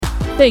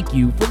Thank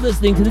you for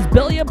listening to this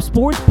Belly Up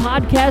Sports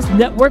Podcast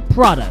Network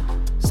product.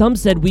 Some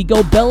said we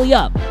go belly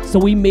up, so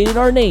we made it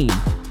our name,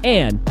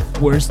 and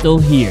we're still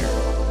here.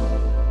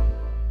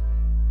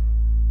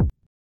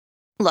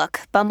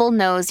 Look, Bumble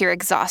knows you're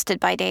exhausted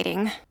by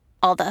dating.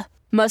 All the,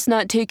 must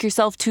not take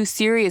yourself too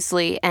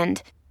seriously,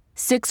 and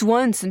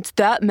 6'1" since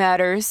that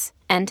matters,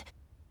 and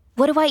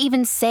what do I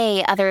even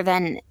say other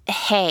than,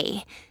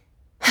 hey?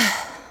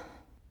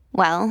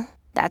 Well,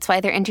 that's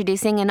why they're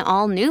introducing an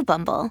all-new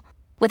Bumble,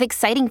 with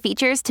exciting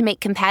features to make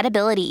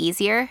compatibility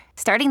easier,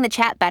 starting the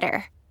chat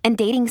better, and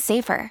dating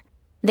safer.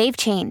 They've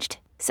changed,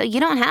 so you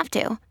don't have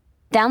to.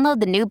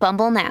 Download the new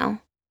Bumble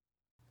now.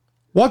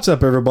 What's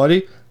up,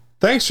 everybody?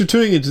 Thanks for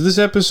tuning into this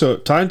episode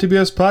of Time to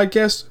BS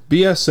Podcast,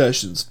 BS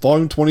Sessions,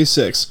 Volume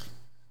 26.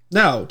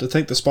 Now, to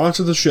thank the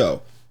sponsor of the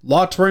show,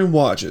 La Terrain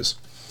Watches.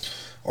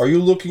 Are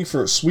you looking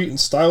for a sweet and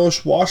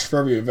stylish watch for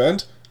every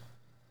event?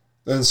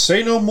 Then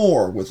say no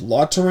more with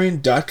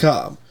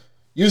LaTerrain.com.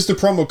 Use the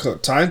promo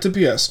code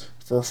TIMETOBS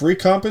for a free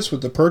compass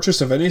with the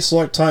purchase of any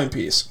select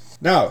timepiece.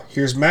 Now,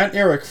 here's Matt and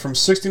Eric from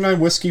 69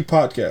 Whiskey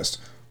Podcast.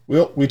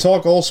 We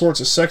talk all sorts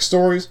of sex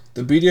stories,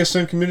 the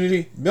BDSM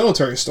community,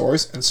 military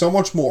stories, and so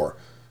much more.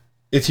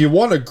 If you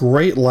want a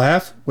great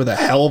laugh with a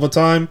hell of a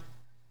time,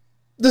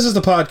 this is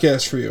the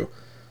podcast for you.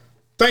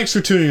 Thanks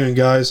for tuning in,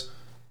 guys,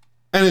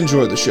 and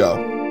enjoy the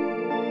show.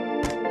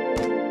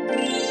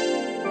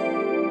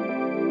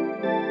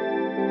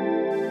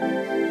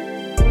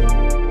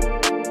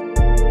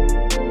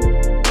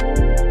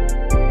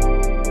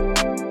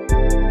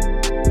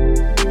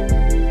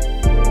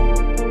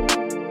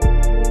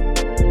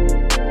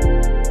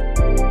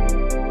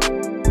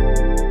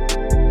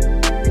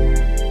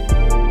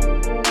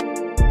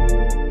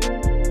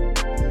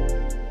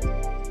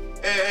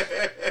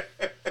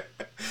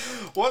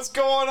 What's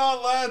going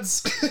on,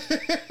 lads?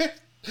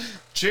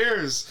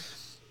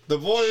 Cheers. The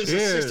boys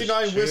at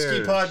 69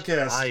 Whiskey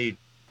Podcast.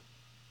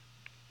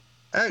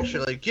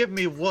 Actually, give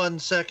me 1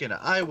 second.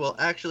 I will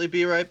actually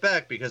be right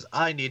back because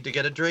I need to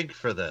get a drink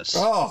for this.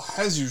 Oh,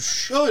 as you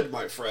should,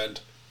 my friend.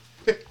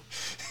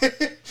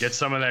 Get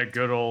some of that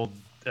good old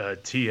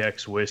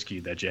TX whiskey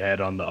that you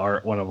had on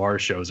one of our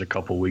shows a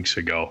couple weeks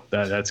ago.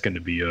 That's going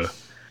to be a...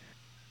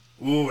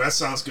 Ooh, that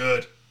sounds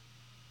good.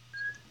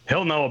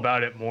 He'll know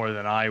about it more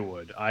than I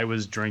would. I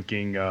was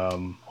drinking,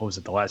 what was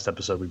it, the last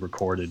episode we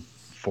recorded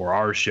for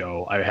our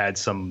show. I had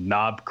some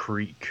Knob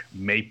Creek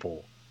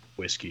maple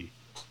whiskey.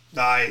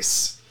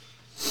 Nice.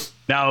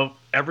 Now,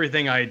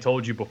 everything I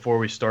told you before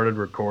we started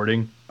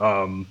recording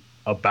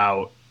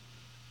about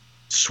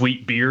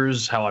sweet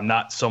beers, how I'm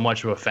not so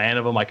much of a fan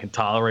of them. I can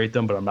tolerate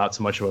them, but I'm not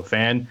so much of a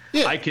fan.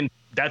 Yeah.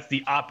 That's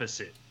the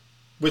opposite.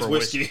 With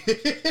whiskey.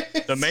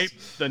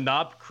 The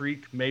Knob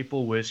Creek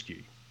maple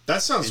whiskey.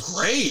 That sounds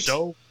great.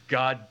 So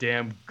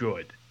goddamn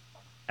good.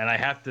 And I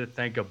have to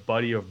thank a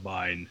buddy of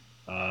mine,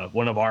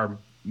 one of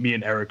me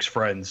and Eric's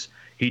friends.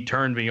 He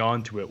turned me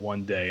on to it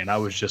one day, and I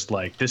was just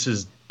like, this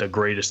is the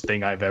greatest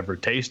thing I've ever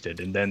tasted.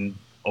 And then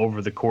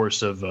over the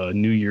course of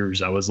New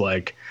Year's, I was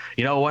like,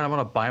 you know what? I'm going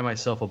to buy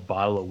myself a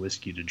bottle of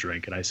whiskey to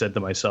drink. And I said to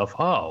myself,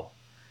 oh,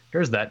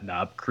 here's that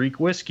Knob Creek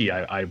whiskey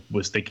I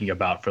was thinking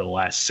about for the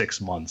last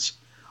 6 months.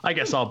 I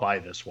guess I'll buy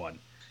this one.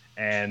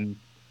 And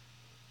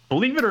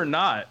believe it or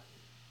not,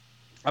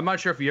 I'm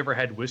not sure if you ever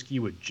had whiskey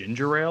with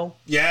ginger ale.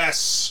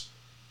 Yes.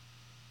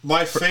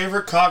 My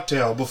favorite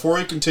cocktail, before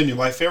we continue,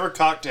 my favorite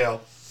cocktail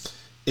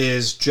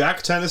is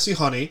Jack Tennessee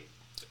Honey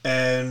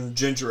and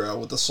ginger ale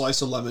with a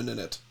slice of lemon in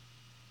it.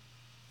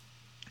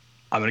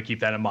 I'm going to keep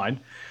that in mind.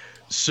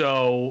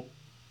 So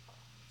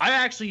I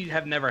actually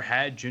have never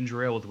had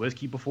ginger ale with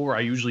whiskey before.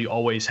 I usually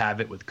always have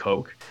it with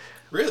Coke.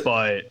 Really?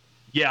 But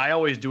yeah, I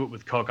always do it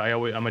with Coke.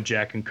 I'm a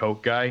Jack and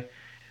Coke guy.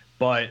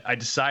 But I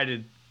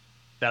decided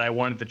that I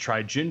wanted to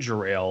try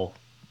ginger ale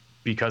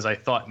because I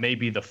thought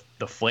maybe the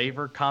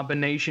flavor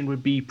combination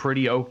would be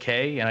pretty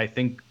okay, and I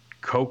think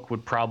Coke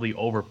would probably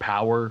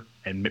overpower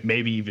and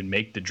maybe even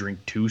make the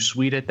drink too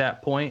sweet at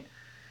that point.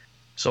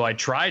 So I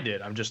tried it.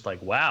 I'm just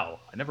like, wow,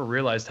 I never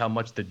realized how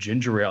much the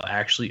ginger ale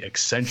actually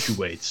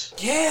accentuates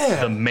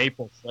the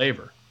maple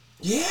flavor.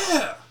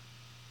 Yeah.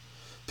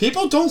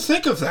 People don't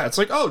think of that. It's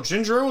like, oh,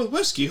 ginger ale with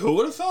whiskey. Who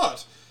would have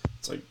thought?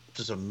 It's like,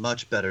 this is a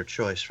much better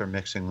choice for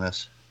mixing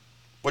this.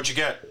 What'd you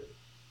get?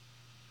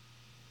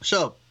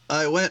 So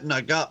I went and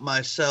I got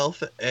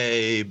myself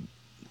a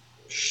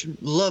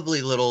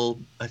lovely little,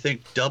 I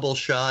think, double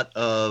shot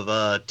of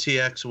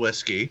TX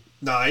whiskey.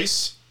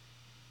 Nice.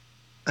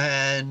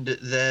 And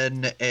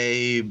then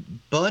a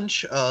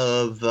bunch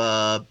of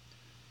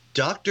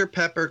Dr.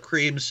 Pepper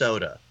cream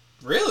soda.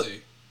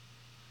 Really?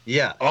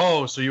 Yeah.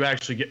 Oh, so you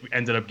actually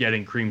ended up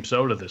getting cream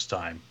soda this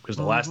time because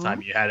the last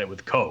time you had it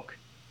with Coke.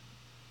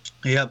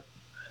 Yep.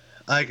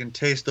 I can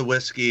taste the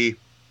whiskey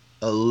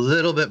a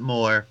little bit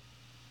more.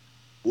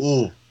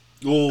 Ooh.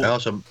 Ooh. I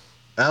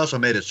also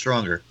made it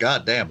stronger.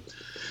 God damn.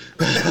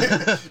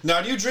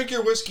 Now, do you drink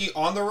your whiskey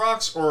on the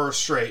rocks or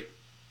straight?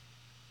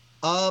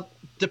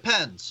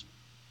 Depends.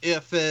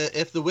 If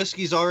the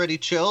whiskey's already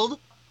chilled,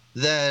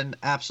 then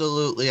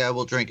absolutely I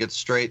will drink it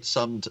straight.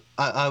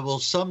 I will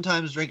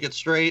sometimes drink it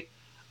straight.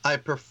 I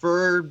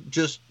prefer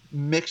just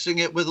mixing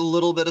it with a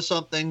little bit of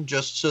something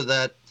just so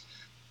that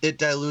it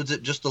dilutes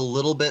it just a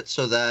little bit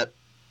so that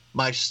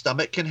my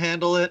stomach can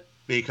handle it,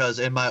 because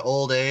in my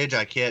old age,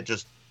 I can't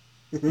just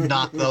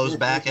knock those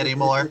back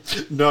anymore.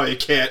 No, you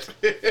can't.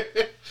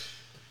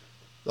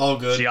 All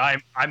good. See,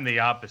 I'm the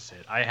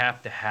opposite. I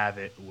have to have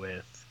it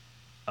with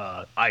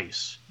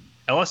ice,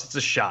 unless it's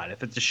a shot.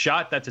 If it's a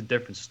shot, that's a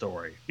different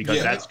story,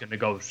 because that's going to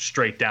go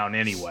straight down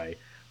anyway.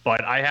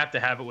 But I have to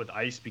have it with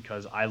ice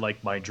because I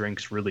like my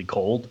drinks really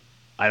cold.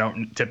 I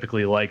don't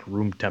typically like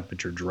room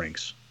temperature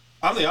drinks.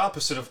 I'm the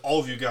opposite of all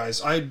of you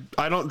guys. I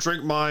don't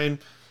drink mine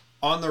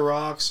on the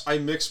rocks. I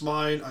mix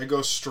mine. I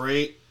go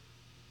straight.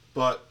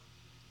 But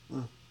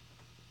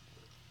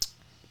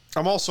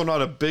I'm also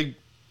not a big,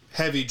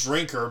 heavy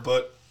drinker.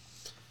 But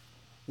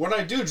when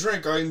I do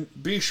drink, I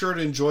be sure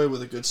to enjoy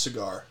with a good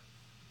cigar.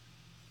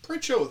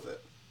 Pretty chill with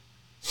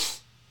it.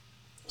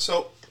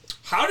 So,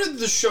 how did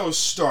the show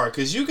start?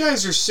 Because you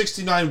guys are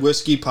 69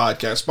 Whiskey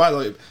Podcast. By the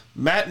way,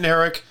 Matt and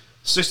Eric,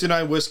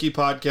 69 Whiskey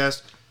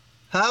Podcast.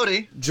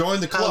 Howdy. Join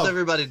the club. How's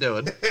everybody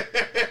doing?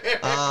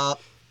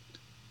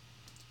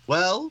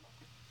 Well,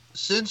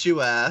 since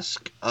you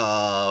ask,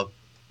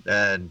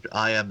 and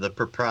I am the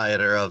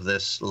proprietor of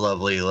this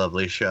lovely,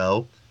 lovely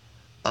show,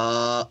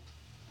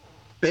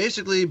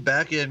 basically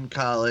back in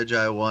college,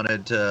 I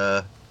wanted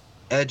to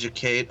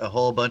educate a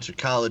whole bunch of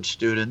college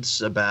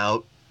students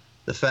about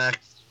the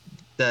fact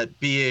that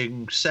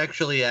being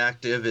sexually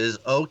active is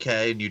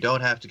okay and you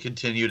don't have to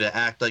continue to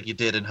act like you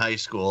did in high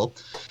school.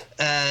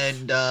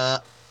 And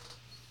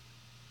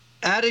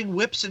adding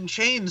whips and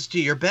chains to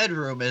your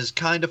bedroom is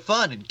kind of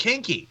fun and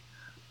kinky.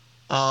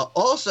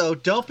 Also,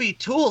 don't be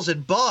tools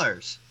in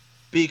bars,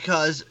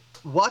 because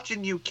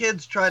watching you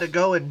kids try to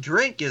go and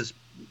drink is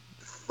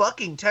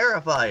fucking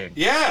terrifying.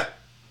 Yeah.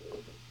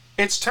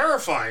 It's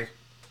terrifying.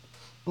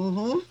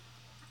 Mm-hmm.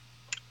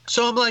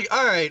 So I'm like,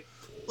 all right,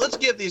 let's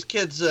give these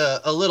kids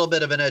a little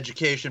bit of an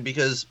education,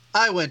 because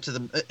I went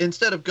to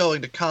instead of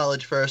going to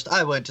college first,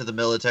 I went to the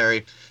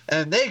military,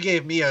 and they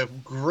gave me a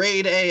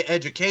grade A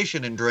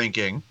education in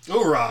drinking.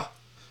 Hoorah.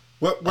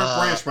 What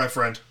branch, my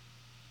friend?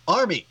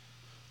 Army.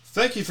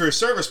 Thank you for your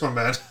service, my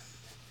man.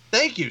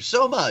 Thank you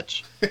so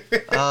much.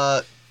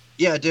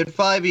 Yeah, did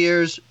 5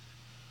 years.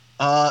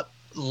 Lot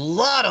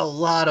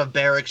of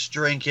barracks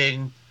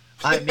drinking.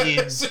 I mean,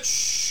 As it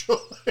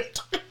should.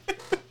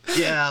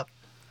 yeah.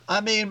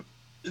 I mean,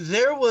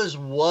 there was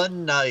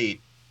one night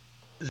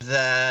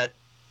that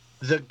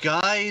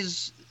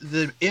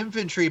the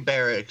infantry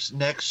barracks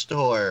next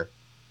door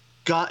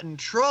got in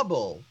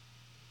trouble,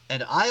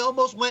 and I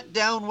almost went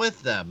down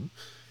with them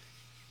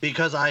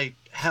because I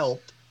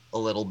helped a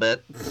little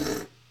bit.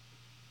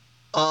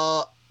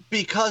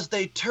 Because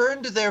they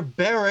turned their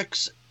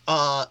barracks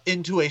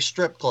into a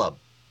strip club.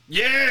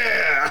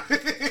 Yeah!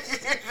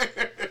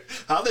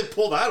 How'd they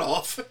pull that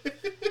off?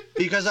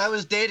 Because I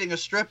was dating a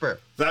stripper.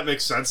 That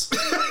makes sense.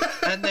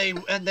 And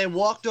they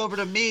walked over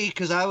to me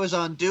because I was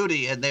on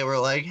duty, and they were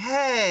like,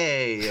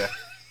 "Hey,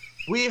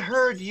 we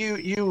heard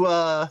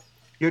you're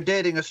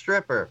dating a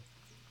stripper.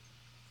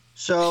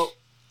 So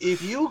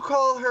if you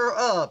call her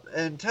up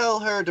and tell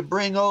her to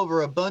bring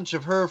over a bunch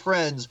of her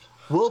friends,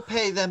 we'll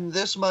pay them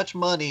this much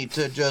money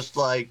to just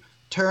like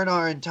turn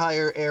our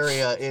entire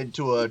area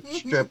into a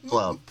strip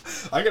club."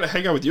 I gotta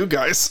hang out with you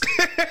guys.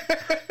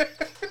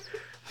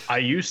 I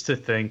used to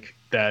think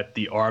that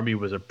the Army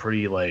was a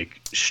pretty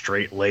like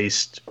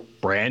straight-laced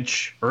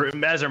branch, or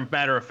as a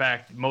matter of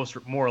fact,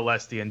 more or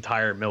less the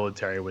entire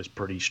military was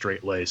pretty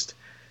straight-laced.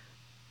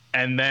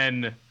 And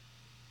then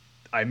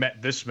I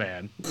met this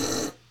man,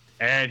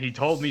 and he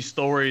told me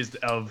stories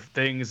of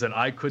things that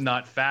I could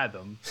not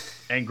fathom.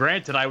 And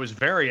granted, I was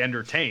very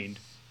entertained,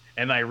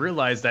 and I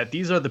realized that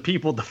these are the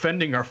people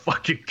defending our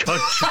fucking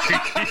country.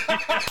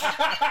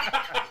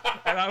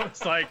 And I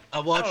was like, I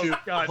want you.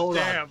 God Hold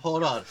damn.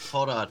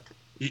 on.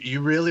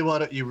 You really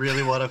want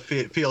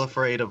to feel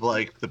afraid of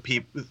like the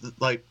people,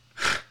 like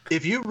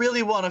if you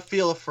really want to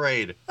feel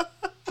afraid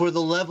for the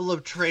level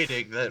of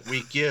training that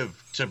we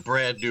give to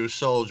brand new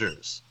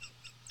soldiers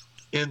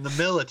in the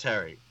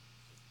military,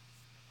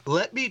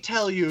 let me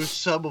tell you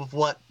some of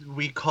what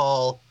we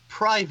call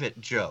private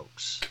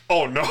jokes.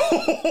 Oh no!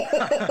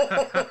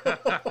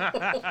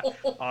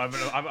 I'm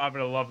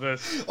gonna love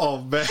this.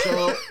 Oh man!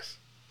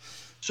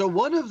 So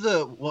one of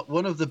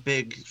the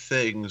big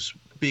things,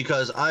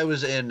 because I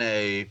was in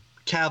a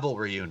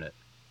cavalry unit,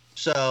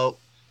 so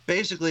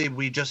basically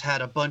we just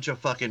had a bunch of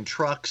fucking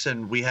trucks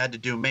and we had to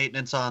do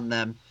maintenance on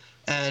them,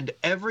 and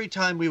every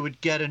time we would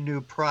get a new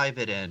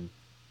private in,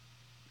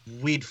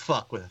 we'd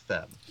fuck with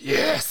them.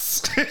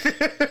 Yes.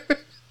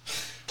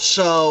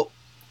 So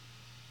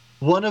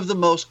one of the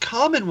most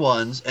common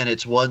ones, and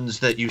it's ones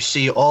that you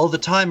see all the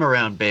time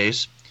around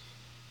base,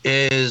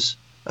 is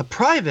a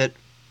private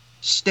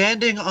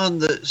standing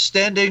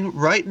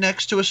right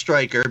next to a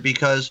striker,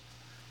 because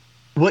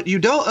what you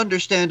don't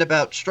understand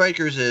about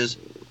strikers is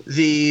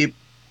the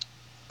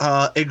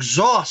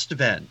exhaust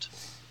vent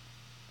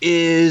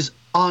is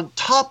on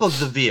top of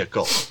the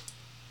vehicle.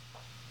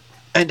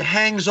 and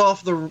hangs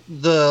off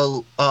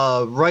the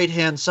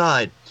right-hand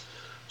side.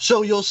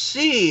 So you'll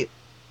see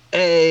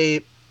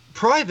a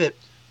private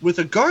with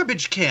a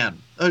garbage can,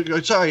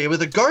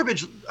 with a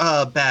garbage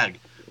bag,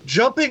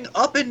 jumping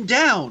up and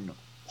down,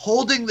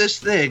 holding this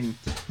thing,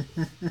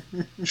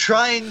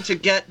 trying to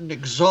get an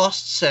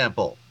exhaust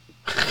sample.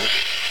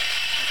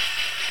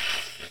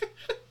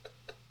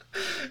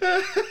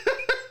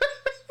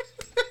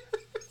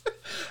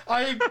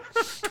 I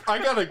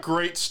got a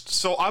great...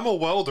 So I'm a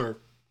welder,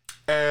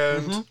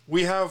 and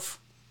we have...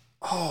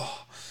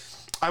 Oh,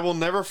 I will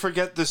never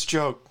forget this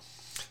joke.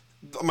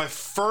 My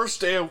first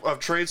day of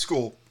trade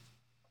school,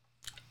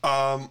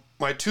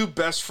 my two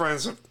best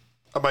friends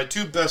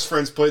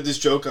played this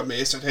joke on me.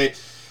 They said, "Hey,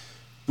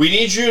 we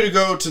need you to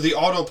go to the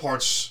auto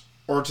parts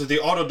or to the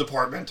auto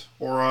department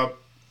or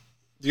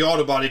the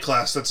auto body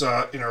class that's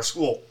in our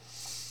school,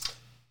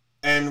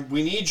 and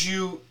we need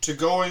you to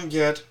go and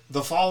get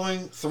the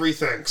following 3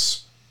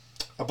 things: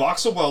 a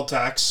box of weld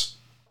tacks,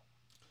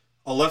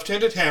 a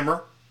left-handed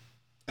hammer,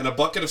 and a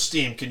bucket of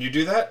steam. Can you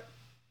do that?"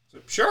 I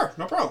said, "Sure,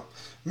 no problem."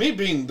 Me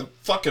being the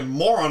fucking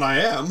moron I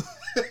am,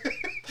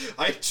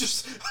 I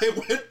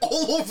went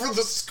all over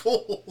the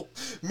school.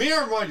 May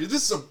I remind you,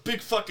 this is a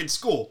big fucking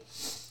school.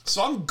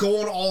 So I'm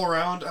going all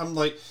around. I'm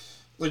like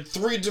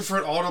 3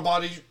 different auto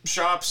body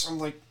shops. I'm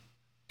like,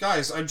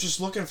 "Guys, I'm just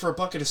looking for a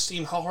bucket of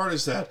steam. How hard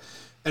is that?"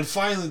 And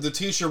finally the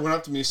teacher went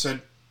up to me and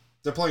said,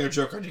 "They're playing a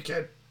joke on you,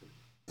 kid."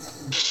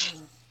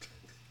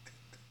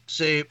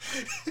 See,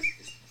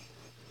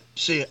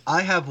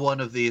 I have one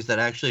of these that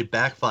actually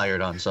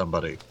backfired on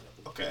somebody.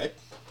 Okay.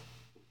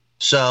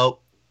 So,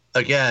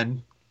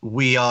 again,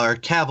 we are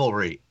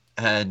cavalry,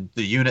 and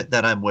the unit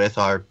that I'm with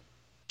are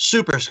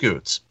super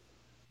scoots.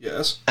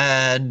 Yes.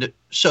 And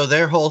so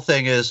their whole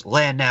thing is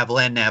land nav,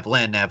 land nav,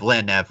 land nav,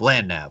 land nav,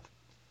 land nav.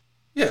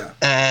 Yeah.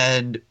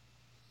 And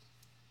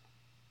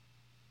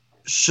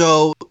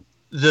so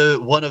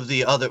one of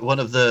the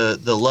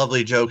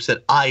lovely jokes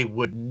that I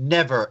would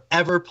never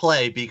ever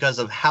play because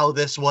of how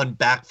this one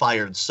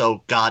backfired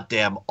so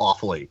goddamn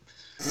awfully.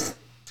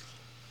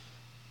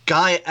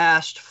 Guy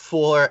asked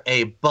for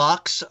a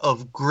box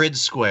of grid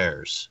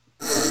squares.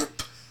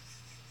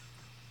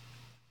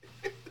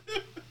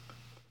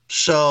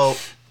 So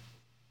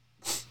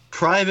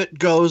Private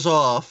goes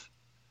off,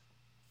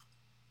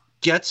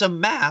 gets a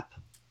map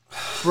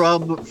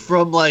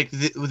from like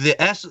the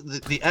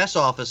S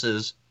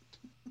offices,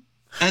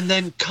 and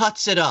then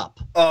cuts it up.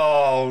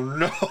 Oh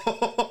no.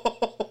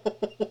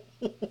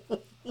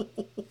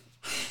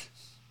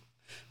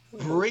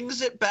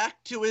 Brings it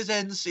back to his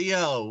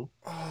NCO.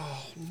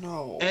 Oh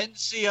no.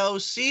 NCO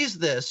sees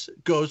this,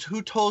 goes,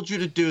 "Who told you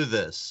to do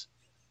this?"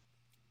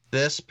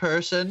 This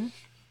person.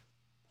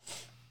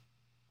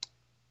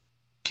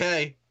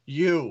 Okay,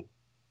 you.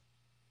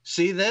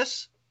 See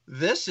this?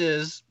 This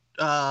is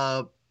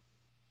what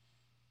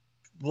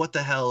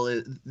the hell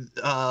is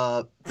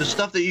the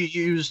stuff that you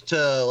use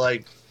to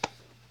like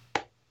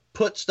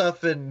put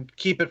stuff and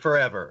keep it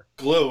forever.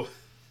 Glue.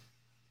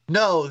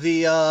 No,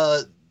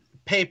 the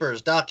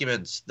papers,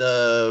 documents,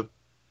 the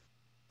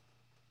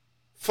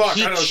Fuck,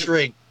 heat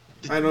shrink.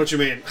 I know what you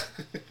mean.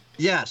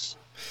 Yes.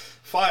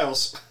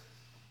 Files.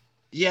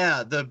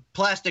 Yeah, the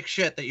plastic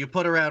shit that you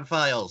put around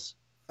files.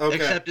 Okay.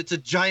 Except it's a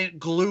giant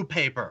glue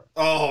paper.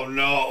 Oh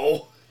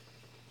no.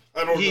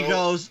 I don't know.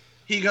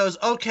 He goes,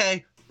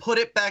 "Okay, put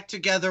it back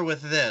together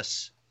with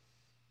this."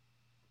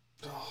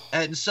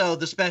 And so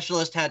the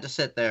specialist had to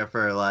sit there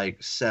for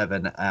like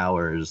 7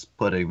 hours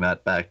putting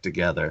that back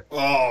together.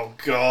 Oh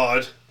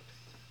god.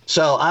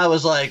 So I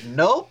was like,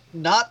 "Nope,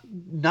 not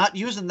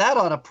using that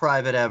on a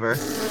private ever."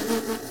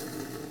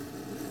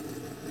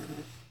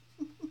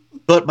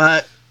 But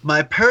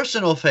my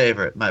personal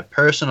favorite,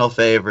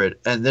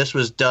 and this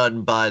was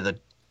done by the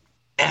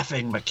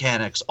effing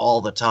mechanics all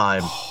the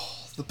time.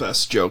 Oh, the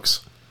best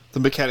jokes.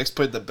 The mechanics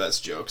played the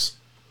best jokes.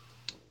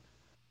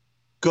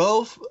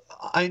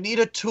 I need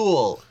a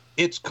tool.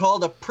 It's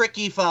called a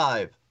Pricky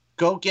 5.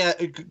 Go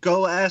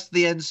ask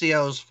the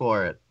NCOs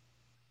for it.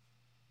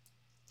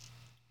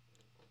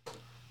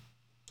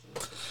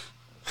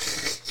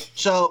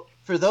 So,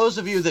 for those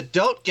of you that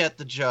don't get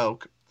the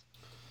joke,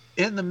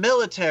 in the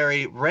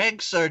military,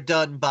 ranks are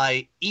done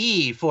by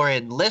E for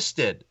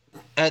enlisted,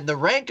 and the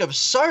rank of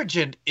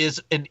sergeant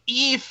is an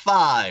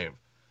E5.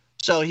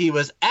 So he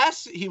was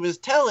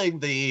telling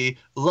the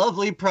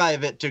lovely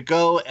private to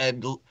go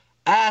and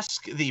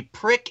ask the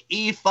prick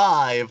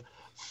E5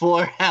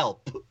 for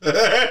help.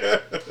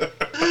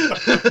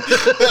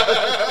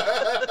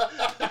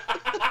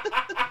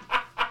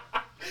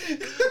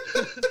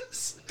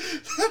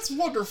 That's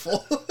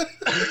wonderful.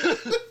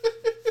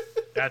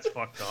 That's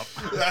fucked up.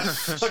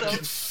 That's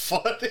fucking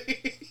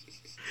funny.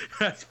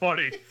 That's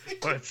funny,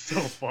 but it's so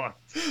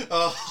fucked.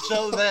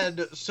 So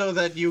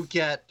then you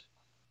get,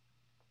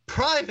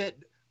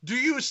 "Private, do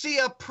you see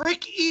a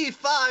prick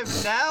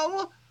E5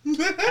 now?"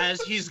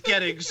 As he's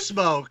getting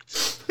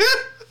smoked.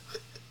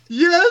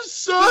 "Yes,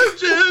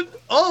 Sergeant.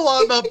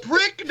 Oh, I'm a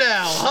prick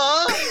now,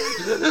 huh?"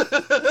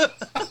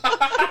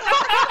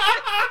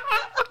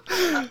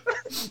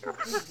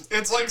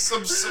 It's like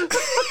some.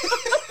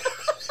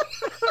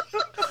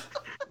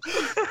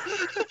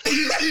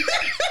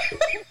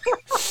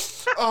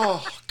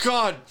 Oh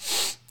God,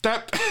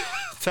 that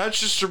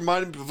just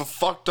reminded me of a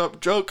fucked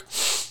up joke.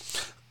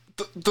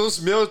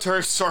 Those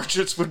military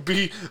sergeants would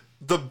be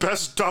the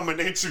best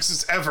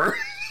dominatrixes ever.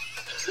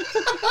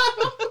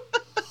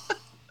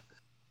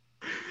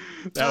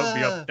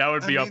 That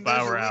would be up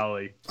our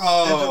alley.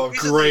 Oh,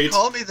 great!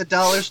 Call me the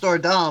dollar store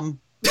Dom.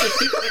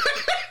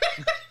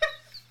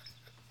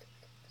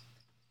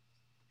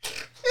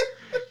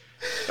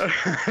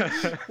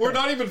 We're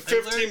not even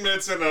 15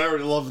 minutes in, and I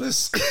already love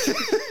this.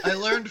 I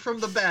learned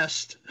from the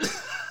best.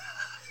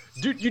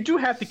 Dude, you do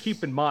have to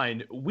keep in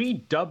mind, we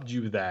dubbed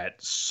you that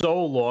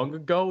so long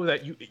ago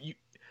that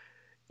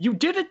you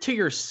did it to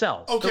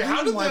yourself. Okay, the how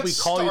reason did why that we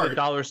call you start? the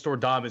dollar store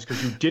Dom is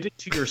because you did it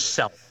to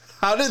yourself.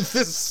 How did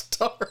this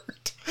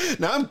start?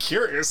 Now I'm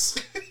curious.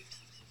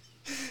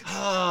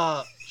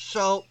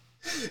 So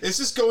Is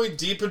this going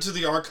deep into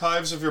the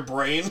archives of your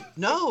brain?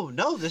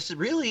 no, this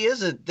really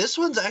isn't. This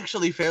one's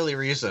actually fairly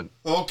recent.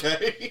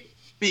 Okay.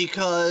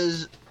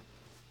 Because,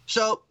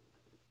 so,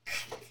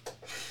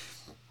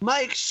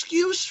 my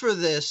excuse for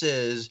this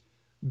is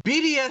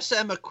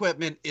BDSM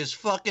equipment is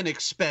fucking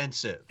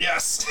expensive.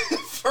 Yes,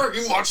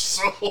 very much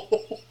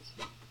so.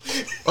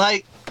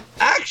 Like,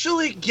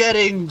 actually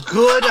getting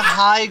good,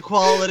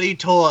 high-quality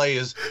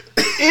toys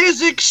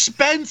is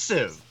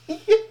expensive.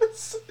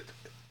 Yes.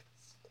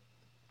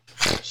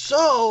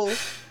 So,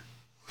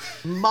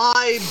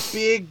 my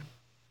big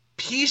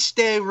piece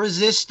de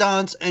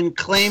resistance and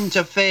claim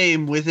to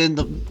fame within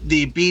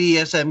the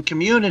BDSM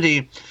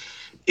community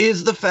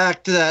is the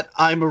fact that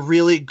I'm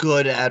really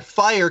good at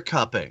fire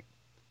cupping.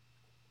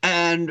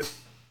 And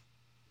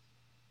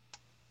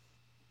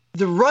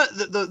the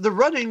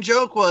running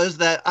joke was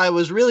that I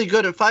was really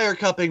good at fire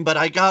cupping, but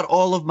I got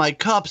all of my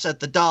cups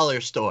at the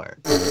dollar store.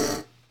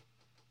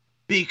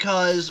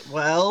 Because,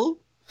 well,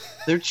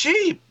 they're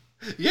cheap.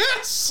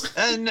 Yes.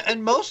 And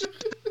most of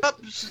the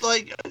cups,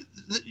 like,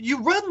 you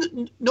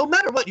run, no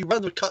matter what, you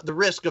run the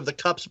risk of the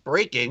cups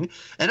breaking,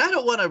 and I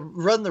don't want to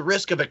run the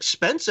risk of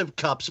expensive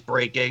cups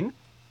breaking.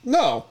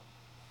 No.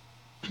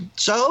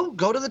 So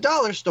go to the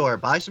dollar store,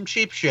 buy some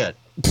cheap shit.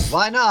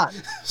 Why not?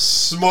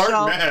 Smart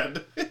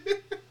man.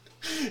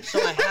 So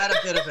I had a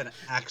bit of an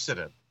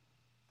accident.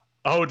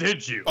 Oh,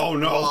 did you? Oh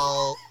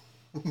no.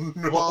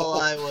 While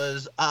I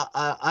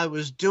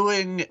was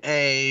doing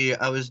a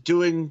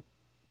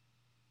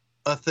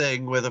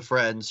thing with a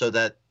friend so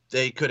that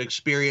they could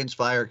experience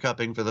fire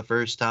cupping for the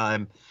first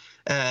time,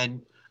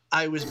 and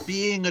I was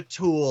being a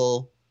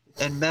tool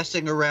and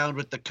messing around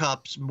with the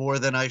cups more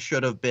than I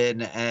should have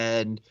been,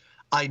 and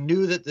I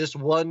knew that this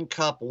one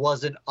cup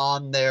wasn't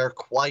on there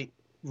quite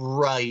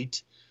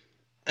right,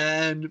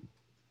 and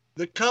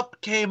the cup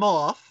came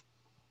off,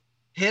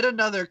 hit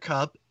another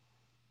cup,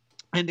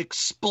 and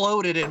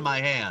exploded in my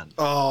hand.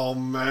 Oh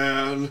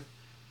man.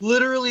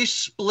 Literally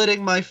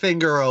splitting my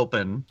finger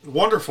open.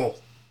 Wonderful.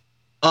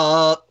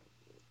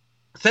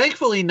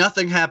 Thankfully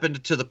nothing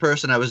happened to the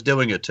person I was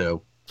doing it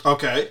to.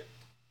 Okay.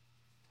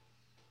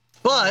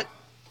 But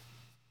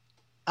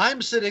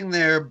I'm sitting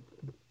there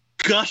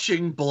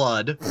gushing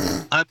blood.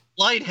 I'm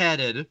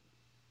lightheaded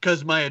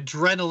because my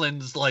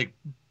adrenaline's like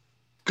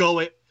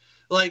going.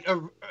 Like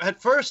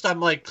at first I'm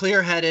like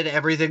clear-headed,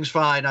 everything's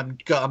fine. I'm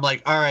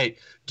like, all right,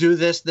 do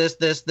this.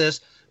 The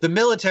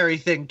military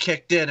thing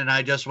kicked in, and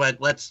I just went,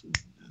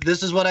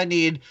 this is what I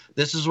need.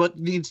 This is what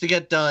needs to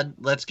get done.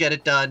 Let's get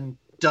it done.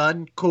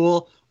 Done.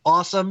 Cool.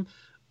 Awesome.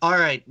 All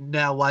right.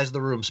 Now, why is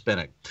the room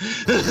spinning?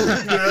 The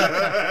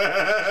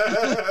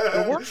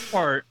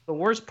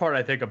worst part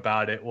I think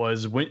about it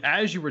was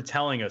as you were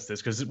telling us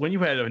this, because when you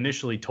had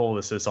initially told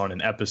us this on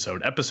an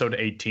episode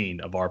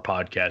 18 of our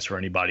podcast, for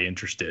anybody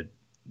interested,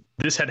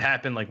 this had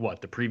happened like what,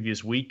 the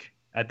previous week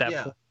at that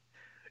point?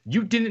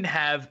 You didn't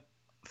have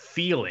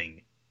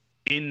feeling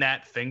in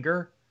that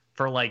finger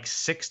for like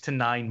 6 to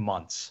 9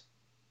 months.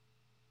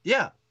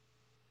 Yeah.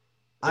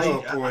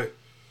 Oh boy.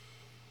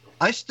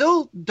 I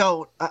still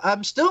don't.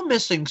 I'm still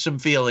missing some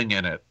feeling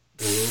in it.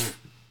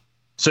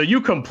 So you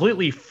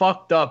completely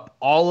fucked up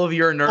all of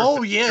your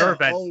nerve.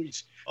 Nerve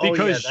endings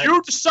because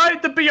you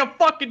decided to be a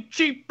fucking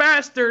cheap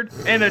bastard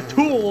and a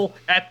tool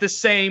at the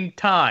same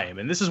time.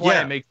 And this is why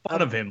I make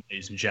fun of him,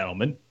 ladies and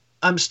gentlemen.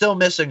 I'm still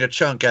missing a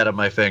chunk out of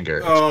my finger.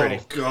 It's Oh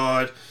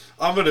God.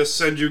 I'm gonna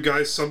send you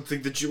guys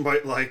something that you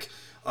might like.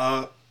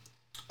 A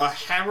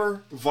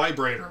hammer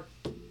vibrator.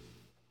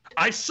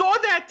 I saw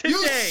that today.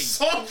 You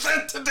saw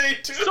that today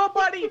too.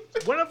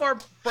 One of our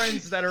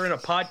friends that are in a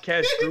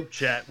podcast group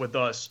chat with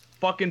us,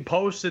 fucking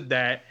posted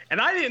that, and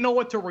I didn't know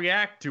what to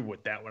react to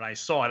with that when I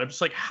saw it. I'm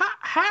just like,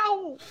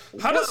 how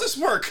does this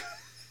work?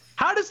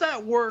 How does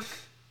that work?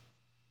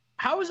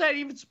 How is that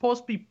even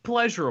supposed to be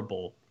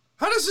pleasurable?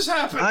 How does this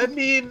happen? I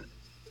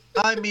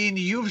mean,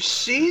 you've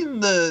seen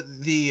the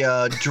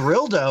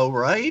dildo,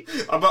 right?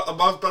 I'm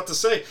about to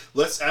say,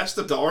 let's ask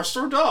the dollar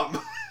store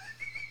Dom.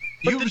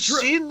 You've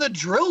seen the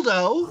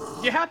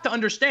dildo. You have to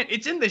understand,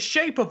 it's in the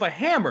shape of a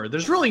hammer.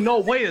 There's really no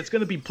way it's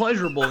going to be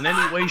pleasurable in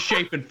any way,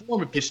 shape, and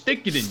form if you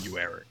stick it in you,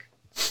 Eric.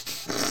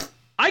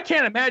 I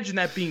can't imagine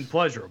that being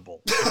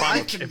pleasurable if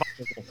I'm a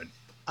woman.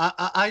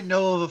 I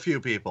know of a few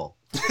people.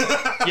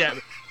 Yeah,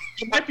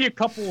 there might be a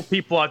couple of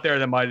people out there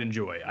that might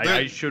enjoy it.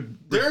 I should.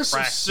 There's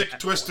some sick,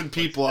 twisted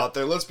people out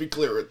there. Let's be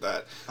clear with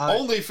that.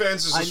 OnlyFans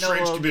is a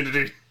strange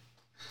community.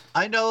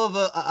 I know of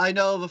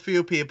a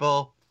few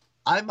people.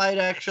 I might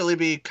actually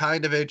be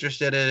kind of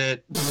interested in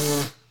it.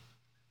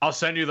 I'll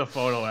send you the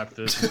photo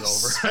after this is over.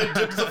 Send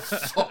him the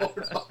photo.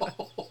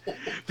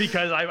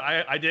 Because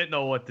I didn't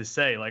know what to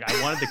say. Like,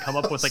 I wanted to come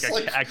up with a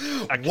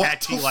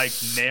catchy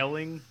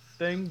nailing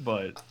thing,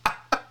 but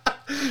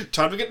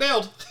time to get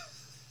nailed.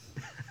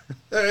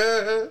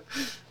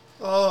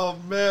 Oh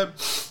man,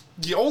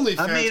 the OnlyFans.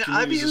 I mean,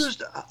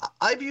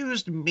 I've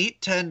used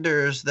meat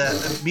tenderizers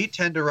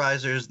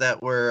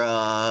that were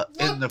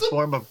in the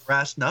form of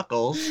brass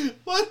knuckles.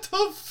 What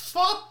the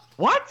fuck?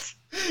 What?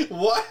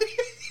 What?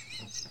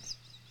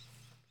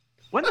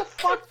 When the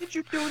fuck did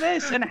you do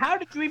this, and how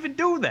did you even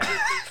do that?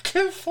 I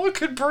can't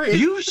fucking breathe.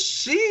 You've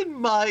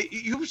seen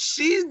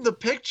the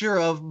picture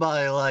of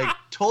my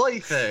toy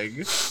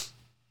thing.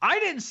 I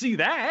didn't see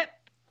that.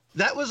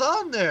 That was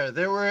on there.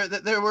 There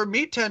were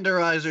meat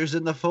tenderizers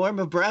in the form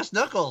of brass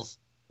knuckles.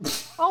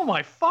 Oh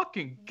my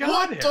fucking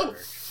god! What the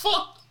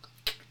fuck?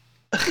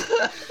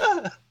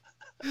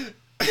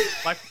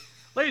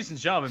 Ladies and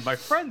gentlemen, my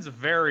friend's a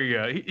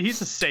very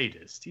he's a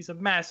sadist. He's a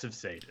massive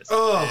sadist,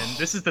 and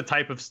this is the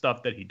type of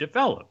stuff that he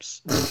develops.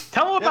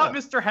 Tell him about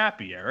Mr.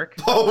 Happy, Eric.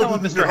 Tell him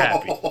Mr.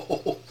 Happy.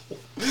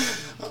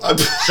 I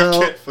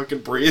can't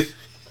fucking breathe.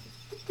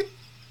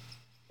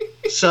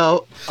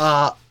 So,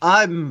 I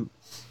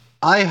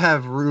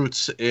have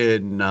roots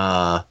in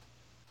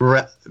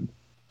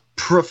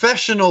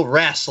professional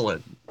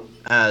wrestling,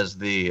 as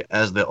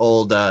the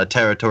old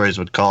territories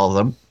would call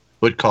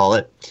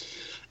it.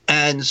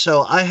 And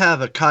so I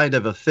have a kind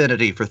of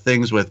affinity for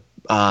things with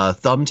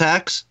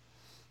thumbtacks.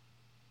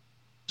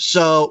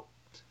 So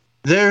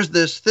there's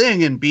this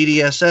thing in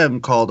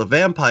BDSM called a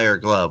vampire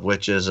glove,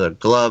 which is a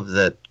glove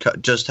that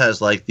just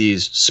has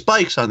these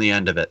spikes on the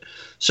end of it.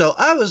 So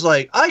I was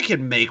like, I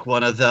can make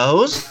one of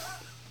those.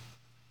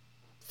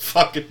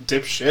 Fucking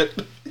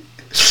dipshit.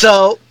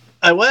 So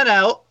I went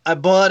out, I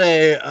bought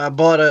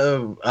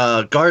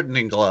a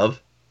gardening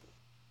glove.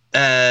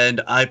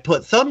 And I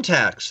put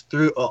thumbtacks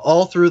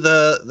all through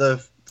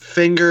the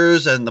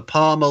fingers and the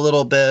palm a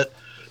little bit.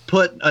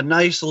 Put a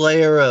nice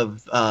layer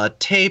of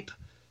tape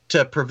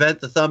to prevent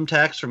the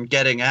thumbtacks from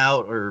getting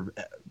out or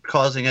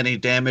causing any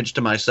damage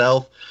to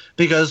myself.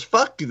 Because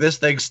fuck this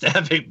thing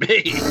stabbing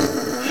me.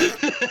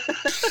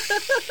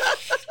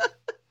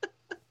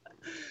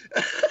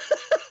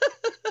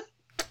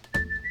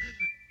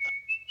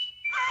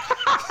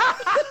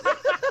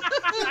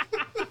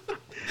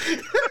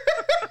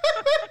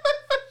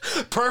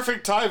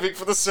 Perfect timing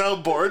for the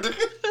soundboard.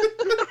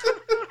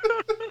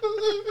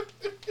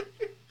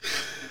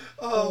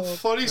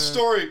 Funny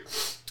story.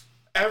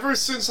 Ever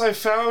since I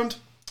found...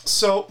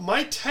 So,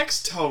 my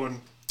text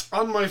tone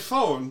on my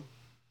phone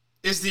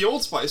is the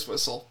Old Spice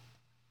whistle.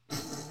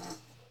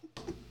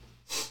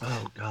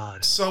 Oh,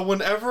 God. So,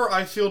 whenever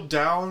I feel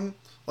down,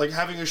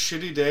 having a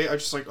shitty day, I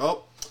just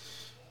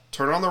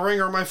turn on the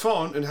ringer on my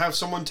phone and have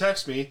someone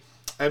text me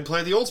and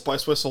play the Old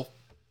Spice whistle.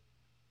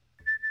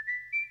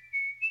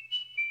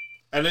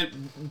 And it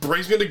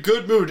brings me in a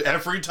good mood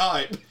every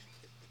time.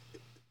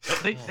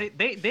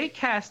 They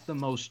cast the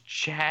most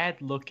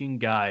Chad-looking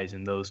guys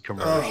in those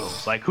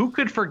commercials. Oh. Who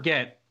could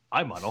forget,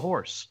 I'm on a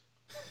horse?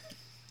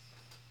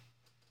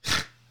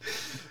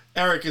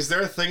 Eric, is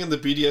there a thing in the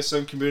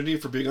BDSM community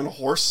for being on a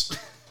horse?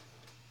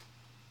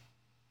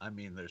 I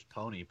mean, there's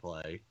pony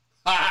play.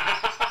 I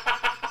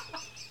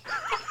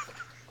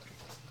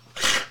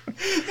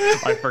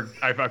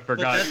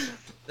forgot.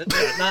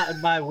 That's not in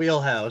my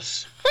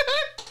wheelhouse.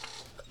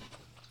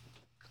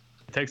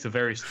 It takes a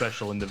very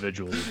special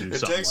individual to do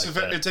something like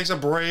that. It takes a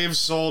brave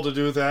soul to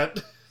do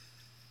that.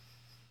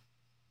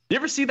 You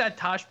ever see that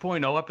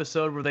Tosh.0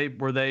 episode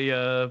where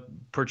they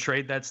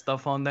portrayed that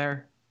stuff on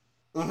there?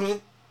 Mm-hmm.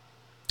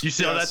 You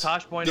saw that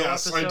Tosh.0 episode?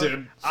 Yes, I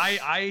did.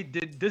 I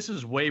did. This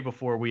was way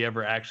before we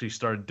ever actually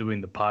started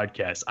doing the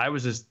podcast. I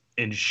was just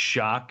in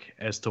shock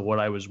as to what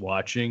I was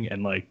watching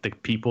and the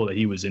people that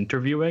he was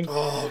interviewing.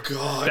 Oh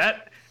God.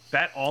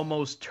 That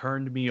almost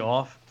turned me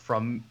off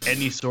from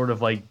any sort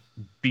of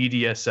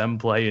BDSM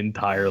play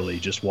entirely,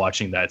 just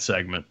watching that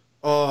segment.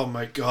 Oh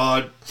my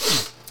God.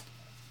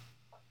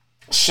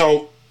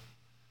 So,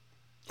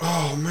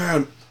 oh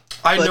man,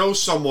 I know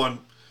someone,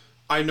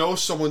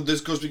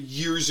 this goes back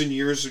years and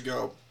years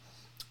ago,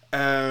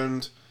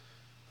 and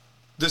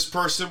this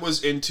person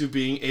was into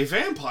being a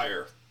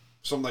vampire.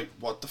 So I'm like,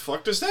 what the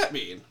fuck does that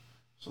mean?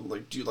 So I'm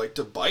like, do you like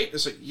to bite?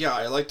 It's like, yeah,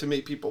 I like to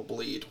make people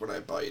bleed when I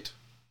bite.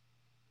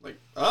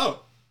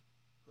 Oh,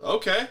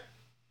 okay.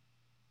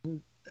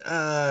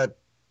 No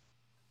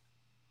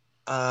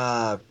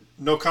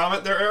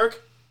comment there, Eric?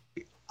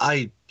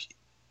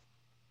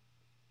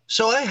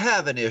 So I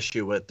have an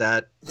issue with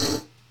that.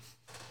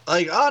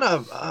 Like on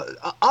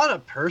a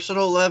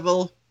personal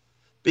level,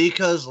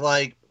 because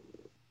like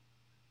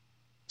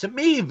to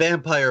me,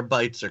 vampire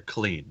bites are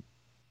clean.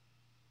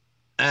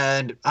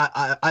 And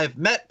I've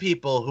met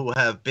people who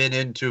have been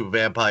into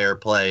vampire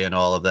play and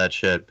all of that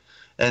shit,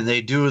 and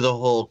they do the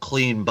whole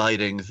clean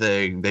biting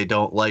thing. They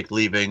don't like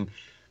leaving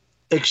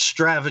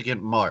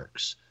extravagant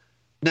marks.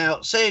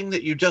 Now, saying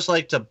that you just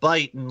like to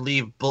bite and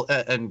leave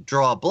and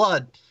draw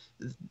blood,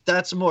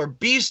 that's more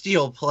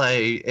bestial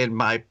play, in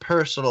my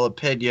personal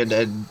opinion,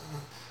 and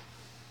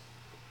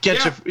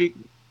get your.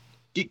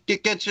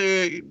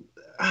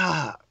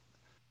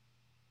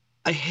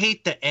 I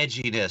hate the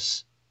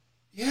edginess.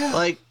 Yeah.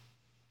 Like,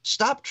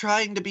 stop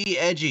trying to be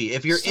edgy.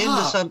 If you're into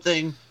Stop.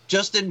 something,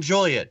 just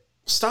enjoy it.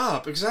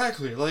 Stop.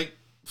 Exactly. Like,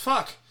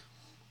 fuck.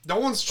 No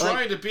one's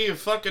trying to be a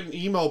fucking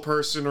emo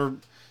person or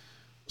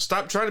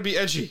stop trying to be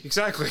edgy.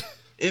 Exactly.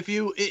 If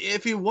you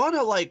want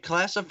to like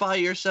classify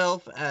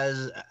yourself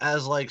as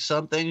like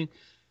something,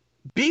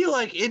 be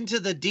like into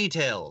the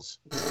details.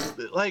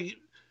 Like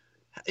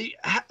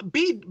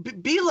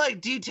be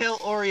like detail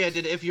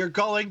oriented if you're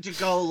going to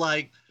go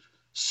like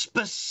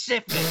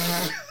specific.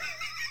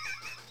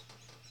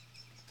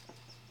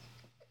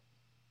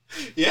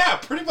 Yeah,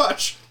 pretty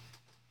much.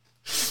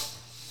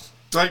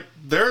 Like,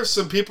 there are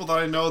some people that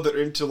I know that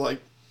are into,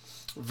 like,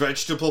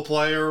 vegetable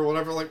play or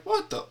whatever. Like,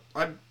 what the?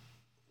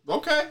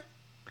 Okay.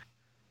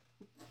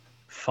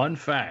 Fun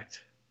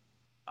fact.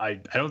 I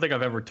don't think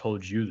I've ever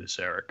told you this,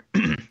 Eric.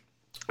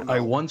 I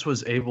once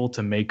was able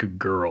to make a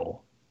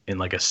girl in,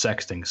 like, a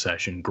sexting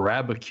session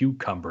grab a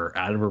cucumber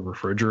out of a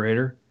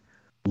refrigerator,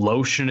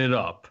 lotion it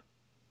up,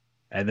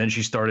 and then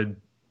she started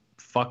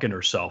fucking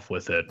herself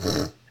with it.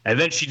 And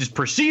then she just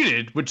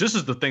proceeded, which this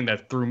is the thing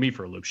that threw me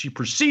for a loop. She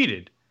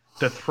proceeded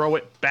to throw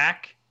it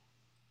back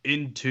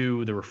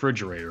into the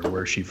refrigerator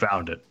where she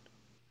found it.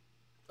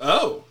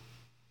 Oh.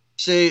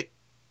 See,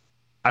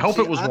 I hope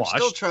it was washed.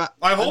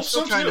 I'm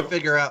still trying to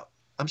figure out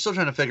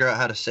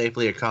how to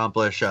safely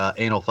accomplish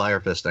anal fire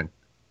fisting.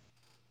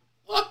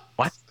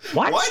 What?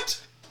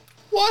 What?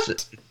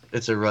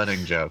 It's a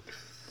running joke.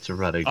 It's a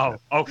running joke.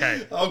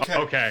 Okay.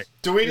 Okay.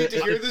 Do we need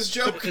to hear this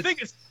joke?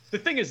 The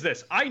thing is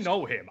this. I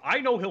know him. I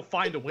know he'll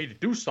find a way to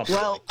do something.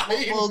 Well,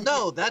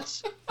 no.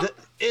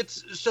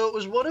 It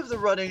was one of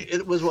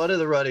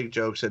the running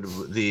jokes in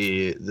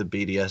the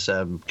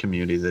BDSM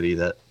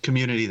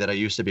community that I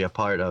used to be a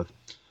part of.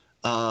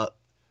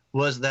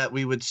 Was that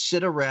we would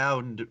sit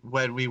around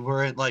when we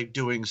weren't like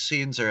doing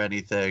scenes or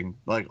anything,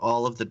 like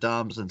all of the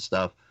DOMs and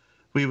stuff.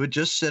 We would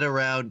just sit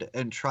around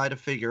and try to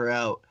figure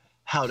out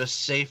how to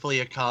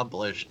safely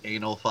accomplish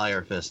anal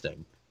fire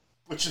fisting.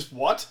 Which is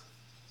what?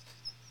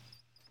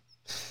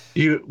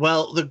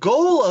 The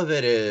goal of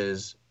it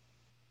is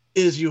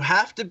you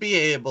have to be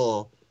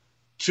able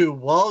to,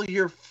 while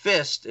your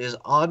fist is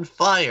on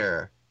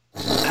fire,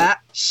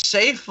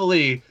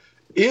 safely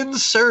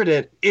insert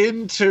it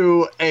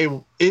into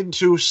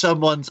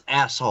someone's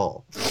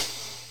asshole.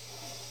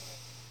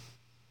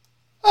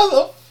 How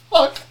the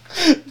fuck?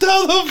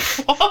 How the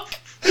fuck?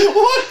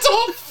 What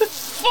the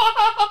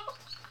fuck?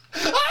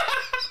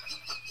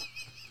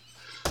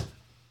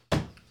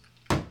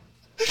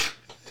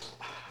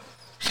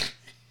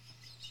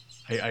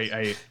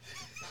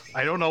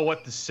 I don't know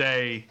what to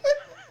say,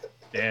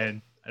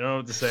 Dan. I don't know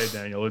what to say,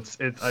 Daniel.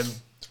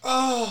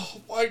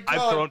 Oh my god!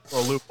 I'm thrown for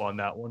a loop on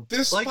that one.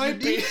 This might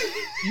be.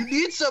 You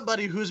need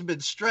somebody who's been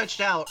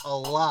stretched out a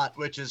lot,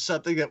 which is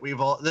something that we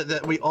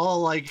all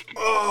like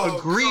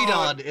agreed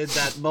on in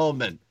that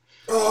moment.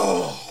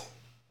 Oh.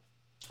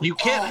 You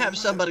can't have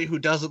somebody who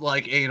doesn't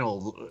like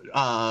anal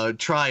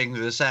trying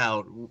this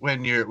out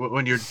when you're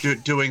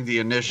doing the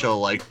initial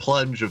like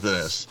plunge of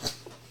this.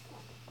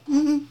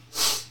 Mm-hmm.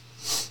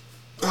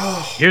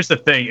 Oh. Here's the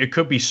thing. It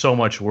could be so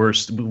much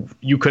worse.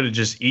 You could have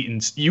just eaten.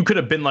 You could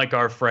have been like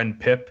our friend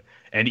Pip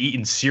and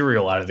eaten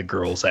cereal out of the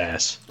girl's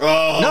ass.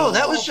 Oh. No,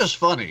 that was just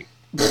funny.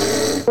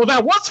 Well,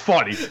 that was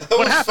funny.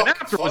 What happened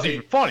after was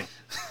even funny.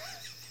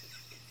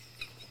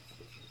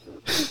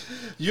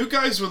 You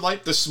guys would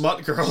like the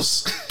Smut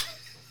Girls.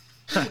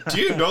 Do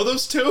you know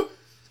those two?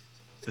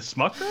 The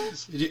Smut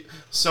Girls?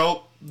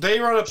 So they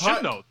run a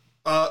Should know.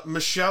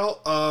 Michelle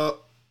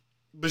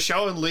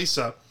and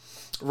Lisa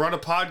run a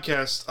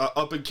podcast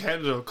up in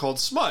Canada called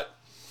Smut.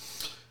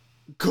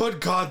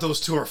 Good God,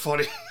 those two are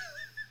funny.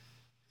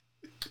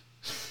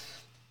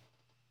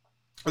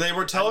 They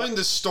were telling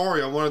this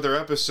story on one of their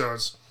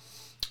episodes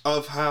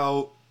of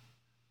how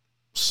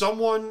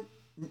someone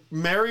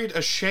married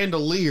a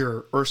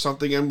chandelier or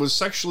something and was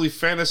sexually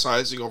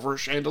fantasizing over a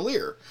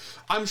chandelier.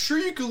 I'm sure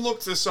you can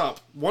look this up.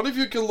 One of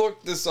you can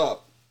look this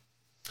up.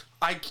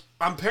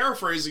 I'm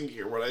paraphrasing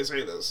here when I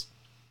say this.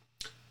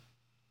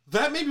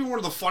 That may be one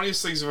of the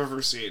funniest things I've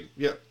ever seen.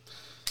 Yeah.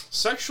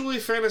 Sexually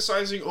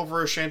fantasizing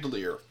over a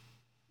chandelier.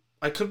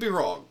 I could be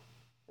wrong.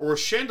 Or a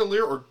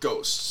chandelier or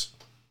ghosts.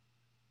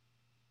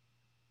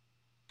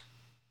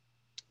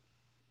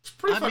 It's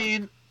pretty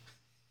funny.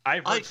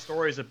 I've heard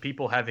stories of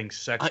people having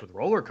sex with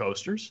roller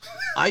coasters.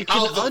 I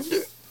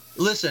can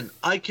Listen,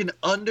 I can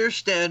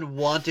understand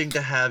wanting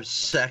to have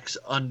sex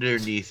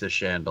underneath a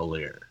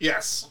chandelier.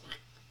 Yes.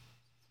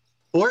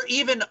 Or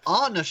even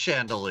on a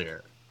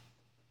chandelier.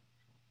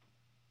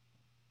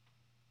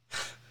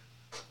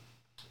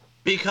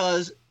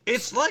 Because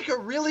it's like a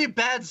really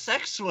bad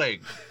sex swing.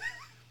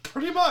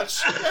 Pretty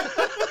much. A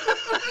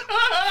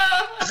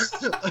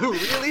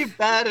really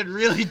bad and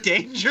really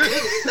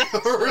dangerous sex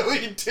A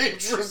really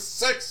dangerous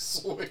sex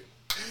swing.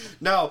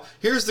 Now,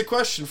 here's the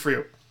question for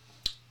you.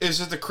 Is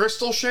it the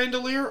crystal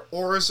chandelier,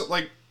 or is it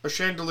like a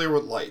chandelier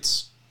with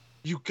lights?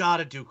 You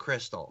gotta do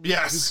crystal.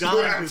 Yes, you you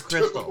gotta do have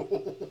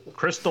crystal.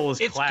 Crystal is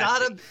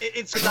classic.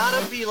 It's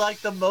gotta be like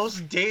the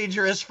most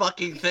dangerous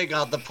fucking thing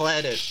on the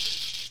planet,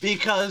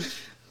 because,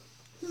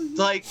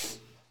 like,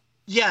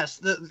 yes,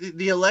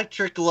 the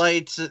electric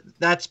lights,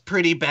 that's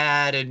pretty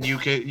bad, and you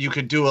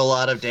could do a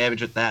lot of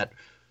damage with that.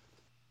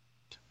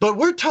 But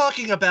we're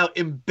talking about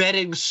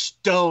embedding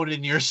stone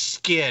in your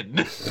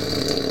skin.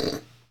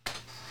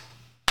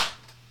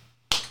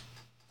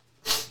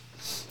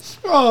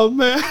 Oh,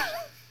 man.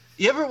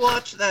 You ever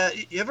watch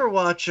that? You ever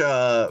watch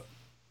the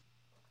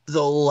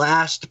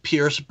last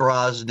Pierce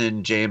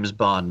Brosnan James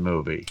Bond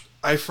movie?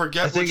 I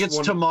forget. I think which it's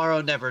one.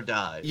 Tomorrow Never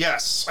Dies.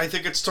 Yes, I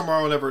think it's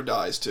Tomorrow Never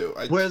Dies too.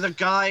 Where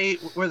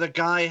the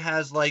guy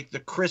has like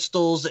the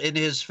crystals in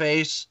his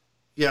face.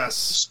 Yes.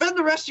 Spend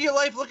the rest of your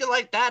life looking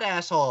like that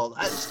asshole.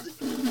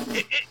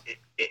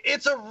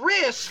 It's a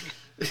risk,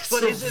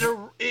 but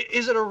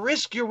is it a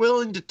risk you're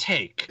willing to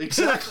take?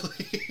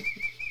 Exactly.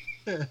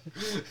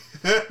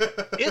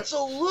 It's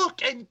a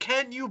look, and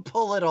can you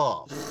pull it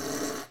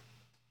off?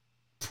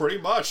 Pretty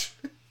much.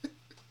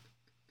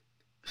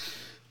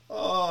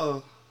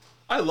 Oh,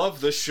 I love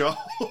this show.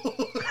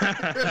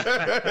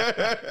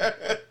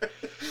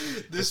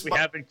 We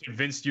haven't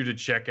convinced you to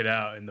check it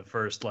out in the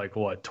first,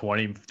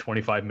 20,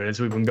 25 minutes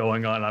we've been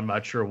going on. I'm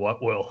not sure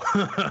what will.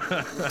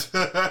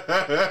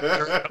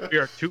 We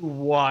are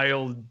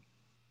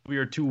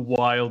two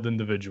wild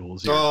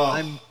individuals here.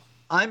 Oh.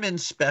 I'm in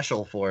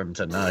special form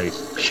tonight.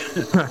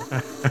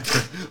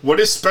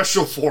 What is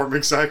special form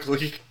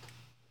exactly?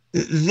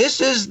 This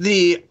is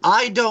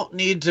I don't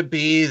need to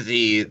be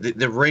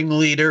the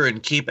ringleader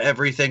and keep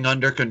everything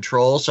under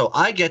control, so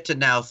I get to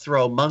now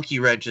throw monkey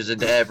wrenches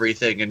into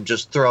everything and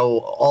just throw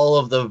all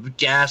of the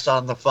gas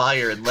on the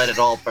fire and let it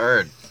all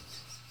burn.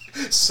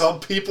 Some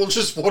people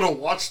just want to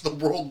watch the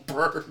world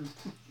burn.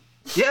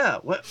 Yeah,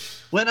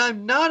 when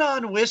I'm not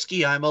on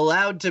whiskey, I'm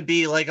allowed to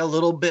be like a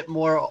little bit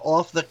more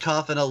off the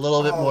cuff and a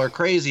little bit more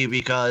crazy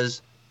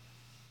because...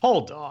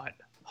 Hold on.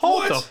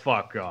 Hold the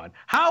fuck on.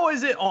 How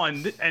is it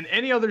on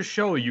any other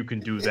show you can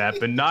do that,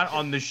 but not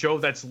on the show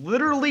that's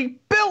literally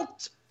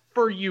built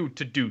for you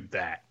to do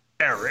that,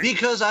 Eric?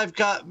 Because I've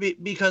got to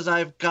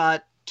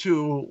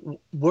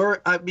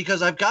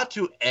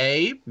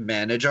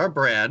manage our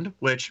brand,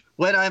 which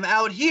when I'm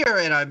out here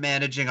and I'm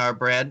managing our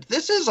brand,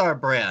 this is our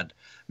brand.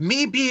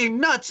 Me being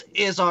nuts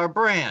is our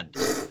brand.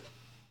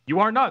 You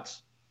are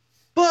nuts.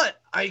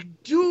 But I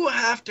do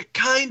have to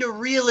kind of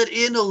reel it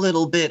in a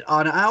little bit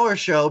on our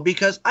show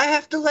because I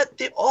have to let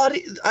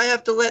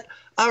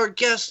our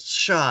guests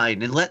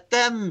shine and let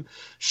them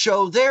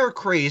show their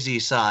crazy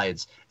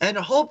sides and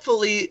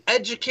hopefully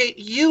educate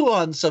you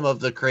on some of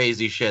the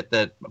crazy shit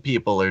that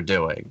people are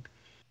doing.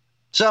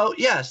 So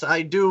yes,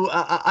 I do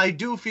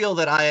feel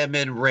that I am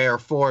in rare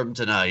form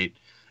tonight,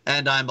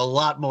 and I'm a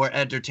lot more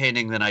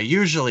entertaining than I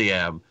usually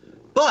am,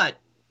 but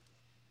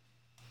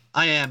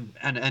I am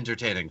an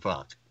entertaining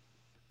fuck.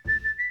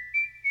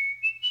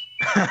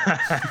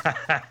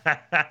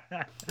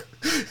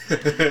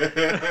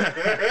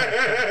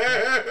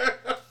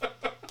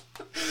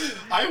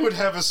 I would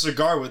have a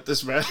cigar with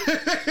this man.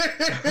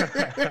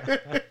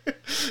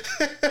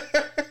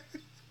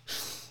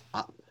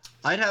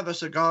 I'd have a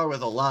cigar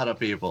with a lot of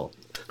people.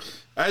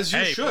 As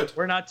you should.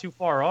 We're not too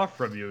far off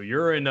from you.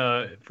 You're in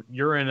I'm on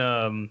the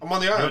island.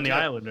 You're on the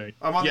island, right?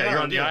 I'm on the island.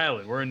 You're on the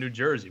island. We're in New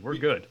Jersey. We're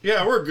good.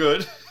 Yeah, we're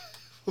good.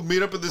 We'll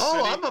meet up in the city.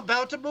 Oh, I'm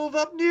about to move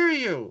up near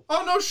you.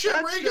 Oh no shit!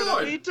 That's Where you gonna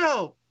going? be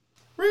dope.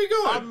 Where you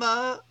going?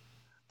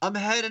 I'm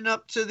heading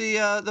up to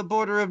the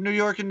border of New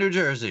York and New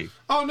Jersey.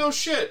 Oh no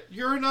shit!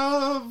 You're in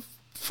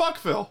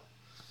Fuckville.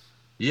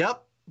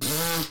 Yep.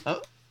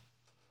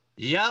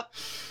 Yep.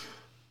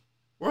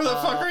 Where the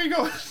fuck are you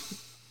going?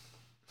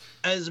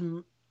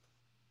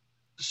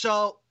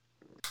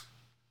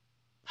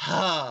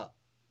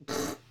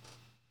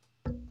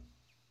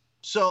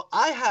 So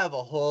I have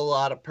a whole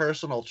lot of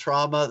personal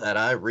trauma that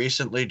I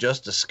recently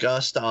just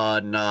discussed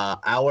on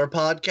our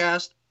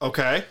podcast.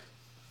 Okay.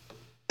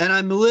 And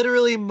I'm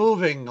literally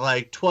moving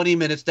like 20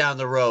 minutes down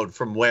the road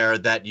from where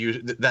that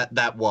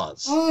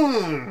was.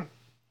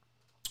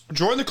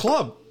 Join the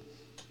club.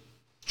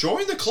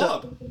 Join the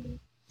club.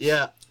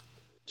 Yeah.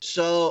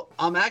 So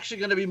I'm actually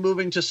going to be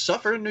moving to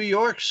Suffern, New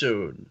York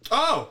soon.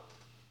 Oh.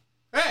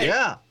 Hey.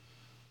 Yeah.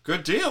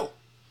 Good deal.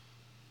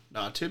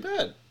 Not too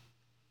bad.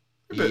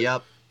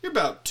 Yep. You're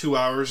about 2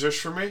 hours-ish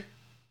for me.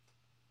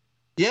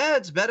 Yeah,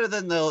 it's better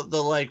than the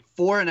like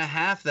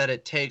 4.5 that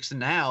it takes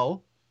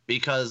now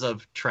because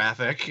of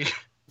traffic.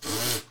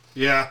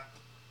 Yeah.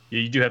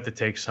 You do have to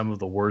take some of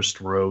the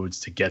worst roads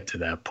to get to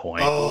that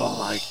point. Oh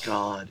my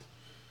God.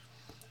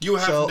 You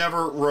have So-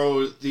 never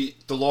rode the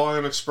Long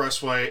Island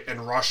Expressway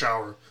in rush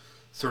hour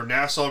through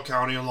Nassau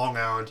County and Long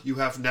Island. You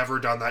have never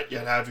done that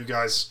yet, have you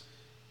guys?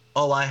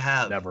 Oh, I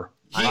have. Never.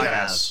 He I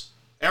has.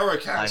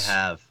 Eric I has.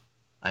 have.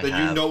 I Then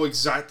have. you know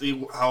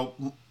exactly how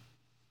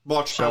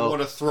much I So-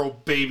 want to throw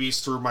babies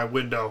through my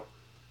window.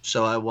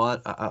 So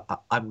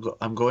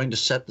I'm going to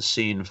set the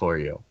scene for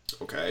you.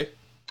 Okay.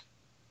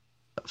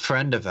 A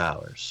friend of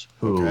ours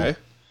who Okay.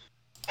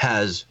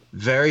 has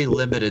very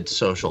limited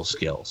social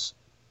skills.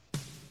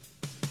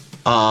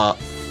 Not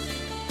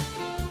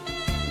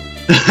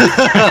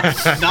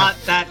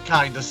that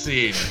kind of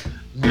scene.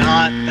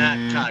 Not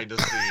that kind of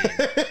scene.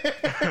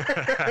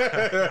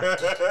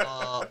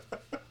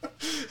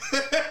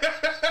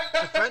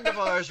 A friend of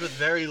ours with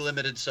very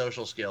limited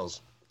social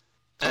skills.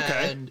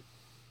 Okay. And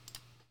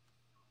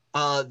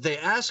they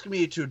asked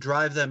me to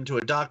drive them to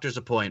a doctor's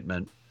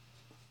appointment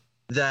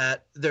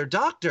that their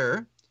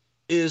doctor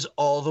is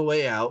all the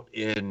way out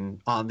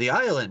on the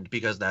island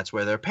because that's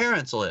where their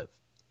parents live.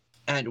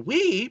 And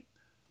we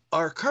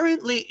are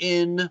currently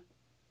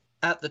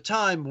at the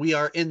time, we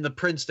are in the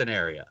Princeton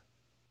area.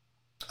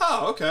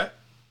 Oh, okay.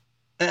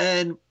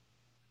 And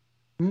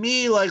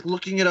me, like,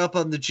 looking it up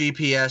on the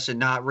GPS and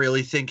not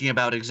really thinking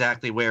about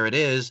exactly where it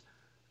is,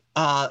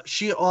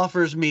 she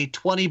offers me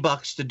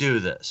 $20 to do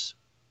this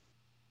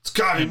It's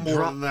got to be And more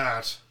dro- than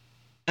that.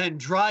 and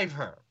drive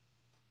her.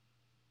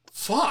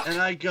 Fuck.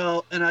 And I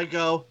go,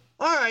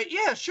 all right,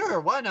 yeah, sure,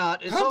 why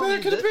not? It's How only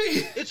bad could it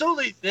be? It's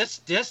only this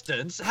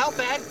distance. How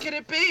bad can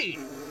it be?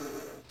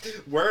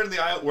 Where in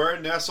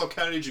Nassau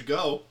County did you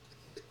go?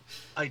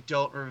 I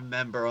don't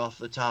remember off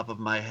the top of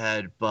my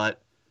head, but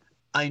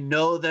I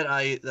know that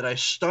I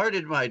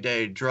started my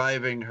day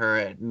driving her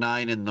at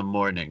 9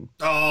 a.m.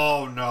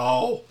 Oh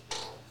no.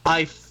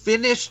 I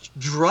finished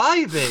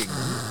driving.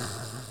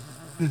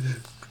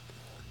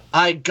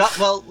 Let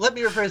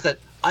me rephrase that.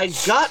 I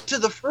got to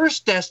the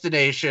first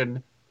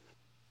destination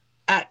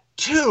at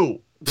 2.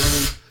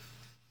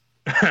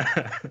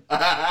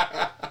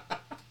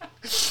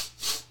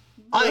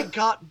 I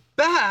got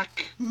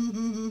back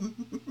Midnight.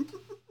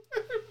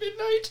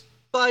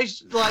 by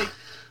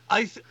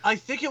I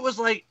think it was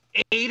like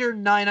 8 or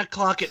 9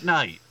 o'clock at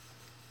night.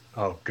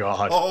 Oh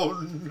God.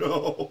 Oh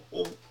no.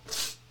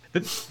 The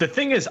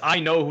thing is, I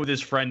know who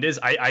this friend is.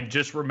 I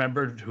just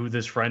remembered who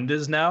this friend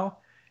is now,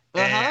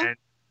 Uh-huh.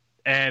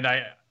 and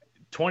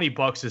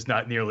 $20 is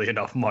not nearly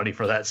enough money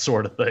for that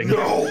sort of thing.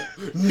 No.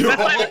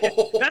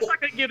 That's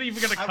not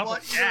even gonna I cover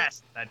want you-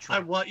 gas. That I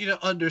trip. want you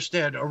to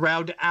understand.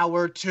 Around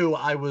hour 2,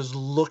 I was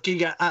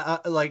looking at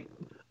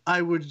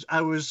I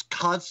was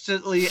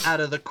constantly out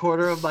of the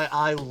corner of my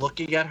eye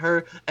looking at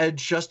her and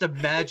just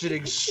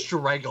imagining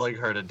strangling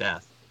her to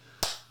death.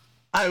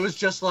 I was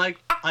just like,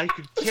 I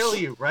could kill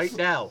you right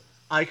now.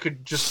 I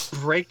could just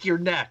break your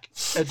neck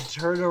and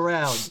turn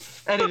around,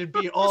 and it'd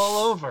be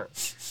all over.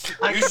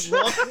 I could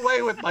walk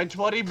away with my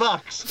 $20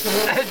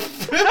 and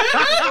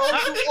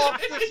go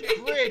off this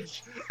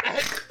bridge,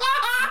 and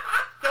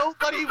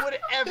nobody would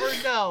ever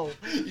know.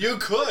 You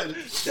could.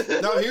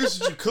 Now here's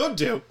what you could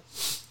do.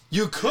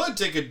 You could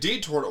take a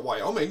detour to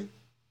Wyoming.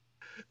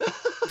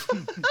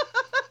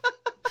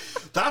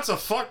 That's a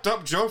fucked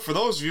up joke for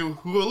those of you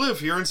who live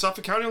here in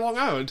Suffolk County, Long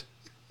Island.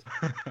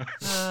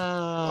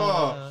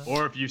 Oh.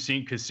 Or if you've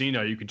seen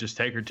Casino, you could just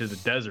take her to the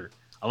desert.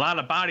 A lot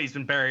of bodies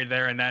been buried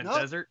there in that Nope.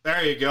 desert.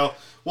 There you go.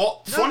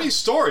 Well, funny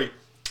story.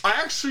 I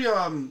actually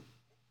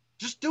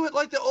Just do it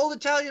like the old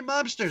Italian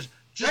mobsters.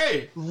 Just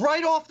Hey.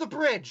 right off the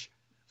bridge.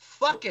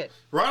 Fuck it.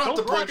 right off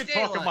the Don't bridge. fucking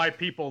talk to my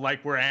people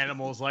like we're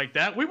animals like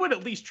that. We would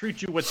at least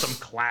treat you with some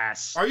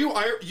class. Are you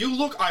you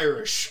look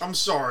Irish. I'm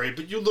sorry,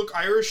 but you look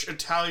Irish,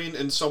 Italian,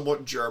 and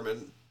somewhat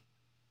German.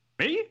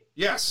 Me?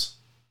 Yes.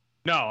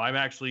 No, I'm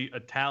actually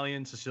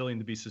Italian, Sicilian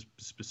to be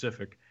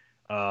specific,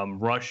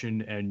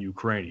 Russian, and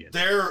Ukrainian.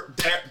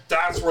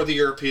 That's where the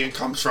European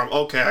comes from.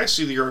 Okay, I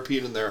see the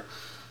European in there.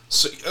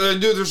 So,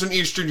 dude, there's an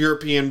Eastern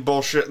European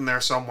bullshit in there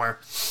somewhere.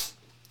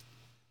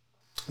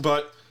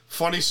 But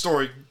funny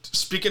story.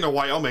 Speaking of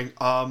Wyoming,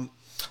 I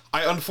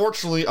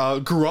unfortunately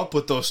grew up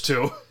with those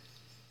two.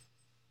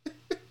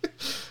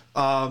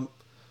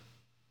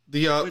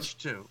 Which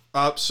two?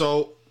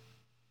 So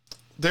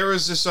there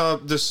is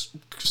this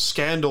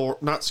scandal,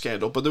 not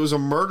scandal, but there was a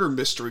murder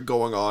mystery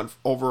going on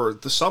over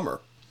the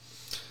summer.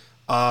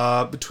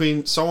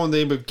 Between someone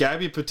named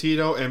Gabby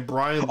Petito and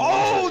Brian.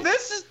 Oh, Laundrie.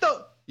 this is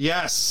the...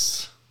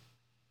 Yes.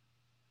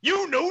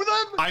 You knew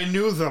them? I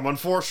knew them,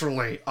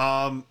 unfortunately.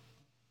 I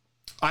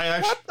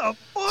actually. What the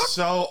fuck?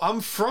 So I'm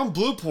from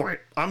Blue Point.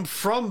 I'm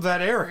from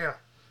that area.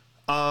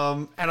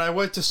 And I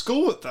went to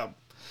school with them.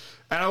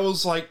 And I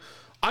was like,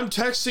 I'm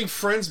texting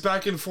friends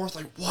back and forth,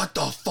 like, what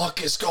the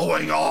fuck is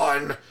going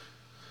on?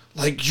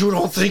 Like, you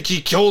don't think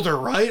he killed her,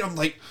 right? I'm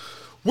like,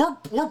 we're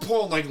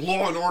pulling like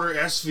Law and Order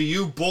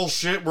SVU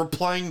bullshit. We're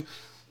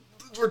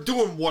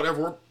doing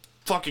whatever. We're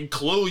fucking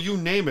Clue, you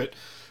name it.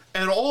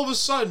 And all of a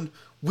sudden,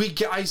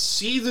 I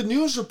see the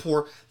news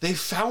report. They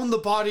found the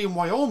body in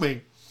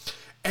Wyoming.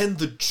 and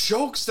the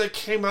jokes that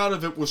came out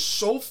of it was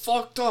so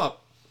fucked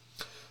up.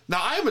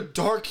 Now I'm a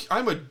dark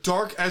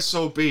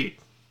SOB.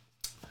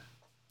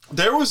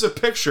 There was a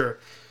picture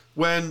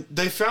when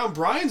they found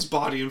Brian's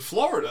body in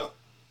Florida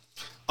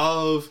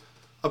of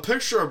a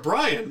picture of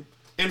Brian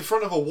in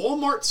front of a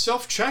Walmart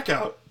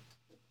self-checkout.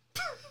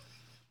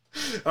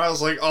 I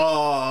was like,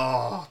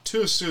 oh,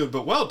 too soon,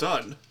 but well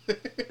done.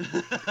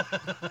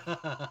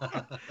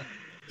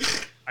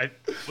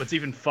 What's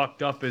even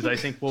fucked up is I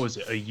think, what was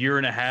it, a year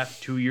and a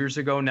half, 2 years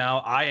ago now,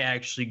 I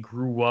actually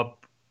grew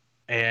up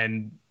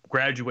and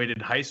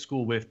graduated high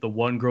school with the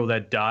one girl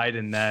that died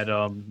in that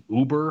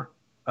Uber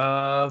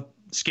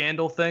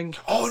scandal thing.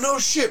 Oh, no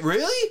shit,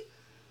 really?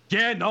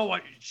 Yeah, no,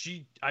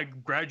 I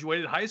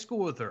graduated high school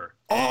with her.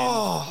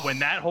 Oh. And when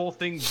that whole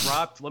thing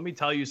dropped, let me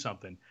tell you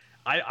something.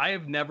 I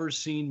have never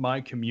seen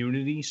my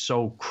community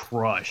so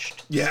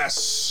crushed.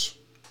 Yes.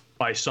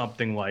 By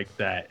something like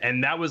that.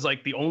 And that was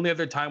like the only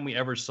other time we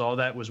ever saw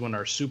that was when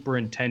our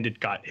superintendent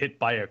got hit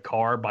by a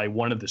car by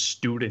one of the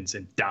students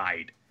and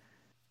died.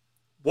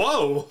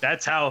 Whoa.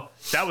 That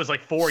was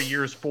like 4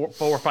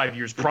 or 5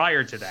 years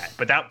prior to that.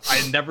 But I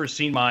had never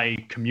seen my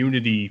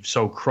community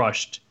so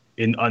crushed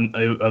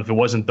if it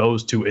wasn't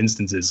those two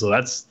instances.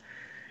 So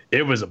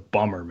it was a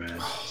bummer,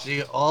 man.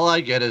 See, all I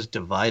get is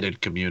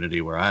divided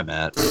community where I'm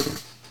at.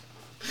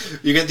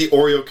 You get the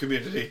Oreo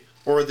community.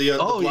 Or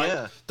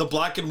the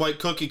black and white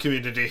cookie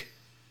community.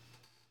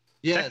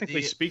 Yeah,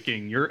 technically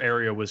speaking, your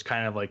area was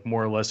kind of like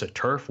more or less a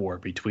turf war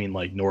between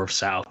like north,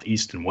 south,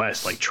 east, and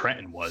west, like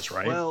Trenton was,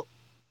 right? Well,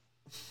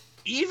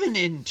 even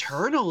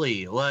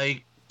internally,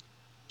 like,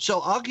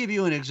 so I'll give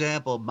you an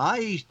example.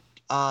 My,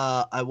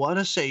 I want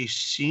to say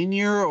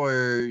senior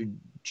or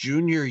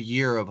junior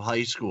year of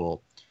high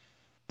school,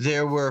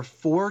 there were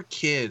 4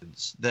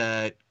 kids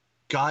that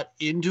got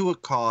into a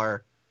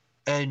car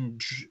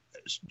and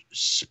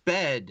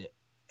sped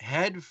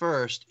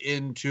headfirst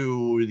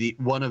into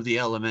one of the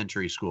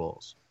elementary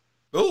schools.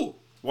 Oh,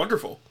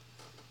 wonderful.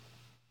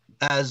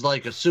 As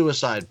like a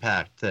suicide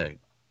pact thing.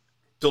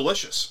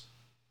 Delicious.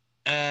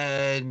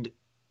 And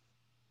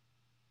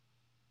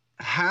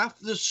half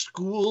the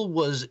school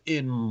was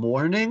in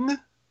mourning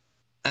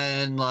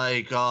and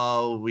like,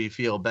 oh, we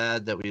feel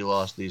bad that we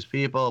lost these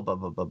people, blah,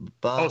 blah, blah,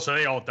 blah. Oh, so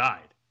they all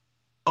died.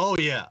 Oh,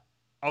 yeah.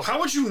 Oh, how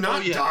would you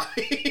not die?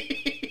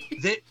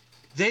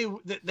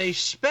 They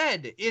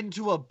sped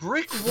into a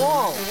brick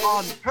wall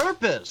on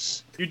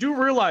purpose. You do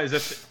realize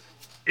that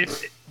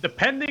if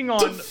depending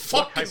on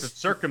what type of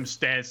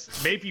circumstance,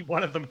 maybe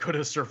one of them could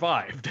have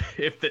survived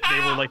if they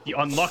were like the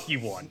unlucky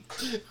one.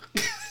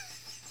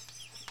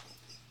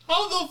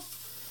 How the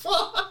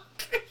fuck?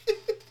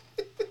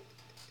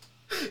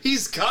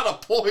 He's got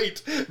a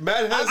point.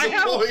 Matt has a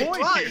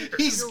point. Right.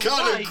 He's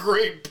got a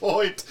great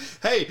point.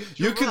 Hey,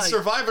 you can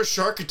survive a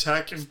shark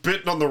attack if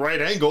bitten on the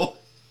right angle.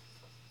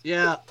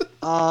 Yeah,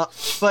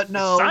 but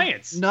no,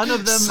 Science. None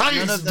of them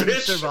bitch.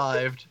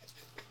 survived,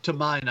 to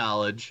my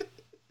knowledge.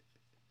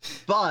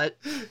 But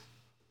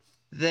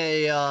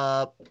they,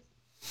 I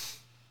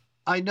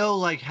know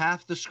like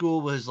half the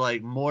school was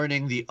like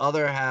mourning, the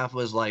other half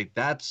was like,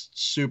 that's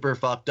super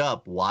fucked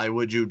up. Why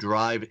would you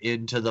drive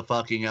into the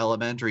fucking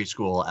elementary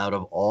school out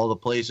of all the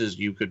places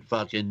you could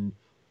fucking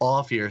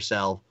off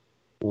yourself?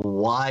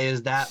 Why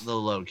is that the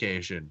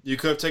location? You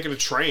could have taken a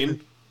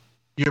train.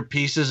 You're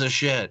pieces of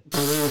shit.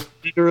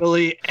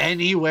 Literally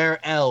anywhere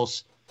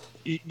else,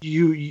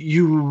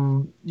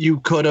 you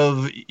could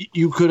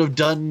have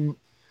done.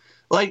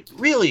 Like,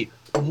 really,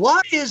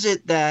 why is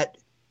it that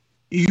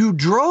you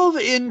drove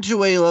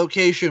into a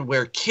location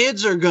where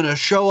kids are gonna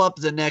show up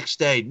the next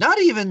day? Not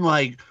even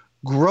like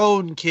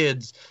grown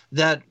kids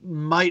that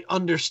might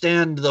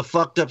understand the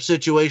fucked up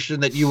situation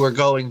that you were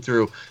going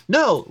through.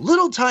 No,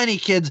 little tiny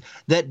kids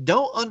that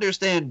don't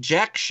understand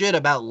jack shit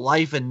about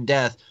life and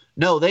death.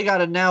 No, they got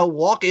to now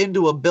walk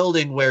into a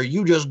building where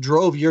you just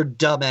drove your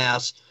dumb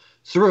ass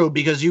through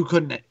because you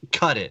couldn't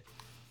cut it.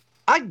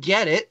 I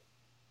get it.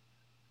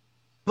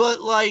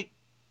 But, like,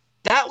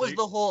 that was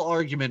the whole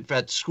argument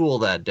at school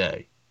that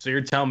day. So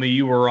you're telling me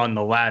you were on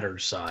the latter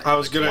side? I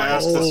was going to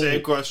ask the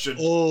same question.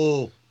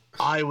 Oh,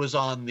 I was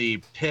on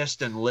the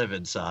pissed and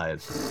livid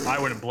side. I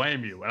wouldn't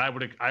blame you, and I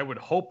would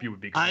hope you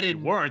would be. Because if you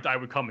weren't, I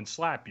would come and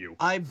slap you.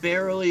 I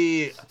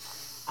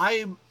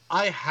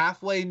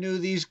halfway knew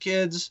these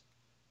kids.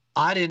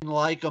 I didn't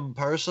like them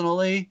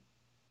personally.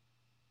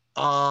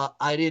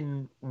 I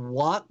didn't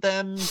want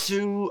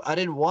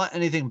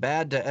anything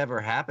bad to ever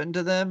happen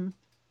to them.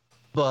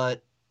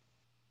 But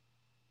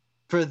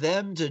for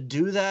them to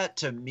do that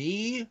to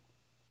me,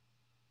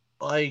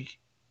 like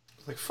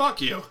fuck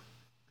you.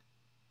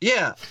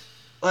 Yeah.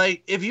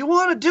 Like, if you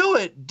want to do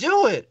it,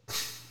 do it.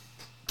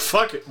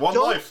 Fuck it. One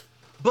life.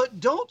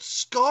 But don't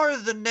scar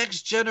the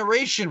next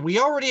generation. We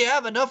already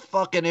have enough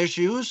fucking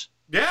issues.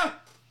 Yeah.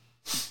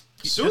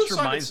 This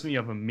reminds me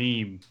of a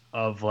meme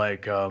of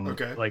like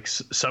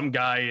some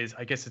guy is,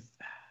 I guess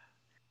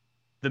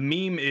the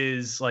meme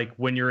is like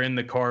when you're in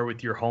the car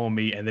with your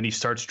homie and then he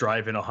starts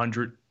driving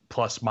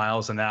 100+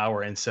 miles an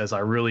hour and says, "I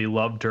really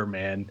loved her,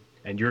 man."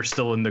 and you're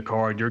still in the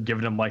car and you're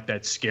giving him like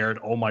that scared,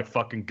 oh my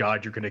fucking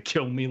God, you're going to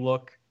kill me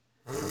look.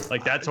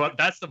 Like that's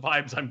the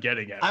vibes I'm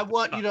getting at. I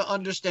want you to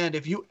understand,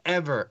 if you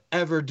ever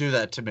do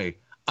that to me,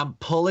 I'm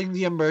pulling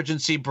the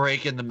emergency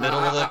brake in the middle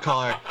of the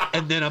car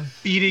and then I'm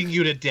beating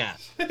you to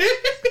death.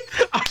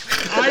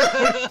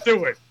 I wouldn't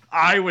do it.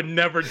 I would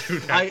never do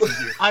that to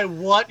you. I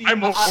want you. I'm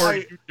more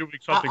worried you doing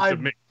something to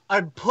me.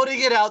 I'm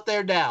putting it out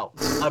there now.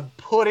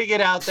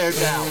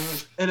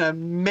 And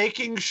I'm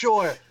making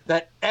sure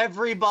that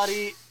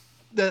everybody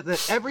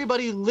that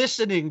everybody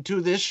listening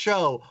to this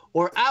show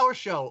or our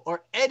show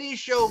or any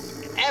show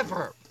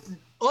ever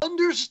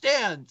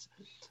understands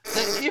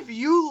that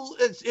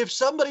if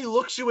somebody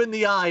looks you in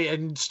the eye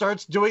and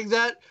starts doing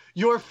that,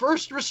 your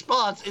first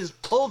response is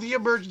pull the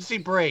emergency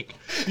brake.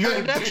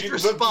 Your next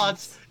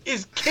response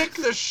is kick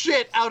the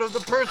shit out of the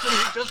person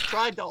who just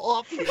tried to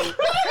off you with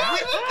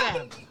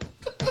them.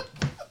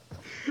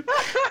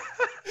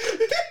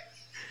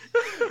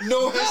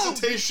 No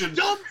hesitation.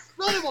 Dumb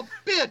son of a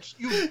bitch!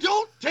 You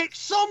don't take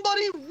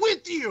somebody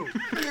with you!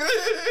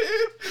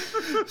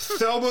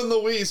 Thelma and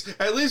Louise.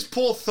 At least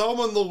pull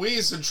Thelma and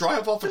Louise and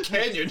drive off a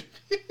canyon.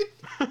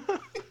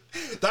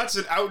 That's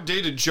an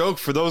outdated joke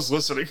for those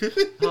listening.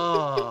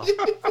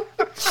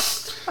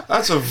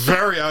 That's a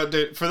very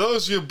outdated... For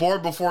those of you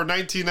born before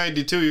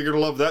 1992, you're going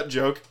to love that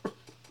joke.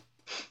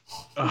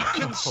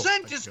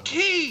 Consent is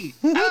key!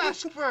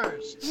 Ask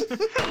first!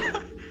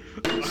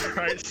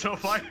 Alright, so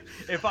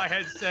if I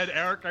had said,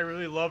 Eric, I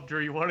really loved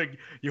her, you want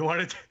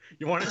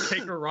to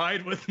take a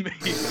ride with me?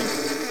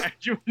 And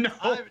you know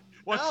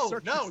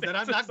no, that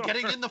I'm not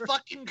getting in the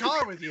fucking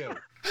car with you.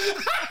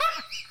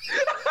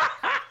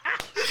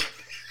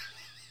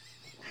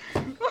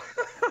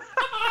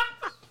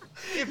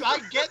 If I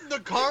get in the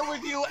car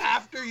with you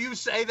after you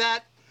say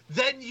that,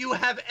 then you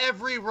have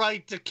every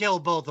right to kill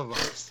both of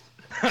us.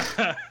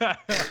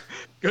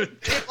 Good.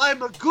 If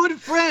I'm a good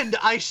friend,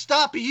 I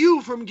stop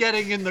you from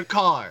getting in the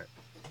car.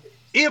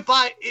 If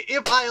I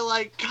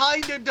like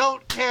kind of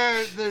don't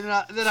care, then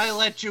I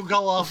let you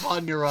go off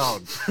on your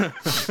own.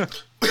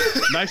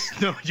 Nice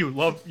to know you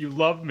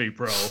love me,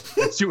 bro.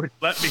 That you would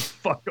let me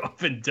fuck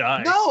off and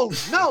die.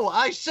 No,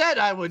 I said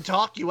I would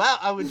talk you out.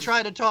 I would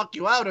try to talk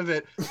you out of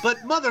it. But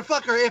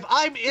motherfucker, if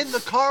I'm in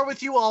the car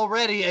with you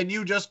already and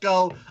you just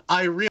go,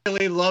 I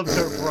really loved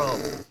her, bro.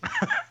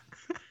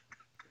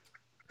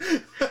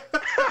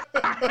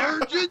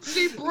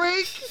 Emergency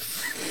brake?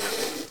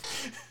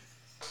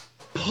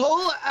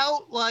 Pull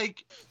out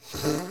like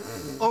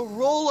a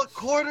roll of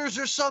quarters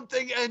or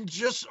something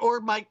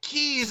or my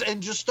keys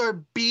and just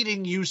start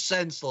beating you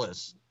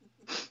senseless.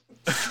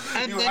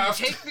 And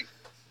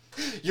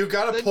you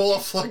gotta pull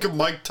off like a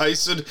Mike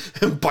Tyson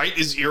and bite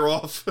his ear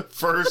off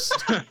first.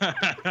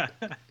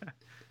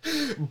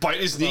 Bite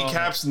his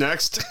kneecaps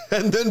next,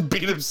 and then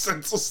beat him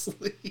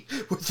senselessly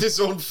with his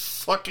own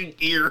fucking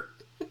ear.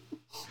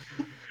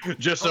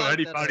 Just so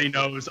anybody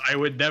knows, I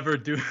would never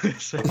do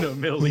this in a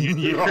million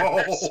years.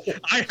 No.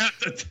 I have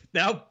to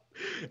now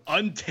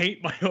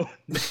untaint my own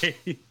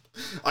name.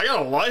 I got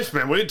a life,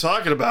 man. What are you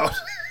talking about?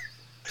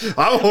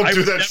 I won't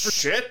do that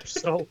shit.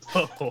 So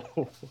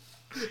low.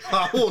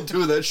 I won't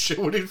do that shit.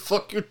 What the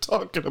fuck you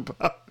talking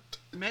about?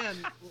 Man,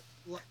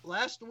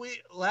 last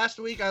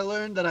week I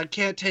learned that I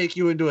can't take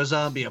you into a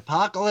zombie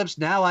apocalypse.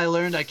 Now I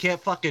learned I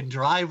can't fucking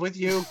drive with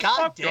you.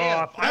 God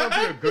damn. Off. I'll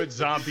be a good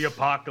zombie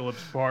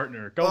apocalypse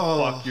partner. Go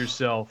fuck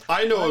yourself.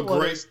 I know a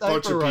great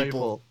bunch of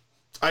people.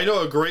 I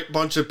know a great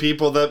bunch of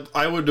people that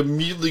I would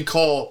immediately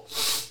call.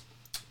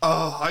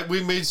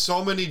 We made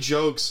so many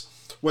jokes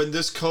when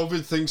this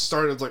COVID thing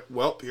started. Like,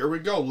 well, here we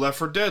go. Left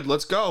 4 Dead.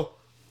 Let's go.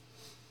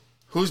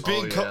 Who's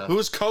being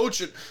who's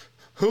coaching?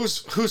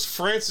 Who's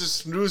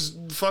Francis? Who's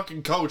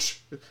fucking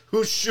coach?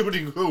 Who's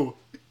shooting who?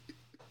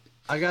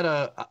 I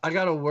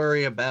gotta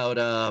worry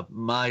about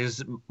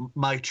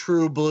my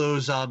True Blue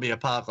zombie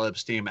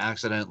apocalypse team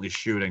accidentally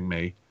shooting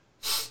me,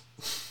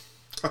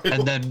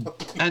 and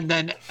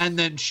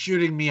then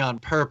shooting me on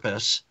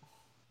purpose,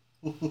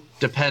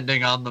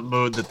 depending on the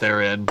mood that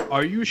they're in.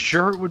 Are you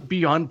sure it would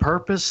be on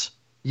purpose?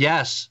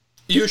 Yes.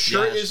 You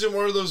sure it isn't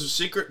one of those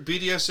secret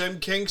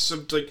BDSM kinks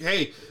of like,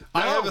 hey,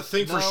 I have a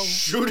thing for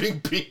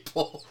shooting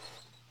people?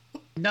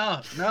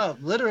 No,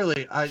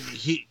 literally,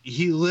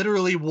 he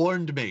literally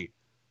warned me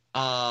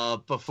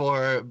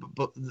before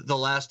the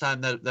last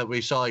time that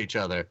we saw each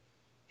other.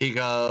 He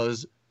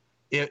goes,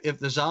 if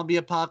the zombie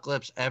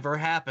apocalypse ever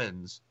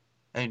happens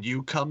and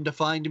you come to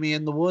find me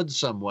in the woods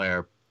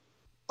somewhere,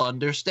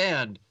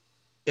 understand,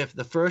 if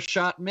the first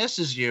shot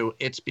misses you,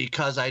 it's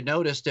because I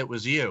noticed it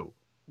was you.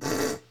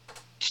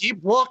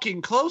 Keep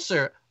walking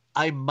closer,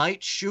 I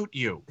might shoot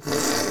you.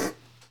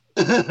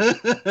 And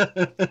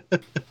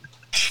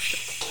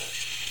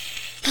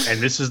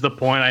this is the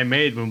point I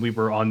made when we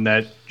were on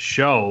that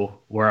show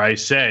where I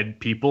said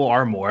people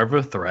are more of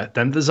a threat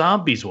than the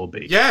zombies will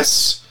be.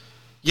 Yes.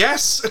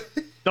 Yes.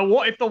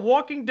 If The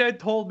Walking Dead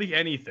told me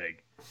anything,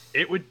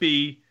 it would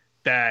be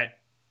that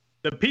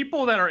the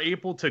people that are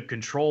able to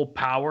control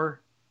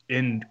power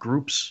in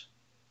groups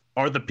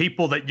are the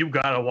people that you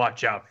gotta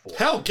watch out for.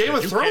 Hell, Game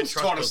of Thrones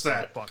taught us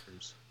that.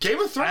 Game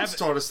of Thrones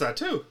taught us that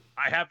too.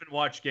 I haven't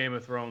watched Game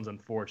of Thrones,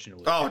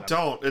 unfortunately. Oh,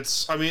 don't.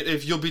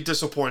 If you'll be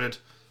disappointed.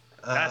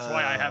 That's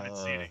why I haven't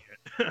seen it.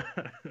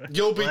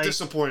 You'll be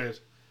disappointed.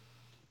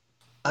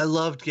 I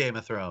loved Game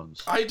of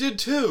Thrones. I did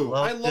too.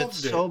 I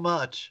loved it so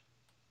much.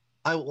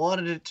 I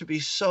wanted it to be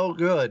so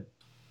good.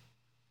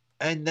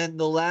 And then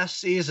the last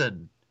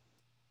season,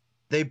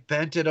 they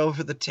bent it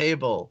over the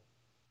table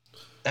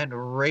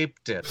and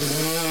raped it.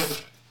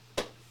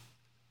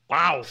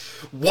 Wow.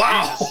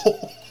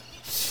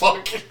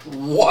 Fucking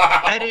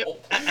wow.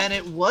 And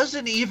it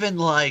wasn't even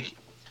like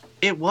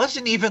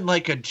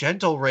a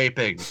gentle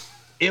raping.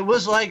 It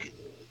was like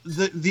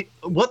the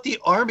what the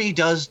army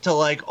does to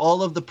like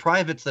all of the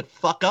privates that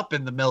fuck up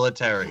in the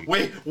military.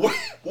 Wait. Oh,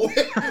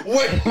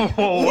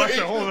 that's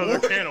a whole other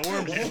can of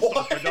worms you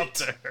opened up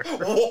there.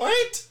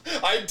 What?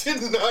 I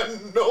did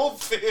not know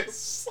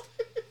this.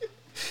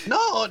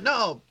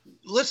 No.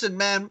 Listen,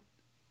 man.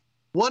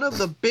 One of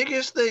the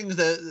biggest things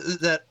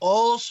that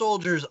all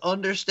soldiers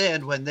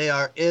understand when they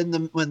are in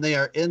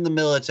the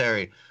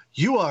military,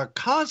 you are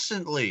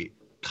constantly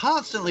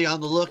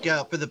on the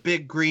lookout for the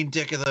big green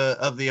dick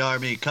of the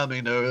army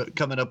coming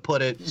to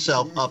put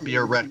itself up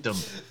your rectum.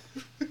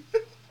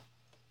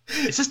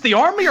 Is this the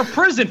army or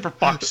prison, for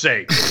fuck's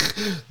sake?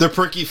 The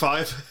Pricky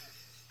Five.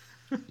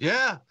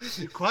 Yeah,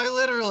 quite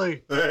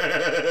literally.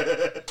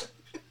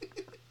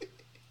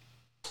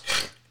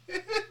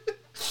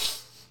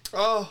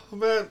 Oh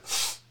man,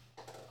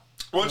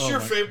 what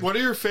are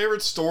your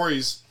favorite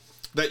stories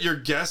that your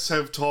guests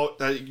have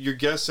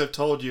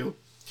told you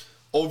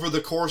over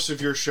the course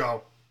of your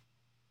show?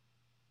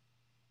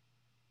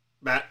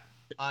 Matt,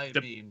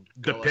 the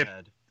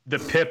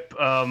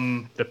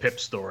Pip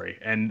story,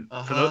 and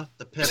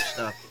the Pip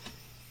stuff.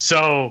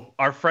 So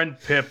our friend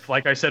Pip,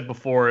 like I said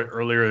before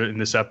earlier in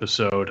this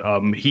episode,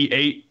 he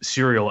ate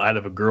cereal out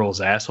of a girl's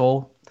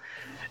asshole,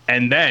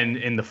 and then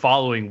in the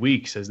following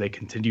weeks, as they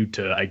continued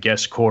to, I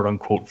guess, quote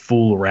unquote,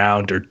 fool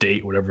around or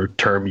date, whatever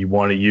term you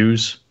want to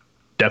use,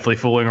 definitely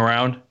fooling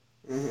around.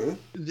 Mm-hmm.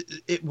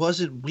 It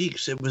wasn't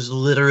weeks; it was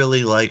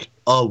literally like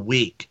a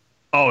week.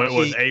 Oh, it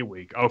was a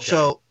week. Okay.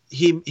 So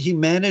he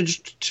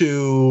managed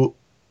to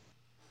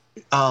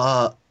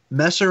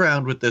mess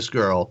around with this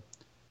girl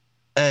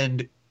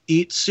and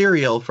eat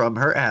cereal from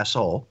her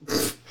asshole.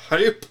 How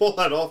do you pull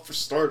that off, for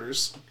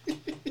starters? You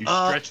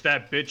stretch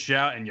that bitch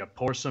out and you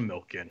pour some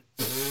milk in.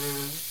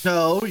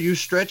 No, you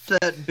stretch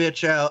that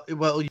bitch out.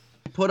 Well, you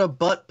put a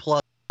butt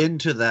plug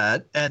into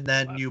that, and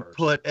then you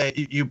put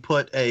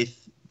a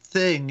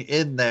thing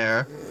in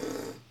there,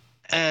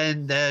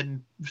 and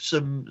then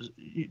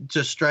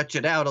to stretch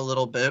it out a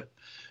little bit.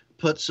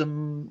 Put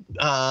some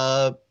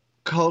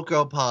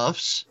Cocoa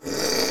Puffs,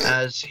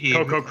 as he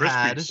Cocoa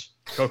had. Krispies.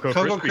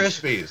 Cocoa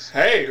Krispies.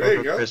 Hey, there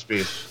you Cocoa go.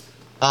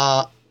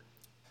 Krispies.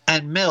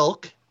 And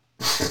milk.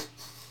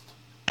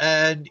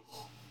 And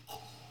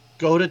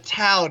go to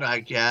town,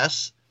 I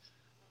guess.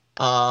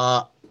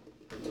 But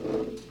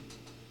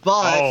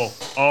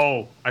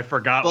I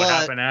forgot what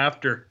happened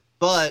after.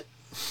 But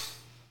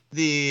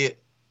the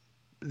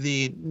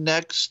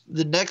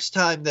next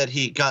time that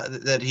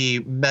he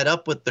met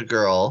up with the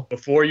girl.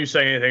 Before you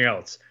say anything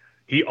else,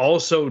 he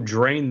also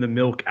drained the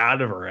milk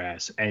out of her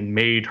ass and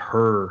made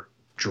her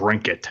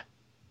drink it.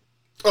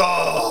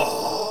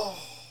 Oh.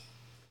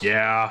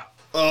 Yeah.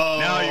 Oh.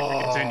 Now you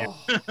can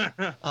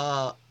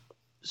continue.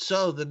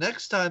 So the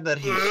next time that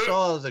he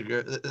saw the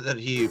girl, that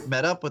he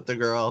met up with the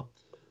girl,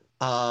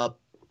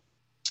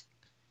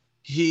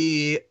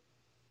 he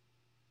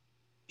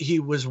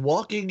was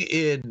walking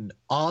in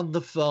on the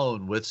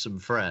phone with some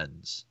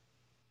friends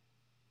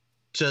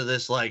to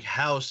this like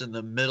house in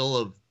the middle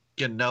of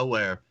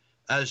nowhere,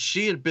 as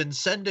she had been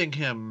sending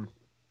him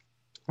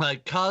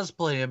like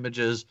cosplay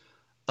images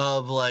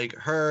of like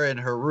her and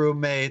her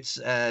roommates,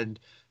 and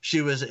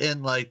she was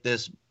in like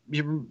this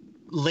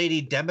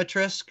Lady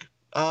Demetrisk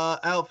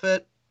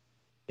outfit.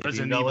 If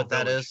you know what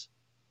that is.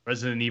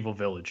 Resident Evil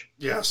Village.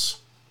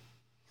 Yes.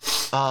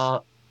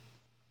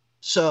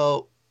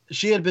 So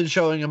she had been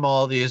showing him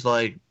all these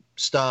like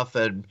stuff,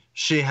 and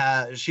she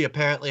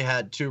apparently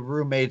had two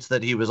roommates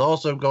that he was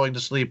also going to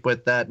sleep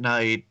with that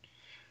night.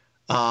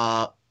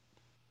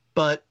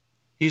 But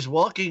he's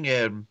walking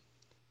in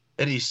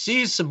and he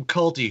sees some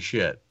culty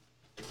shit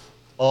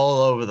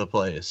all over the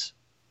place.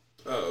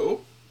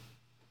 Oh.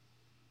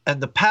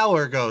 And the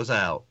power goes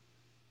out.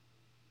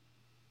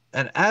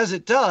 And as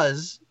it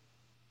does,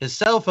 his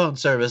cell phone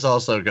service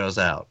also goes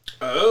out.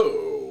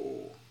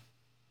 Oh.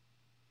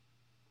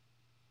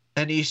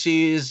 And he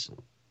sees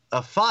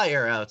a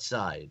fire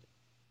outside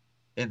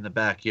in the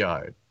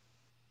backyard.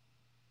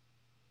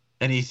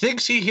 And he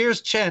thinks he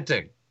hears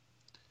chanting.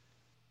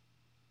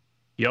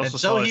 He also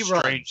so saw he a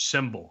strange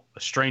symbol.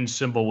 A strange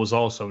symbol was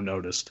also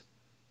noticed.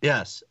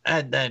 Yes,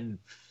 and then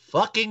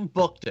fucking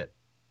booked it.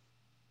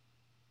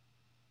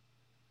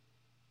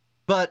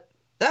 But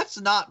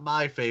that's not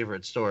my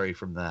favorite story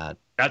from that.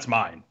 That's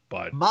mine,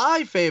 but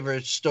my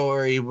favorite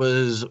story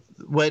was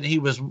when he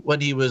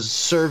was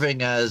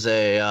serving as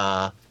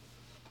a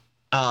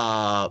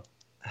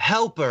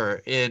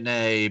helper in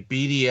a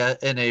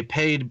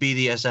paid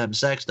BDSM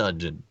sex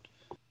dungeon,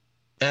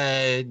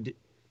 and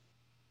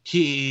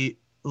he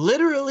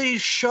literally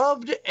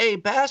shoved a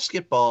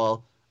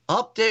basketball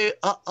up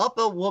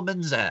a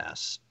woman's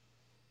ass.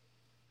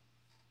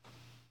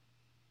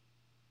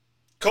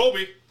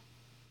 Kobe.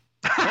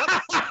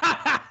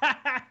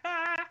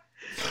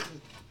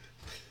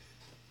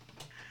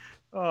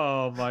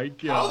 Oh my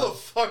god. How the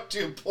fuck do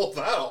you pull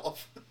that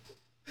off?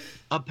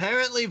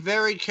 Apparently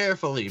very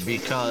carefully,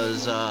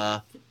 because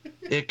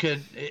it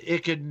could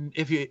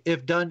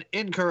if done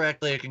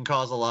incorrectly, it can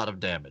cause a lot of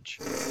damage.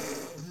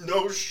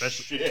 No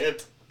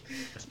shit.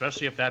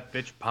 Especially if that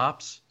bitch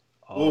pops.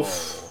 Oh,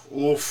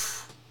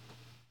 Oof.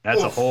 that's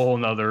Oof. a whole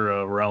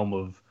nother realm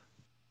of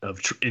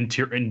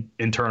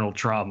internal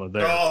trauma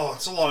there. Oh,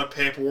 it's a lot of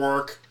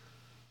paperwork.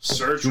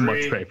 Surgery. Too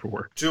much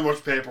paperwork. Too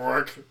much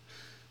paperwork.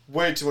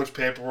 Way too much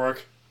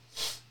paperwork.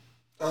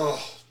 Oh,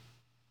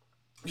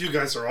 you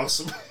guys are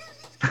awesome.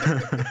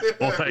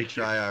 Well, We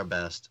try our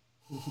best.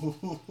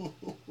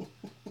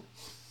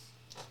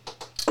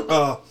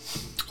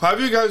 Have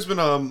you guys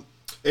been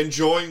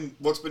enjoying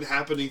what's been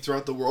happening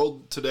throughout the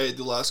world today,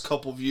 the last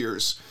couple of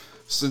years,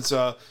 since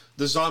the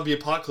zombie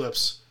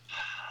apocalypse?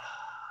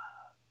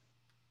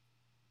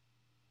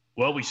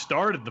 Well, we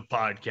started the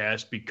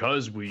podcast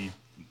because we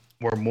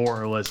were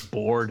more or less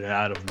bored and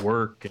out of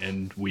work,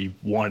 and we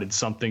wanted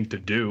something to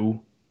do.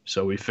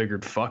 So we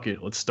figured, fuck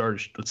it, let's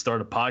start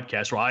a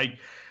podcast. Well,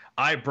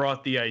 I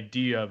brought the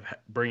idea of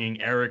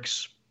bringing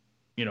Eric's,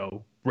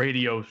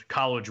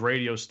 college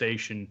radio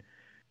station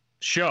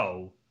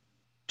show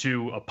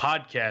to a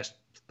podcast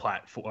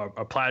platform,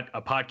 a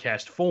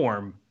podcast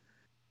form,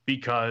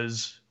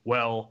 because,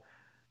 well,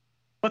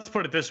 let's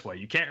put it this way: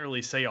 you can't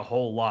really say a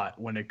whole lot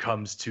when it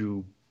comes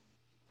to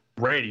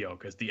radio,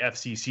 because the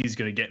FCC is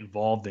going to get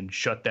involved and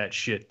shut that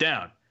shit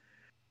down.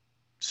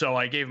 So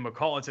I gave him a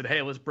call and said,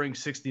 hey, let's bring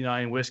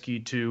 69 Whiskey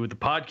to the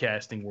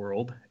podcasting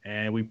world.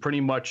 And we pretty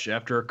much,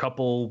 after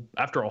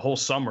a whole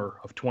summer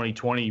of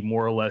 2020,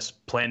 more or less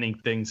planning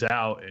things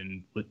out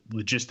and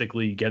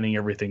logistically getting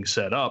everything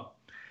set up,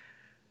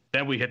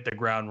 then we hit the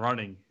ground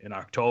running in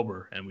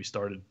October, and we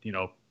started,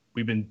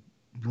 we've been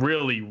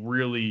really,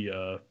 really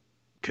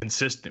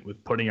consistent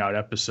with putting out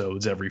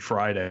episodes every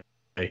Friday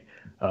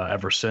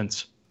ever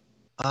since.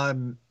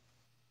 I'm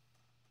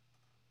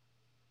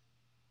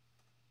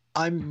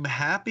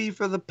happy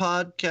for the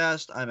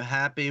podcast. I'm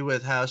happy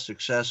with how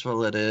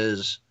successful it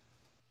is.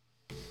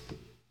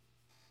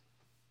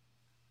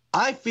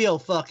 I feel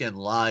fucking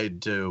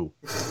lied to.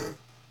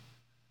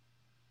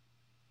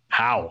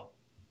 How?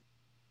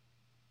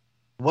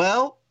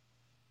 Well,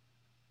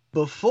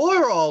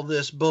 before all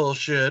this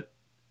bullshit,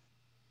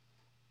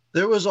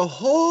 there was a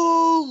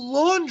whole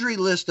laundry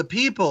list of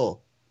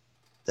people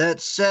that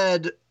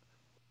said,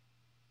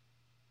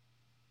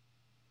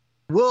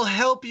 we'll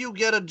help you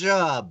get a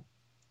job.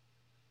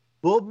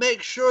 We'll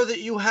make sure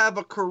that you have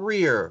a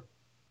career.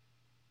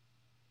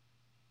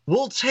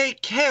 We'll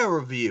take care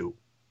of you.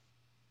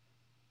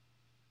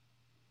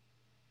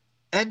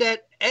 And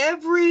at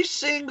every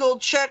single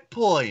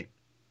checkpoint,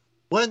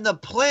 when the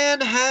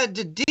plan had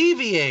to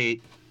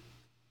deviate,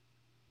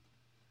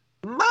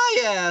 my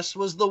ass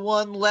was the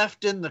one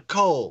left in the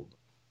cold.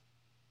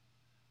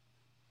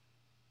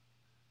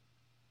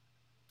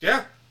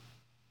 Yeah.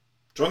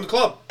 Join the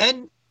club.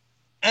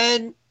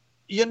 And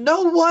you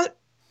know what?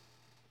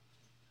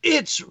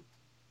 It's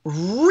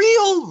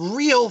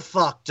real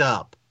fucked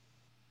up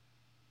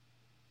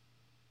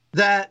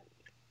that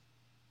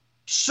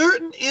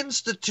certain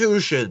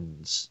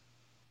institutions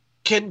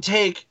can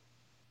take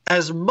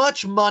as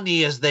much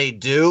money as they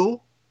do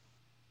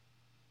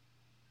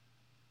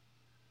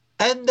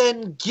and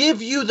then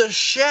give you the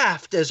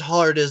shaft as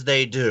hard as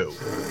they do.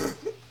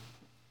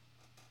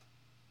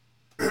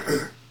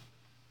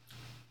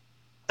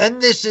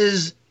 And this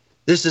is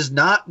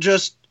not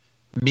just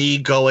me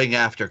going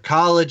after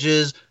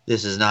colleges.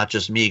 This is not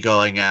just me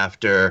going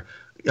after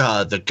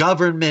the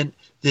government.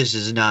 This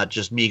is not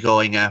just me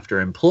going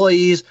after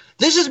employees.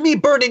 This is me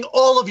burning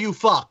all of you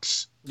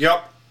fucks.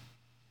 Yep.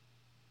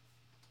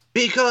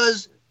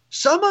 Because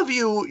some of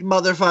you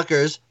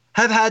motherfuckers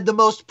have had the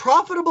most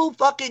profitable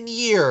fucking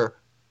year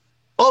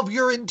of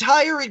your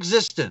entire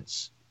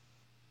existence.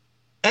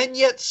 And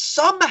yet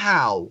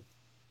somehow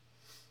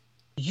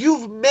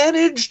you've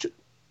managed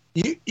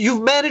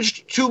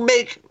to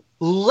make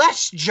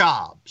less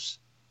jobs.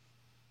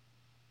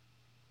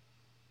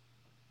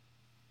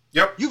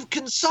 Yep. You've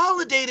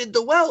consolidated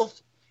the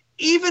wealth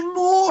even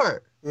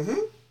more. Mm-hmm.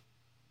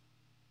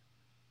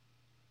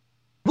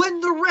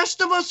 When the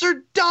rest of us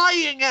are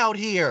dying out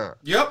here.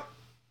 Yep.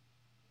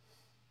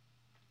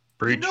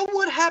 Preach. You know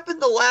what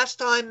happened the last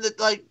time that,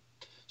 like,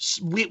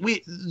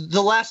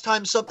 the last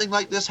time something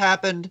like this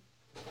happened?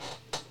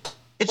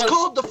 It's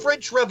called the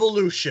French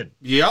Revolution.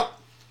 Yep.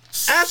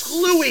 Ask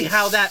Louis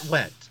how that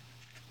went.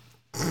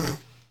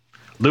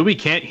 Louis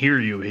can't hear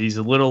you. He's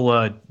a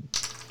little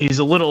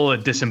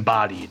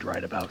disembodied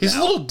right about He's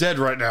now. a little dead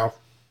right now.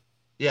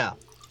 Yeah.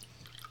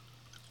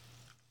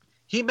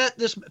 He met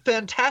this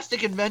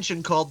fantastic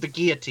invention called the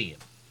guillotine.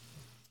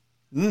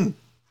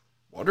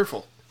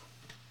 Wonderful.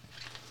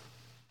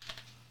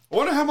 I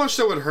wonder how much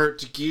that would hurt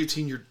to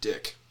guillotine your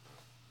dick.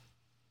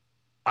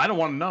 I don't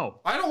want to know.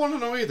 I don't want to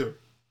know either.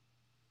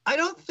 I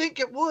don't think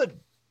it would.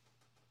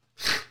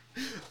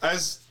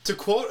 As to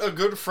quote a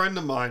good friend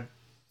of mine,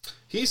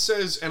 he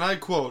says, and I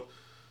quote,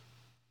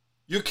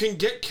 "You can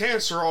get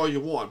cancer all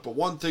you want, but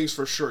one thing's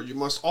for sure, you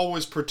must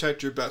always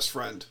protect your best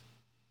friend."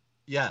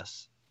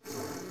 Yes.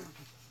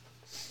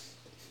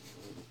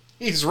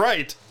 He's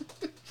right.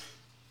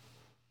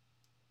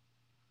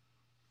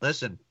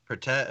 Listen,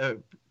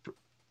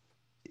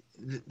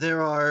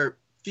 there are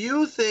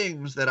few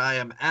things that I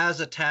am as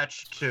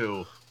attached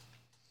to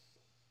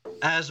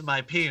as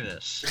my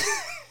penis.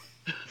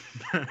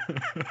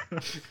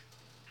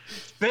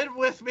 It's been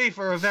with me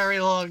for a very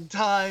long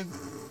time.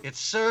 It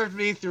served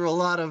me through a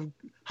lot of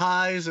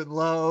highs and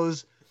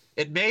lows.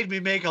 It made me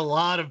make a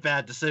lot of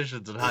bad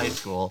decisions in high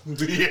school.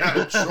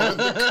 Yeah, join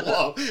the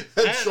club.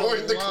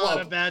 Join the a lot club.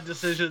 of bad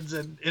decisions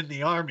in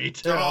the army,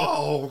 too.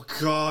 Oh,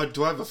 God.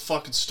 Do I have a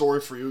fucking story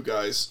for you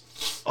guys?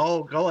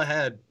 Oh, go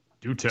ahead.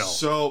 Do tell.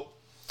 So,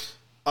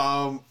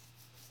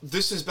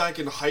 this is back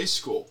in high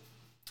school.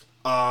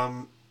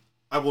 I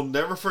will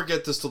never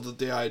forget this till the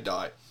day I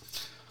die.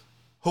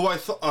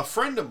 A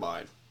friend of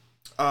mine,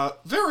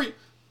 very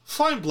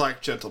fine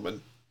black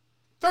gentleman,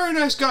 very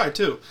nice guy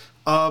too.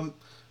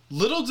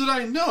 Little did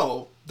I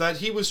know that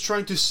he was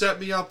trying to set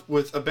me up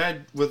with a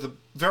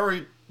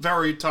very,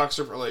 very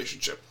toxic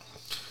relationship.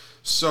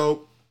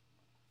 So,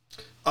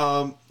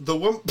 the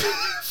woman,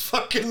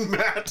 fucking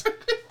Matt.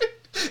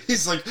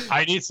 He's like,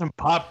 I need some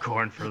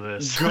popcorn for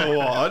this.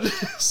 Go on.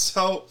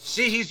 So,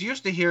 See, he's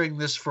used to hearing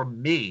this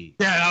from me.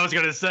 Yeah, I was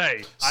gonna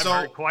say. I've So-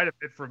 heard quite a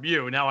bit from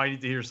you. Now I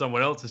need to hear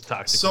someone else's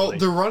toxic. So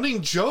the relationship.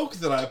 running joke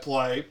that I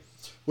play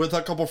with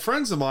a couple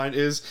friends of mine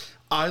is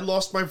I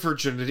lost my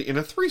virginity in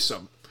a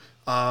threesome.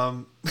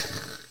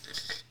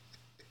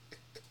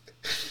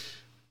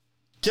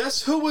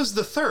 Guess who was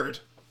the third?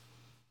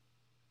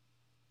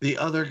 The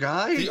other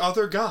guy? The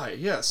other guy,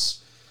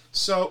 yes.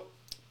 So,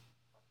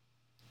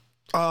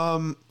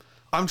 I'm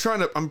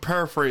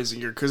paraphrasing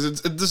here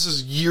because this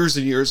is years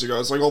and years ago.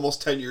 It's like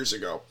almost 10 years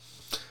ago.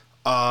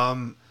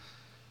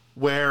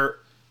 Where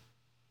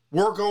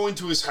we're going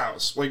to his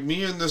house. Like,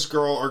 me and this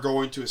girl are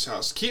going to his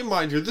house. Keep in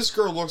mind here, this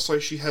girl looks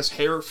like she has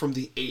hair from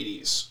the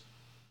 80s.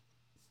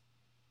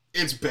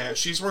 It's bad.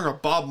 She's wearing a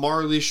Bob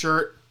Marley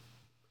shirt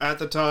at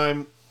the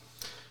time,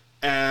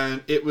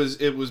 and it was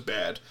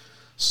bad.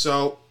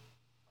 So,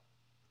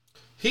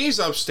 he's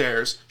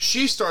upstairs.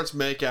 She starts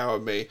making out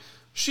with me.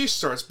 She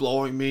starts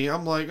blowing me.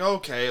 I'm like,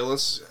 okay,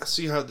 let's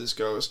see how this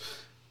goes.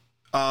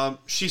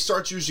 She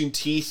starts using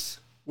teeth,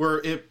 where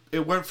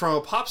it went from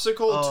a popsicle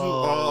to...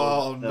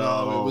 Oh,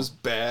 no, it was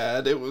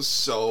bad. It was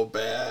so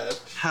bad.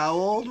 How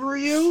old were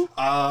you?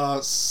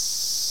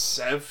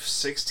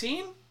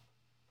 16?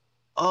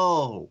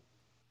 Oh.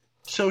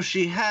 So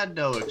she had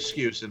no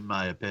excuse, in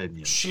my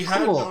opinion. She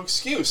had no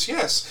excuse,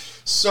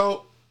 yes.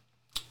 So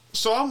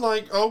I'm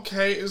like,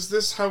 okay, is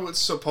this how it's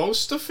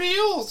supposed to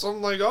feel? So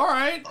I'm like, all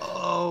right.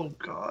 Oh,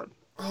 God.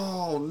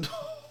 Oh, no.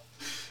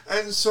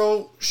 And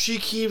so she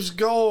keeps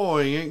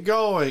going and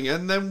going,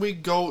 and then we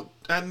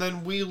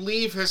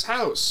leave his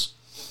house.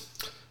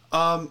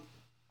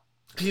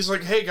 He's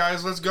like, hey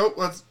guys, let's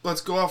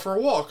go out for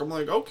a walk. I'm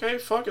like, okay,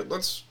 fuck it,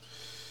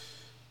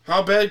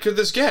 how bad could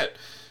this get?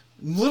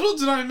 Little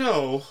did I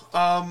know,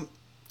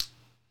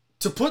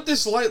 to put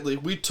this lightly,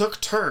 we took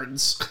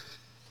turns.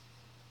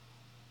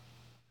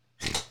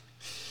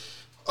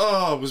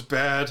 Oh, it was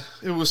bad.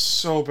 It was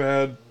so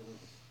bad.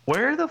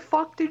 Where the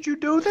fuck did you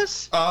do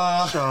this?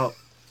 So,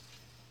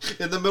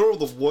 in the middle of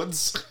the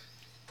woods.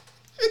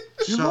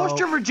 You lost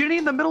your virginity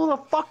in the middle of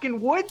the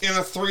fucking woods? In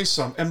a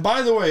threesome. And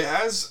by the way,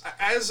 as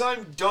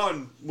I'm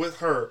done with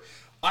her,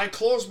 I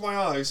close my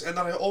eyes and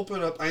then I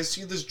open up. I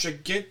see this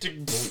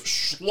gigantic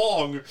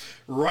schlong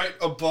right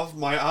above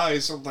my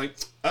eyes. I'm like,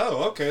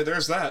 oh, okay,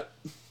 there's that.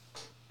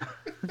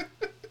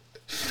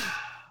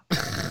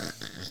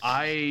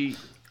 I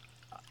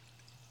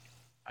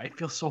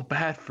feel so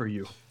bad for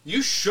you.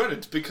 You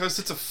shouldn't, because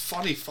it's a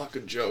funny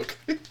fucking joke.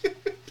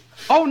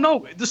 Oh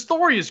no, the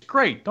story is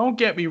great. Don't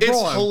get me wrong.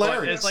 It's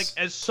hilarious. But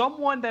as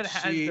someone that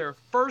has their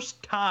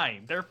first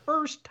time,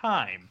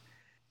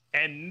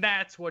 and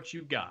that's what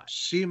you got.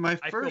 see, my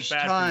I feel first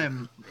bad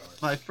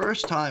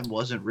time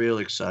wasn't real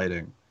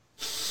exciting.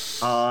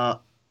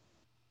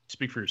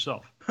 Speak for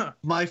yourself.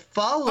 My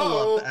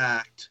follow-up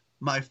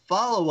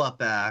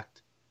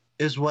act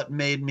is what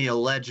made me a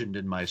legend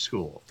in my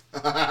school.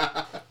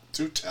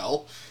 To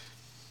tell.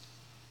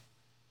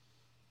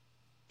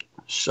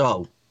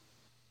 So,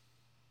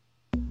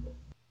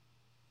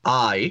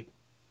 I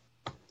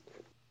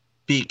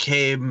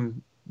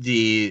became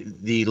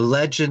the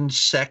legend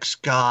sex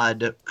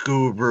god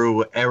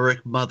guru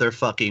Eric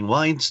motherfucking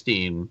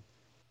Weinstein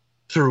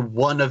through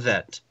one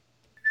event.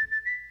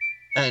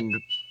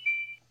 And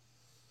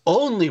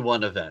only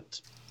one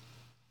event.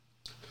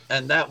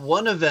 And that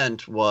one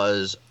event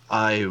was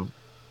I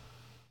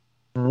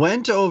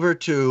went over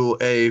to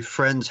a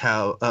friend's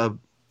house,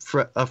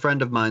 a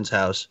friend of mine's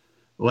house,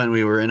 when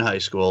we were in high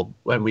school,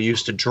 when we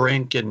used to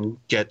drink and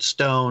get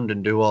stoned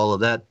and do all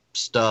of that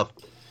stuff.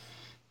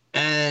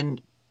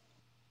 And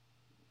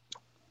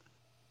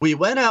we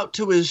went out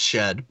to his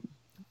shed,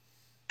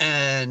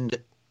 and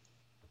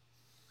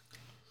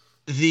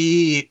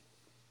the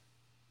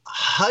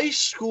high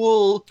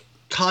school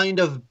kind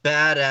of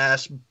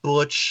badass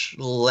butch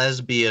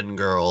lesbian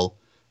girl,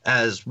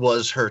 as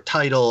was her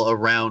title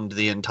around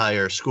the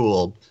entire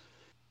school,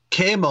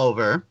 came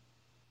over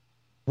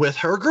with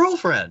her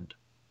girlfriend.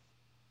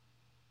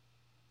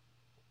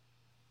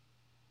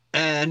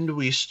 And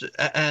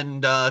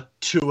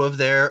two of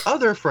their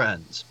other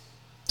friends.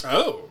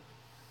 Oh.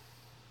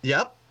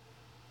 Yep.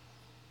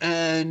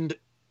 And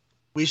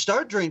we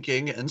start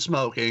drinking and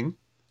smoking.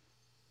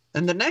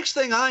 And the next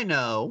thing I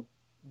know...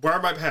 Where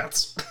are my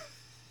pants?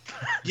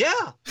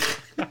 Yeah.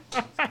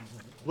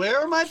 Where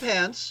are my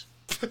pants?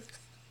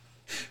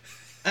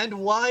 And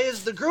why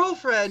is the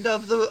girlfriend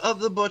of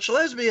the butch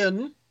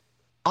lesbian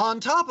on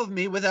top of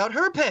me without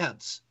her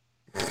pants?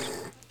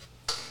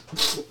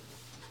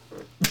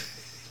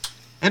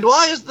 And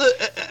why is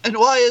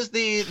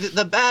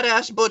the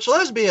badass butch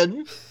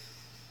lesbian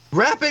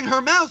wrapping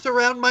her mouth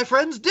around my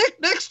friend's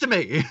dick next to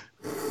me?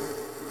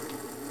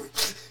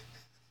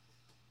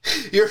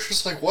 You're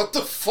just like, what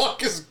the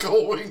fuck is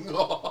going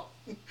on?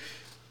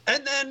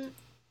 And then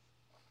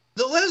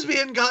the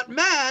lesbian got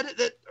mad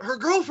that her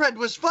girlfriend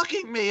was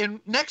fucking me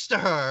and next to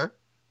her,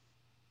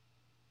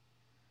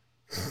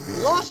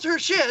 lost her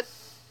shit,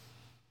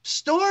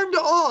 stormed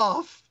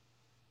off,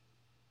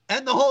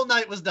 and the whole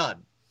night was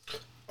done.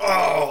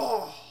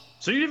 Oh.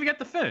 So you didn't even get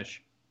to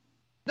finish?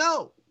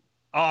 No.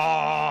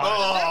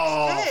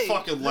 Oh, day,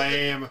 fucking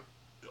lame.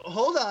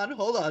 Hold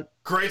on.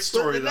 Great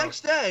story, the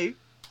next day,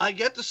 I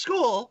get to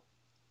school.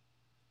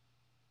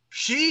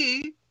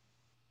 She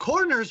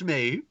corners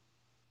me,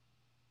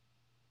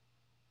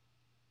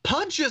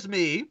 punches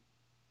me,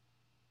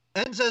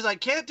 and says, I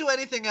can't do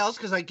anything else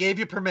because I gave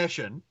you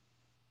permission.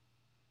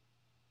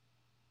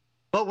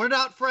 But we're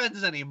not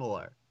friends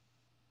anymore.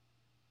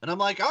 And I'm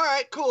like, all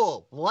right,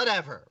 cool,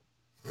 whatever.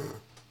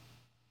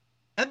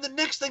 And the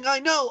next thing I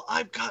know,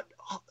 I've got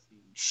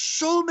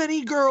so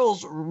many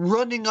girls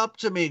running up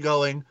to me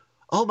going,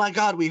 oh my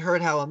God, we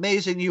heard how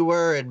amazing you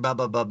were, and blah,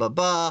 blah, blah, blah,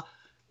 blah.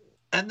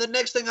 And the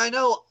next thing I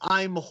know,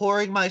 I'm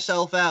whoring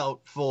myself out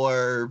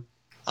for,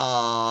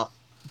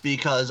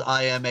 because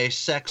I am a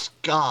sex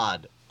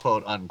god,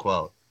 quote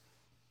unquote.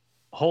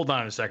 Hold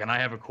on a second. I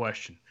have a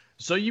question.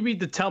 So you mean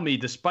to tell me,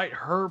 despite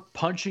her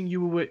punching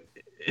you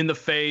in the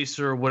face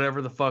or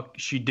whatever the fuck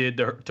she did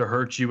to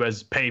hurt you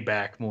as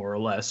payback, more or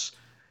less,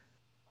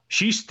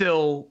 she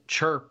still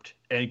chirped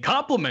and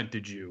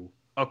complimented you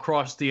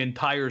across the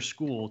entire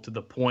school to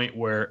the point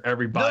where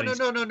everybody...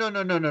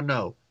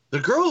 No. The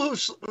girl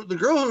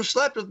who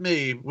slept with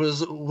me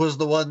was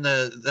the one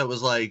that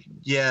was like,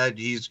 yeah,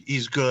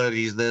 he's good,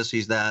 he's this,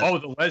 he's that. Oh,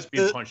 the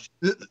lesbian punched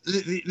you.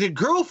 The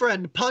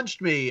girlfriend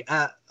punched me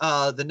at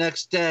the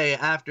next day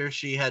after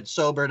she had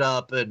sobered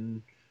up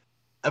and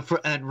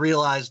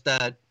realized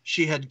that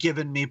she had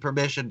given me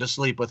permission to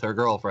sleep with her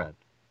girlfriend.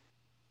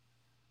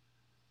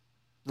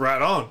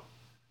 Right on.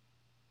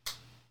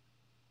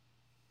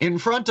 In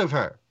front of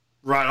her.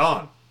 Right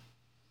on.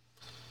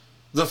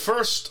 The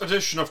first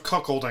edition of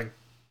cuckolding.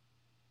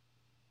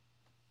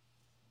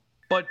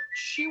 But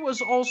she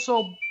was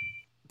also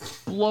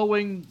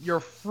blowing your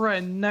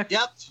friend next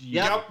to you.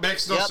 Yep,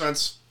 makes no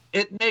sense.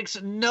 It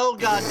makes no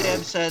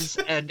goddamn sense,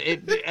 and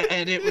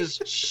it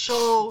was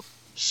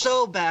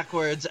so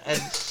backwards and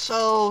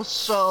so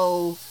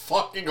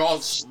fucking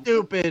awesome.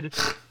 Stupid.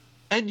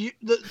 And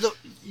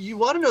you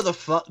want to know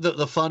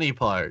the funny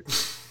part?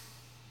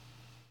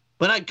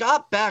 When I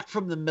got back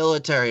from the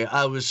military,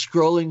 I was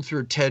scrolling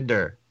through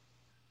Tinder,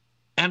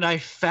 and I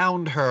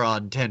found her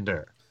on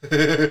Tinder.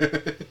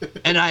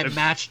 And I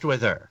matched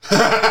with her.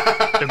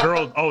 The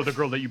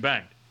girl that you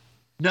banged.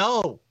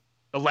 No.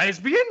 The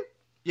lesbian?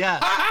 Yeah.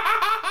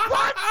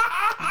 What?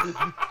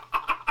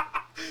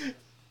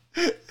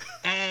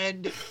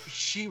 And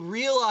she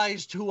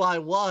realized who I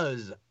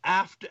was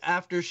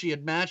after she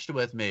had matched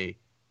with me.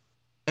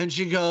 And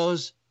she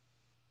goes,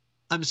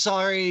 I'm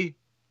sorry,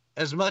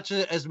 as much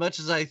as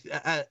I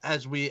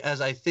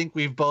think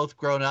we've both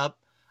grown up,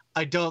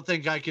 I don't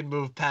think I can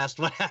move past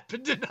what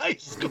happened in high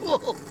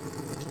school.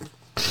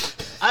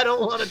 I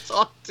don't want to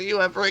talk to you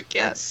ever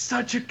again. That's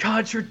such a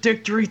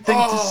contradictory thing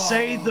to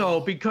say, though,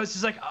 because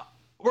it's like,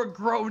 we're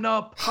grown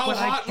up, but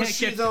I can't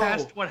get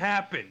past what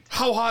happened.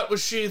 How hot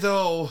was she,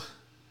 though?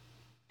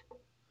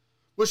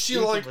 Was she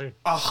decently. Like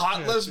a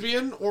hot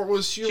lesbian, or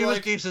was she like... was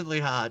decently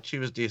hot. She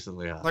was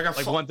decently hot.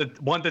 Like 1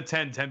 to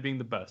 10, 10 being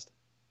the best.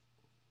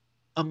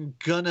 I'm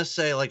gonna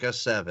say like a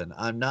 7.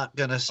 I'm not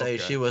gonna say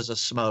she was a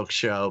smoke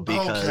show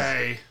because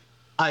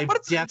I've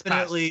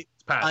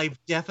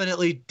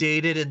definitely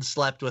dated and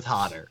slept with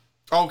hotter.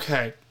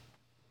 Okay.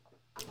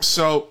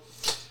 So,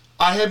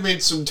 I have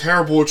made some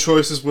terrible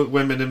choices with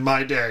women in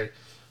my day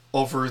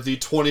over the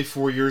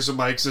 24 years of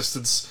my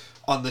existence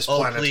on this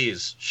planet. Oh,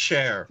 please,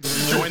 share.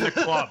 Join the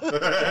club. Join the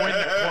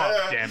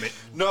club, damn it.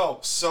 No,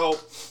 so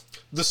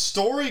The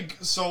story,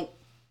 so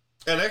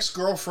an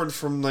ex-girlfriend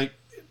from like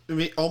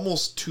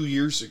almost 2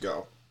 years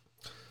ago,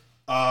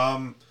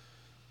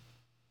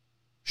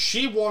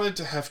 she wanted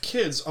to have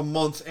kids a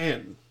month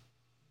in.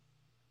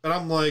 And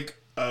I'm like,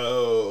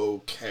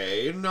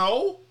 okay,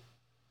 no.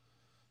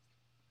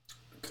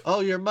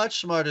 Oh, you're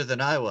much smarter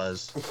than I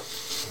was.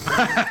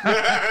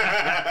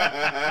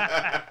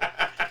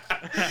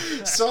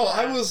 So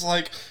I was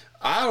like,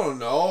 I don't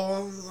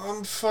know.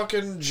 I'm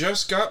fucking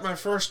just got my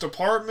first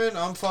apartment.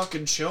 I'm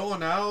fucking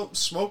chilling out,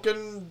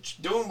 smoking,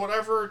 doing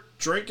whatever,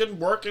 drinking,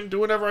 working,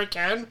 doing whatever I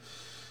can.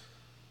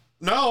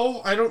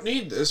 No, I don't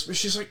need this. But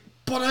she's like,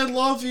 but I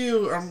love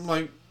you. I'm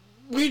like,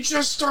 we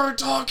just started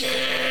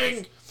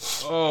talking.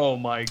 Oh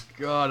my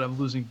god, I'm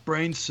losing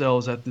brain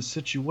cells at this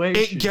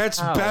situation. It gets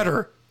How?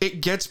 better.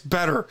 It gets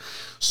better.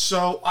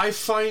 So I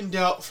find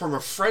out from a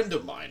friend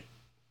of mine,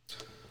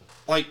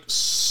 like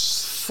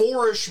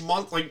 4-ish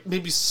months, like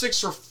maybe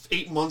 6 or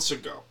 8 months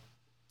ago,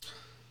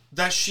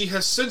 that she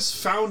has since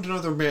found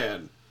another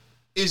man,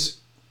 is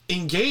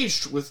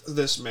engaged with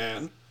this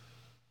man,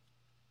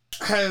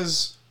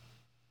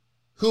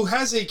 who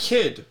has a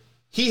kid.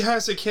 He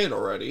has a kid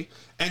already,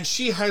 and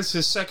she has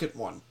his second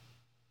one.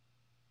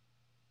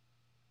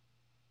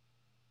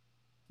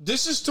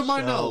 This is to my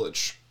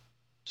knowledge.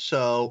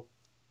 So.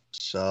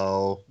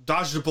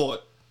 Dodge the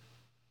bullet.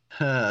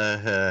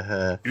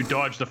 You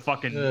dodged the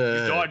fucking.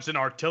 You dodged an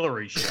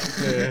artillery shell.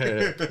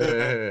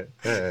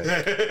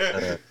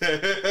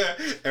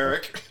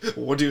 Eric,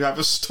 what do you have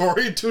a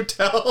story to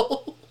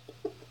tell?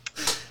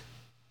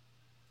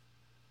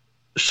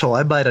 So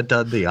I might have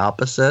done the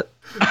opposite.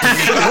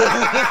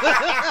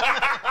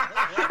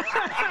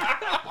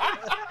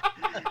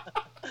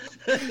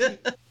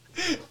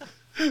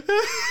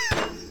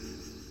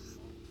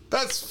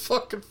 That's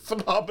fucking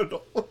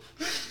phenomenal.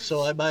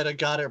 So I might have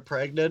got her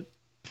pregnant,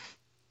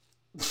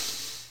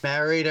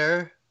 married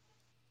her,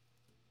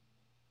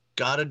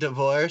 got a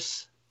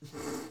divorce,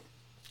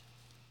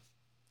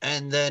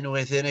 and then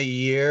within a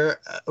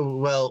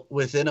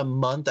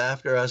month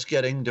after us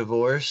getting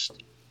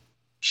divorced,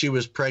 she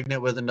was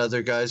pregnant with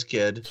another guy's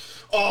kid.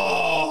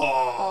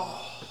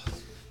 Oh.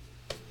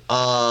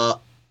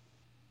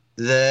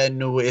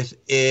 Then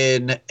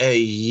within a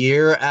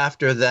year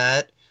after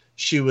that,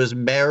 she was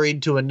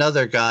married to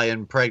another guy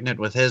and pregnant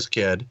with his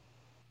kid.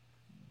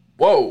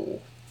 Whoa.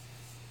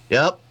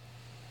 Yep.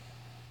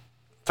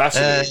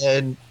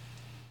 Fascinating.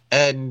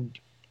 And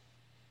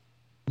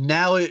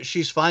now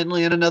she's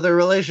finally in another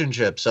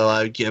relationship, so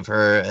I would give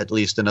her at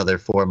least another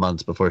 4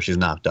 months before she's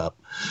knocked up.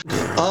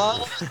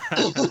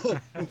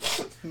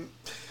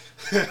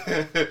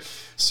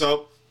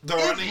 So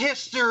if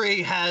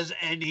history has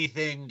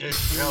anything to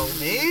show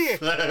me,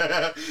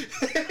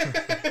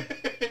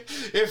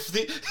 if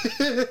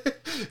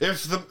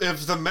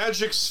the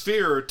magic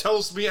sphere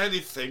tells me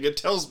anything, it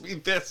tells me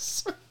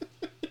this.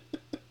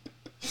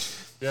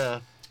 yeah.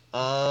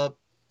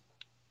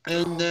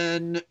 And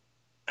then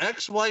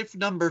ex-wife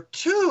number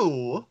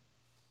 2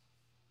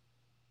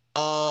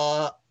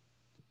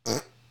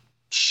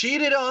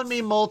 cheated on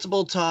me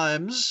multiple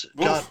times,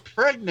 got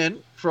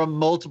pregnant from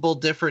multiple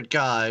different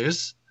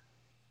guys.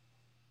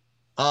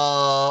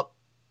 The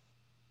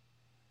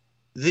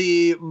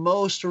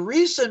most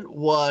recent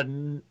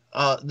one,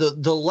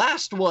 the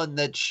last one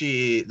that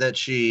she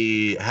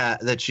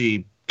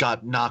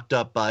got knocked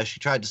up by, she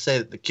tried to say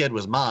that the kid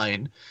was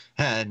mine,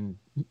 and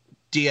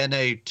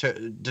DNA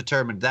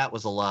determined that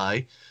was a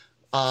lie.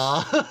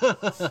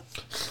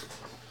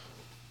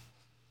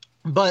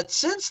 But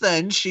since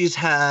then, she's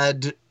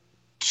had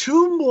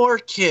 2 more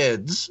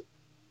kids.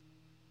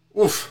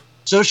 Oof.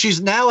 So she's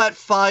now at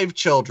 5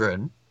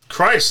 children.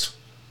 Christ.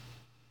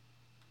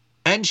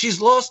 And she's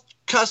lost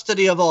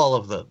custody of all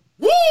of them.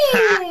 Woo!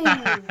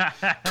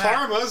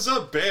 Karma's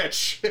a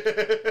bitch.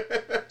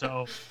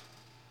 So,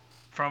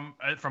 from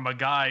a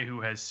guy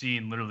who has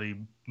seen literally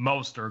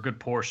most or a good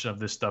portion of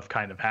this stuff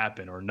kind of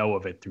happen or know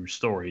of it through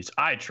stories,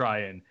 I try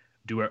and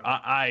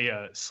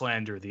I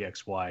slander the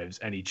ex-wives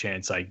any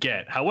chance I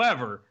get.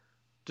 However,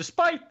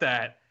 despite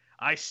that,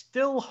 I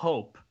still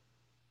hope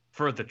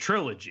for the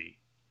trilogy,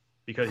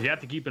 because you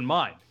have to keep in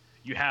mind,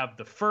 you have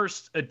the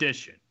first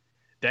edition,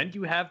 then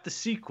you have the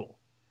sequel.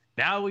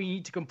 Now we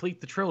need to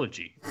complete the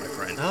trilogy, my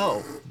friend.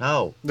 No.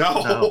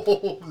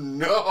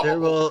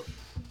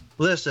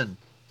 Listen,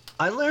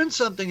 I learned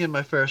something in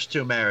my first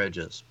 2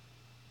 marriages.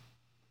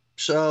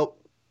 So,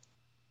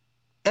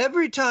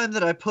 every time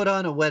that I put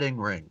on a wedding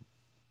ring,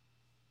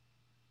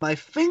 my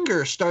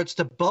finger starts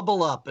to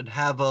bubble up and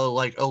have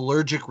a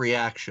allergic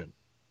reaction.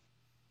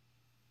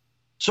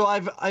 So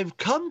I've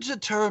come to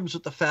terms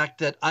with the fact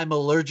that I'm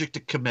allergic to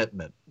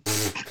commitment.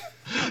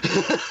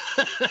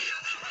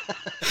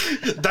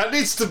 That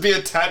needs to be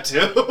a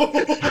tattoo.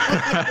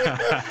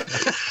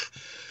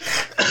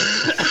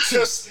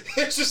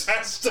 It just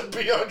has to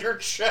be on your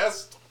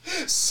chest.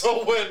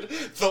 So when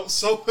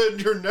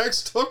your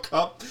next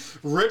hookup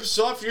rips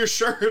off your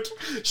shirt,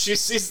 she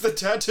sees the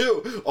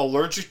tattoo.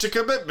 Allergic to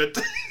commitment.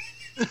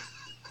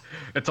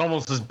 It's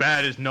almost as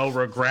bad as no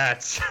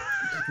regrets.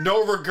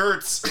 No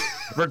regrets.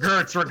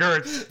 Regrets.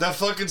 That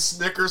fucking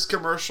Snickers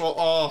commercial.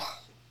 Oh,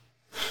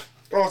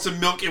 it's a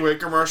Milky Way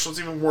commercial. It's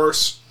even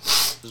worse.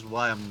 This is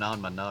why I'm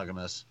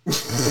non-monogamous.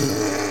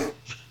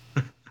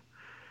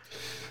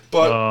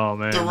 But Oh,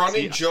 man. the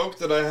running joke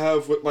that I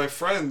have with my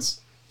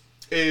friends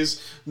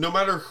is no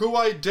matter who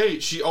I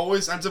date, she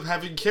always ends up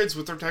having kids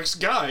with her next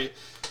guy,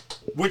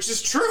 which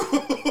is true.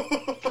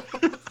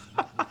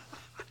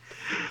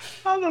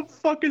 How the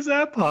fuck is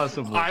that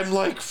possible? I'm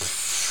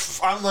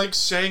like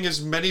saying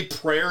as many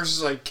prayers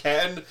as I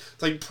can,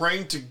 like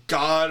praying to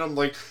God. I'm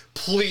like,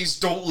 please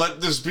don't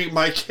let this be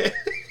my kid.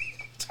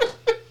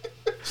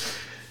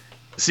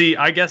 See,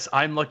 I guess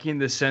I'm lucky in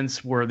the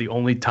sense where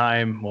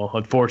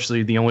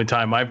unfortunately, the only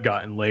time I've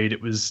gotten laid,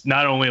 it was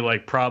not only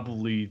like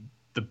probably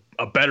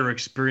a better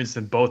experience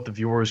than both of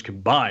yours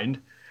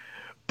combined,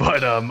 but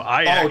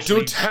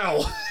do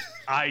tell.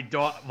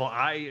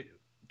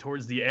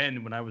 Towards the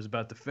end when I was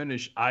about to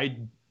finish, I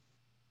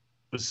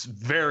was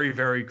very,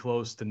 very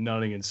close to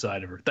nutting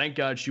inside of her. Thank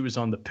God she was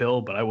on the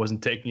pill, but I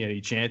wasn't taking any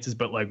chances.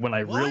 But like when I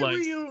realized, why were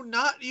you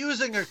not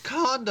using a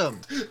condom?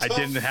 I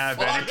didn't have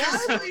any.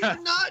 Why were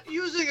you not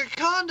using a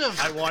condom?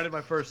 I wanted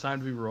my first time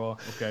to be raw.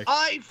 Okay.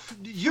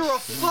 You're a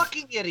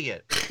fucking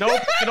idiot. No,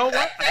 you know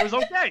what? It was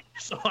okay,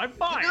 so I'm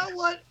fine.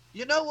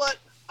 You know what?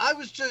 I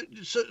was just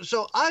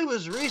so I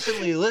was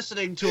recently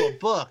listening to a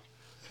book.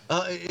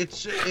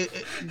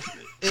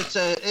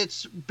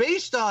 It's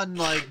based on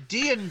like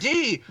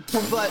D&D,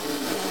 but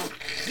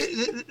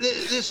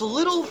this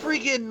little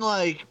freaking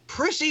like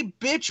prissy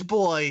bitch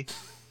boy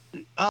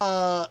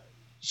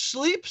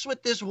sleeps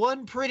with this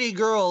one pretty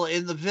girl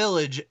in the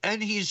village,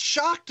 and he's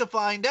shocked to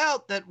find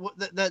out that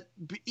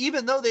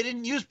even though they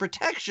didn't use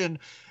protection,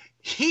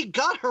 he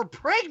got her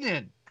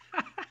pregnant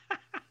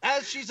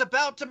as she's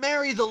about to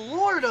marry the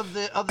lord of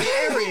the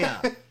area.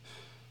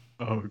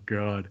 Oh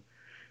God.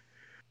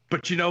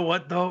 But you know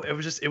what though?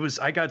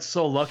 I got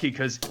so lucky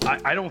because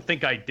I don't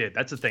think I did.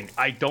 That's the thing.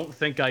 I don't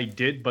think I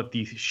did, but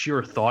the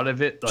sheer thought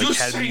of it like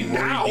had me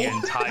worried the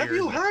entire Have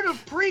you heard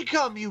of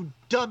pre-cum, you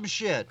dumb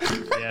shit?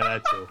 Yeah,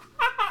 that too.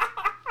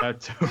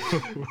 That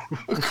too.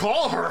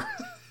 Call her,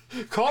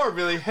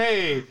 Billy.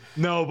 Hey.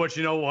 No, but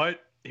you know what?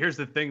 Here's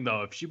the thing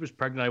though. If she was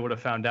pregnant, I would have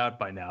found out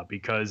by now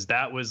because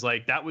that was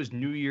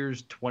New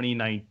Year's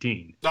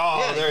 2019.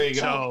 Oh, yeah, there you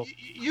go. So,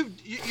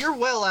 you're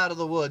well out of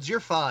the woods. You're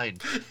fine.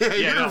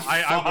 I'm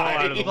well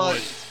out of the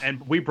woods.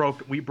 And we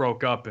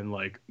broke up in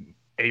like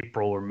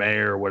April or May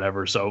or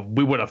whatever. So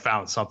we would have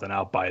found something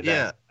out by then.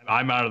 Yeah.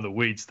 I'm out of the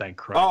weeds, thank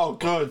Christ. Oh,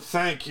 good.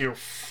 Thank you.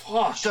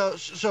 Fuck.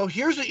 So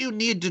here's what you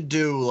need to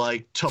do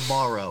like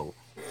tomorrow.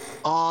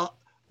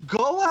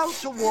 Go out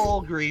to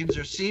Walgreens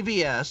or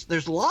CVS.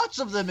 There's lots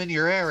of them in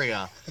your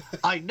area.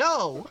 I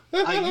know.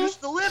 I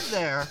used to live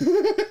there.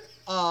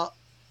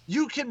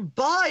 You can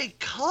buy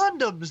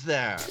condoms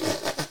there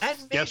and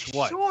make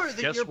sure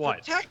that you're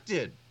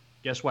protected.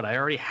 Guess what? I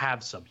already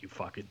have some, you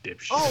fucking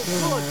dipshit.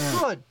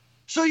 Oh, good.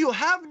 So you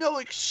have no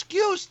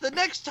excuse the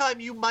next time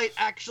you might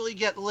actually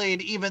get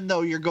laid, even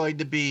though you're going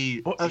to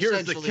be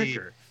essentially...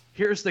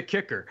 Here's the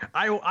kicker.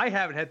 I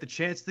haven't had the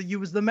chance to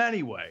use them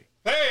anyway.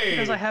 Hey!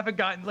 Because I haven't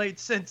gotten laid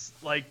since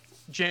like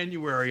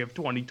January of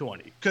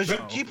 2020. Because you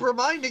keep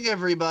reminding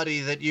everybody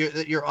that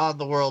you're on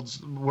the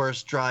world's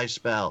worst dry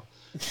spell.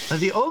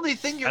 And the only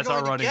thing you're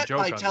going to get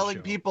by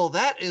telling people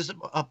that is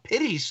a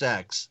pity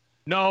sex.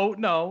 No,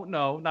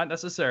 not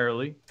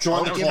necessarily. Give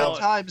it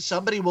time.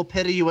 Somebody will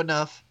pity you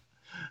enough.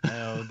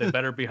 They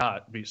better be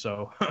hot. Make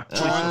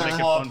it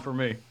fun for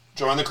me.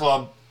 Join the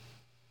club.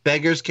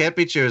 Beggars can't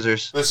be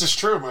choosers. This is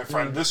true, my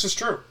friend. This is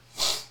true.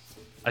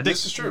 I think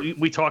this is true.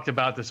 We talked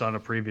about this on a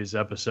previous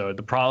episode.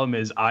 The problem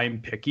is I'm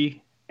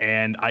picky,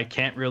 and I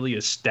can't really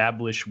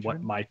establish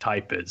what my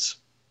type is.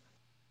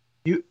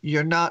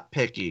 You're not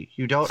picky.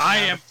 You don't. I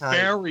am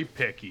very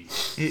picky,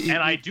 and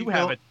I do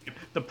have a.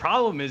 The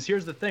problem is,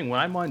 here's the thing: when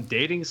I'm on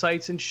dating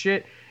sites and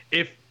shit,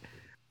 if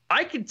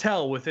I can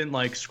tell within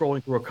like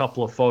scrolling through a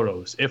couple of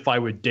photos if I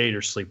would date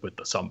or sleep with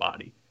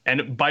somebody.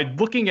 And by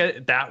looking at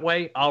it that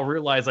way, I'll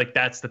realize like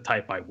that's the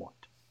type I want.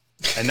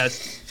 And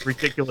that's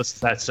ridiculous as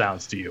that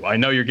sounds to you. I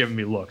know you're giving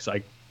me looks.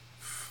 I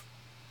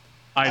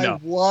know.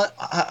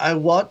 I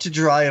want to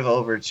drive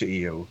over to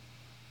you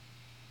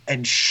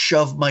and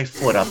shove my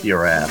foot up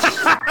your ass.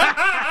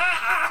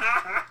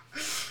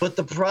 But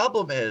the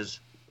problem is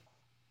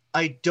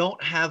I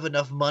don't have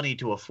enough money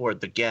to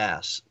afford the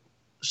gas.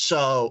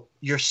 So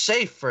you're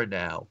safe for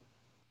now.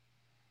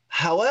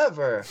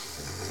 However,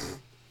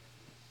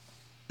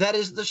 that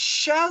is the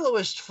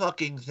shallowest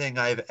fucking thing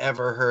I've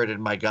ever heard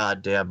in my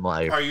goddamn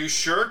life. Are you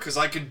sure? Because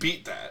I could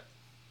beat that.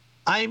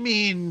 I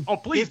mean,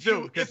 please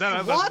do, because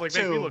that make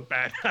me look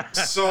bad.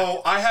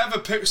 So I have a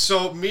pic.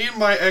 So me and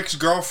my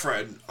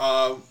ex-girlfriend,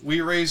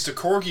 we raised a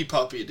corgi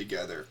puppy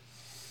together,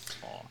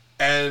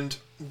 and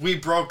we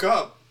broke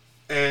up,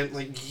 and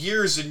like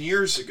years and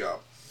years ago,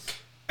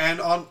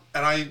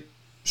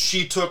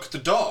 she took the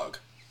dog,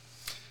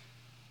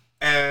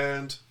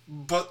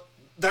 but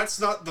that's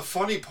not the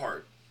funny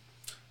part.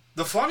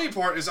 The funny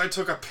part is I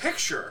took a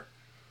picture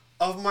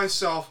of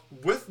myself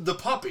with the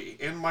puppy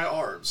in my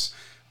arms.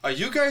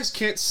 You guys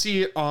can't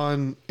see it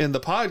in the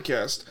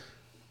podcast,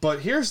 but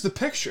here's the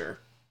picture.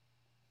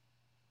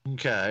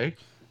 Okay.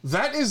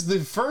 That is the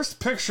first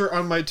picture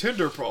on my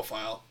Tinder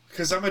profile,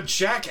 because I'm a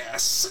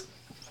jackass.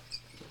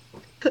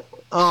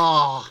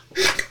 Oh.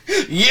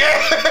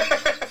 Yeah!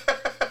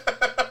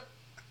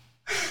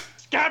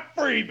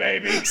 Scot-free,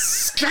 baby!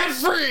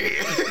 Scot-free!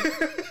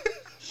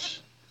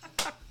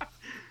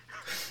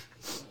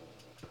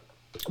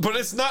 But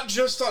it's not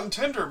just on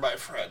Tinder, my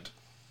friend.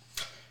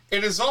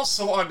 It is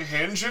also on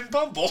Hinge and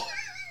Bumble.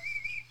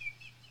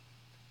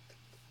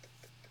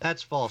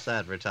 That's false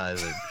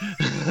advertising.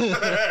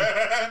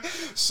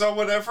 So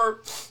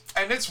whatever,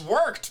 and it's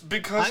worked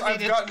because I mean,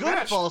 I've it's gotten good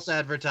matched. false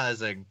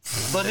advertising,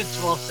 but it's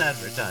false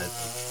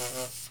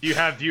advertising. Do you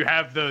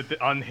have the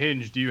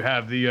unhinged? Do you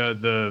have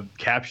the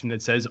caption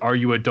that says, "Are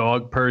you a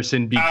dog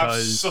person?"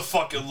 Because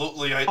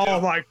Absolutely, I do. oh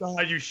my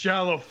god, you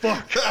shallow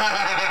fuck!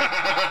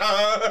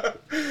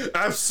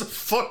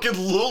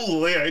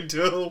 Absolutely, I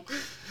do.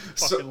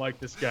 Fucking like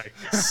this guy.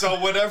 So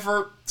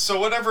whatever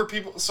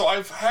people. So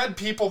I've had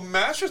people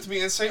match with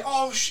me and say,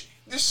 "Oh,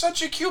 you're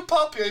such a cute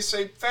puppy." I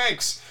say,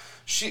 "Thanks."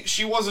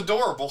 She was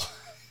adorable.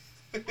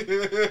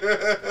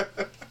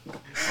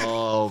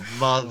 Oh,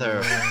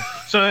 mother.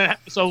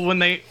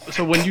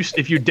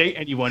 If you date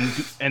anyone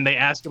and they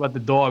ask about the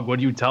dog, what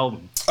do you tell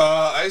them?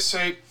 I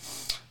say,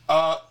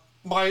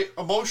 my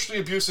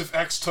emotionally abusive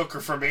ex took her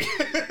from me.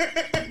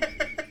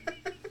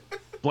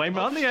 Blame it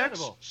on the ex.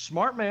 Understandable.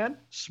 Smart man.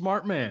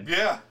 Smart man.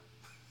 Yeah,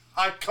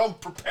 I come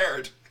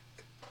prepared.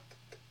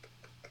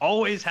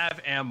 Always have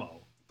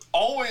ammo.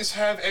 Always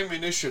have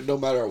ammunition, no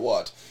matter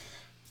what.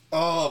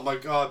 Oh my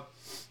god.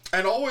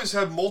 And always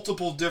have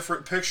multiple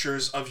different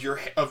pictures of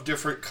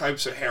different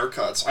types of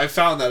haircuts. I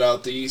found that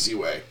out the easy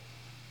way.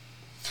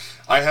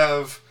 I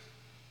have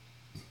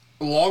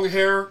long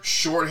hair,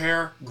 short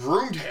hair,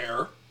 groomed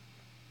hair,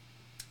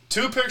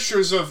 2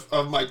 pictures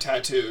of my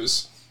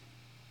tattoos,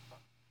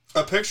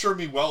 a picture of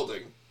me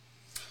welding,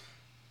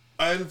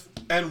 and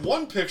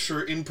one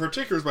picture in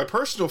particular is my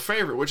personal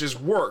favorite, which has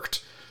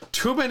worked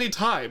too many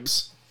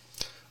times,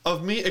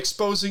 of me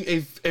exposing a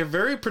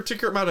very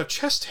particular amount of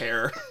chest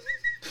hair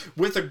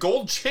with a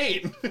gold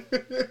chain.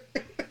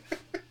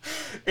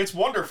 It's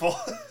wonderful.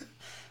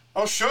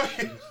 I'll show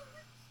you.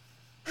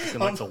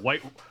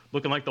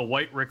 Looking like the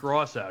white Rick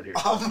Ross out here.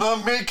 I'm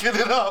not making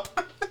it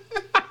up.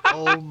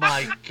 Oh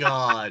my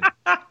god.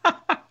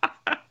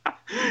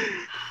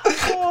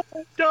 Oh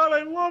my god,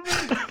 I love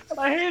it. But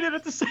I hate it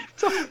at the same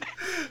time.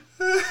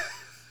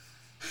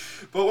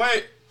 But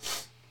wait.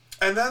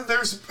 And then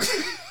there's...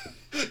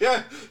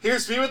 yeah,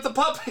 here's me with the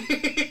puppy.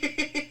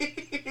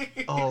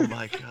 Oh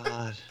my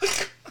god.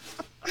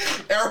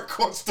 Eric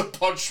wants to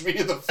punch me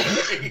in the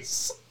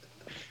face.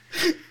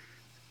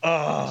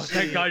 Oh,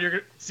 thank God you're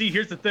gonna see.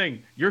 Here's the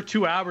thing: you're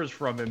 2 hours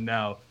from him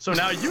now, so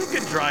now you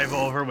can drive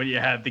over when you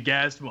have the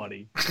gas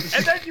money,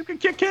 and then you can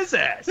kick his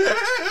ass.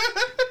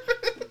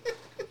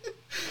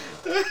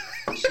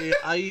 See,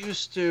 I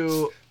used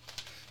to.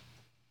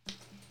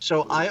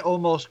 So I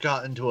almost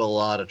got into a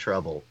lot of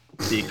trouble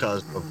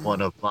because of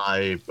one of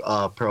my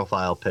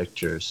profile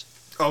pictures.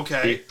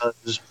 Okay.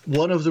 Because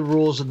one of the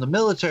rules in the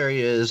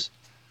military is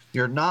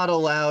you're not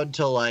allowed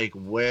to like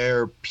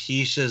wear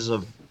pieces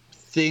of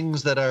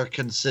things that are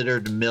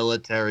considered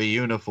military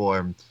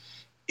uniform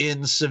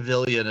in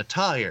civilian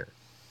attire.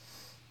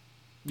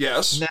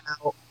 Yes.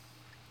 Now,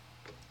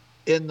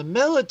 in the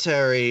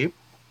military,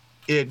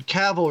 in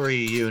cavalry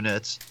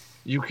units,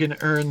 you can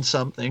earn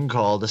something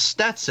called a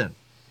Stetson.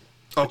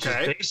 Which is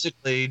Okay.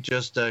 basically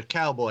just a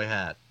cowboy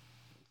hat.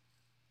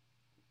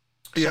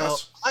 Yes. So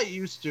I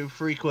used to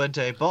frequent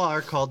a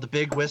bar called the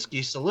Big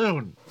Whiskey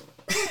Saloon.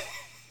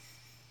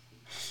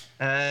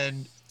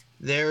 And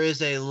there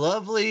is a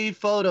lovely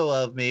photo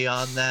of me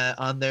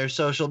on their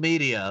social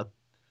media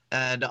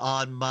and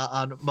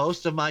on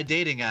most of my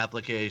dating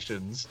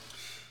applications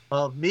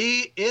of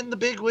me in the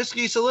Big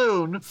Whiskey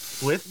Saloon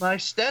with my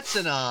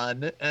Stetson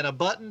on and a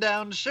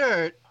button-down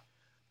shirt,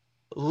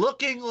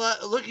 looking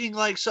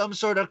like some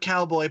sort of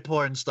cowboy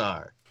porn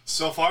star.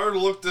 So if I were to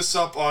look this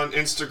up on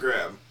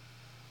Instagram,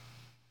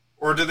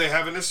 or do they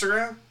have an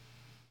Instagram?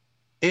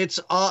 It's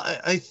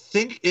I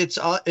think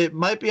it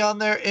might be on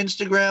their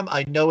Instagram.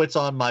 I know it's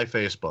on my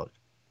Facebook.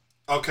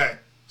 Okay,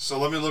 so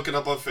let me look it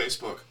up on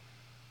Facebook.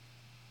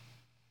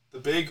 The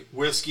Big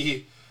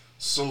Whiskey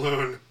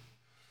Saloon.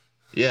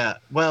 Yeah,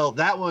 well,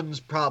 that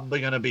one's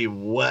probably going to be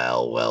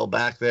well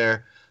back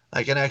there.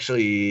 I can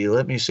actually,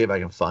 let me see if I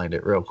can find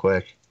it real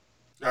quick.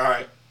 All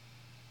right.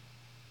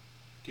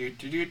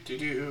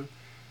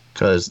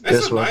 Because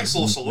this a nice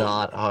little one's saloon.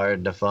 not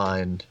hard to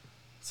find,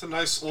 It's a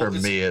nice for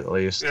little... me at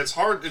least. It's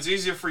hard. It's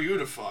easier for you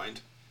to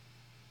find.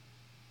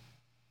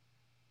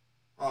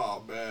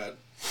 Oh, man.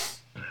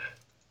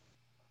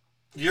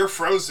 You're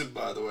frozen,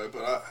 by the way,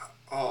 but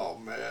oh,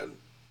 man.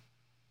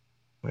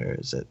 Where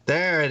is it?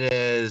 There it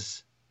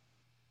is.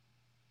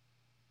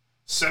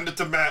 Send it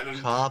to Matt. And,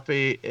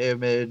 Copy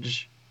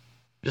image.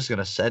 I'm just going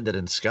to send it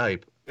in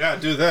Skype. yeah,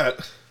 do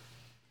that.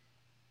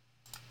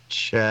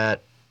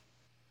 Chat.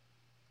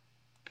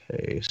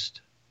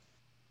 Paste.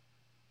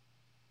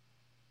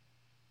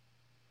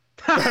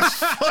 That's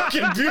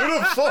fucking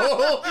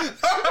beautiful.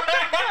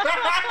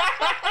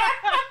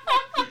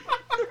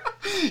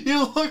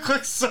 You look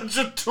like such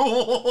a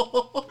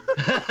tool.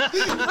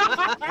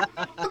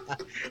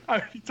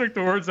 You took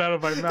the words out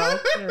of my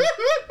mouth.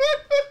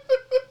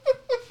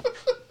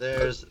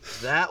 There's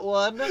that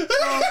one.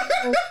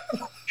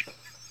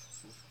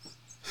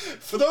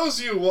 For those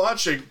of you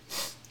watching,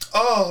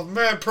 oh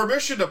man,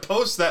 permission to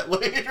post that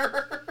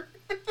later.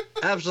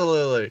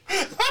 Absolutely.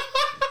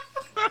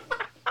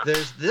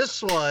 There's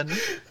this one.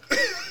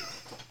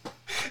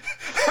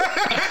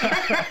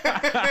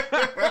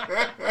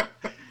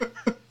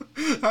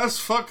 That's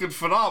fucking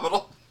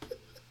phenomenal.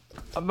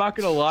 I'm not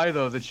gonna lie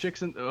though, the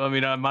chicks.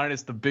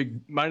 Minus the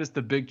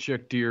big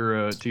chick to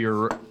your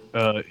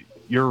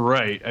you're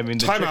right. I mean,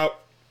 the Time chick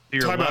out. to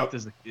your Time left out.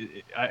 is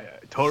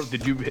total.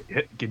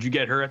 Did you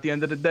get her at the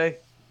end of the day?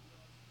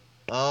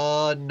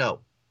 No.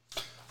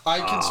 I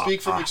can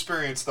speak from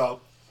experience though.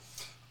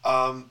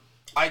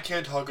 I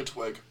can't hug a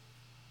twig.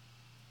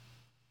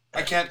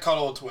 I can't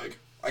cuddle a twig.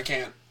 I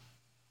can't.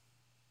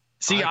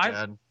 See, I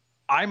can.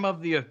 I'm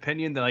of the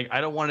opinion that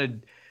I don't want to.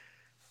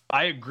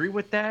 I agree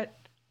with that,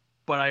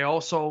 but I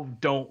also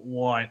don't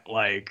want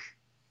Why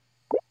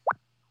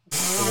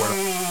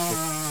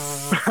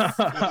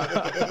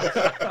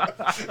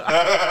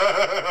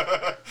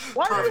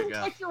do you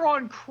look like you're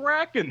on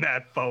crack in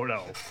that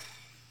photo?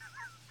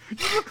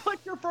 You look like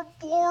you're from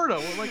Florida,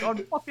 on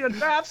fucking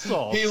bath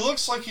salts. He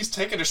looks like he's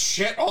taking a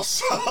shit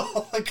also,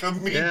 like a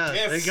mean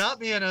piss. They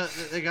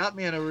got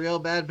me in a real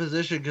bad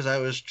position because I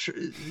was.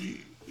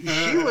 She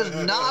was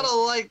not a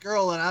light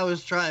girl, and I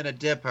was trying to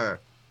dip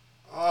her.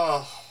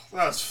 Oh,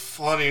 that's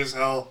funny as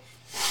hell.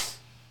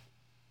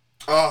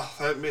 Oh,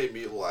 that made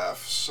me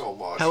laugh so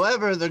much.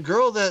 However, the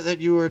girl that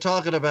you were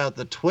talking about,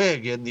 the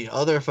twig in the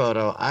other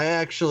photo, I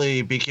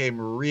actually became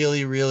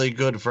really, really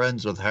good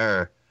friends with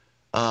her.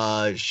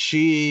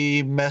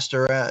 She messed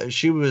around.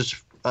 She was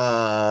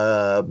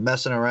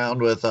messing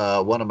around with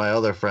one of my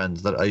other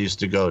friends that I used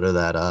to go to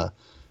that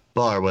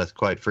bar with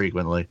quite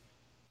frequently.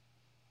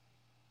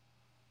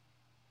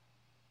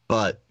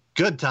 But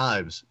good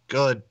times.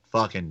 Good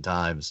fucking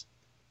times.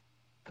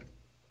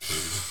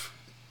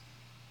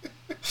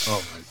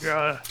 Oh my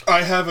god!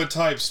 I have a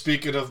type.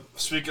 Speaking of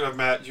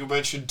Matt, you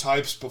mentioned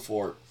types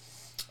before.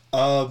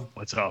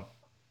 What's up?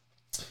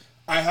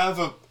 I have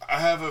a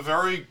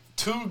very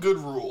two good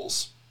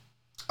rules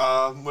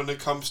when it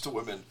comes to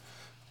women.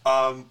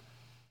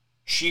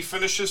 She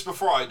finishes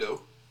before I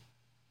do.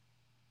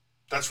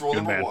 That's rule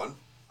number one.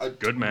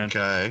 Good man.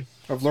 Okay.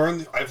 I've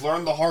learned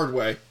the hard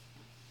way.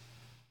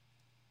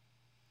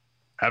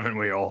 Haven't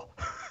we all?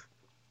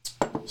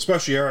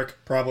 Especially Eric,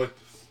 probably.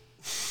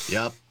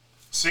 Yep.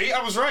 See,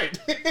 I was right.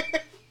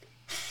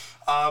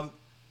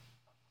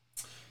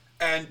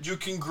 And you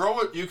can grow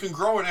it. You can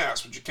grow an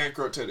ass, but you can't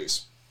grow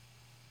titties.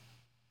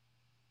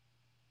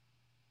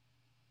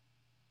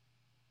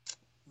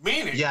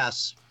 Meaning.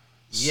 Yes.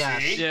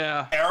 Yes. See?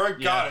 Yeah.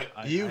 Eric got it.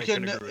 I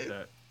can agree with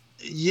that.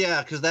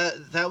 Yeah, because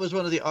that was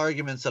one of the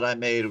arguments that I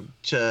made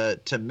to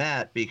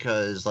Matt,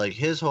 because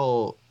his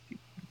whole.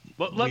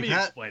 Let me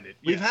explain it.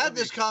 We've had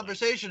this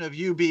conversation of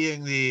you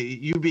being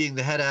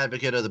the head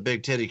advocate of the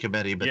Big Titty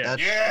Committee, but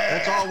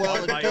that's all well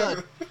and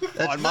good.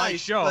 That's on my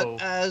show.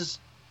 But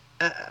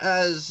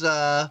as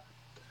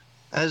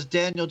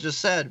Daniel just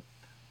said,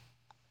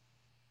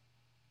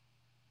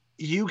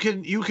 you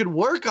can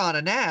work on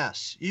an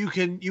ass. You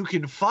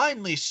can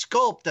finally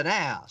sculpt an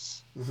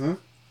ass. Mm-hmm.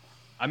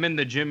 I'm in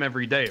the gym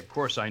every day. Of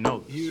course, I know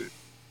this.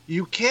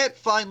 You can't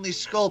finally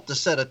sculpt a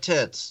set of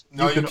tits.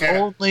 No, you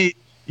can't.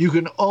 You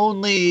can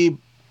only,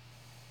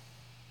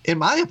 in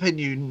my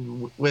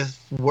opinion, with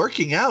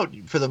working out,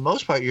 for the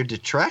most part, you're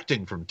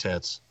detracting from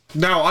tits.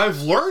 Now,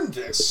 I've learned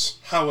this,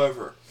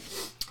 however.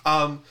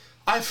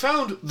 I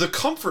found the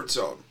comfort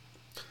zone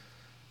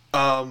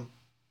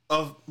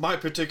of my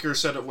particular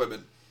set of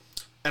women.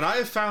 And I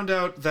have found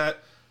out that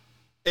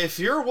if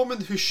you're a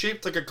woman who's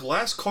shaped like a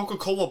glass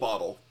Coca-Cola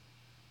bottle,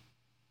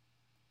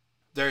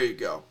 there you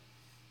go.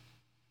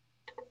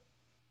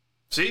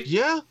 See?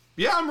 Yeah.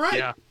 Yeah, I'm right.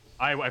 Yeah,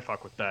 I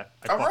fuck with that.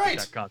 I All fuck right.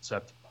 with that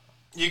concept.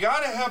 You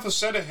gotta have a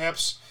set of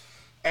hips,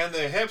 and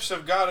the hips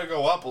have gotta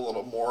go up a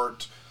little more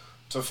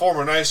to form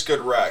a nice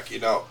good rack, you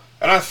know.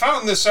 And I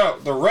found this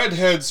out. The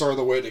redheads are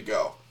the way to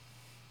go.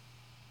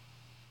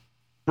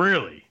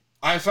 Really?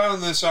 I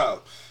found this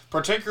out.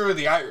 Particularly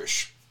the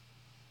Irish.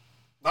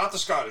 Not the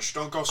Scottish.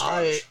 Don't go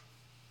Scottish.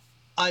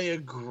 I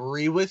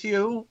agree with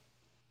you.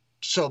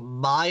 So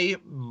my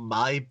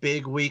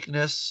big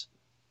weakness,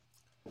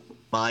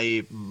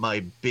 my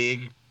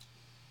big,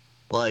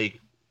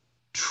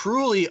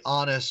 truly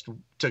honest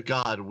to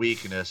God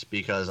weakness,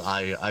 because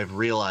I've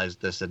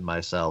realized this in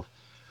myself.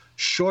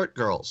 Short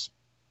girls.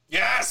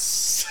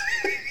 Yes!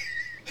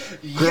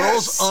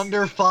 Girls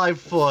under 5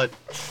 foot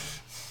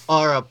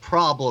are a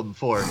problem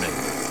for me.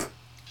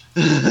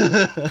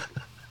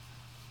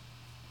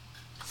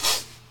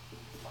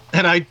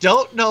 And I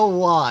don't know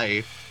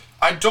why.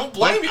 I don't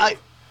blame you.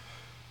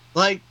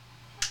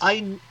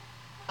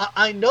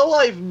 I know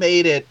I've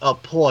made it a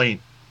point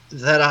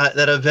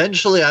that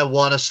eventually I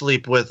want to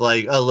sleep with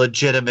like a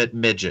legitimate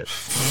midget.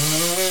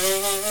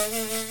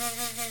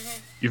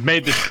 You've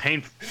made this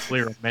painfully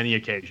clear on many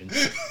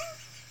occasions.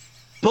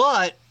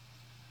 But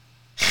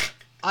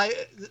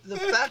the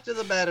fact of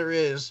the matter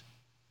is,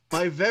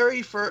 my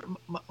very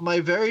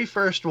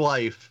first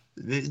wife,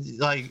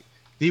 the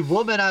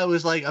woman I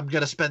was like, I'm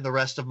gonna spend the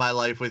rest of my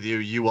life with you.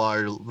 You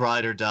are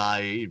ride or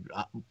die.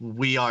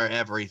 We are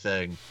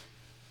everything.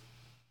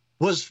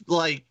 Was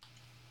like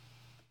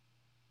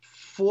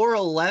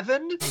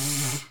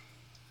 4'11".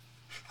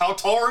 How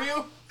tall are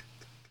you?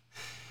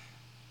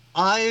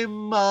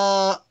 I'm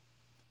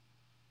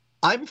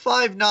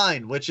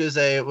 5'9", which is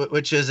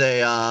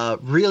a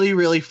really,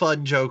 really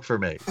fun joke for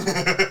me.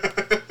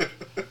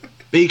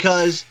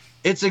 Because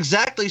it's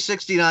exactly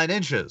 69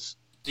 inches.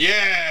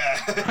 Yeah.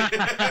 So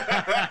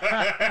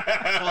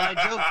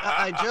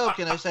I joke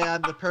and I say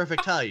I'm the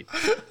perfect height.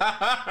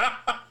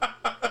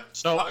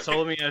 So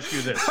let me ask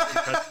you this.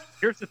 Because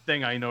here's the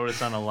thing I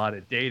notice on a lot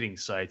of dating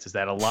sites is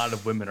that a lot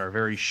of women are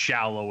very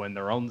shallow in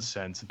their own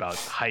sense about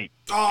height.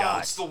 Oh,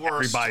 it's the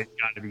worst. Everybody's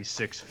got to be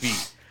 6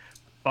 feet.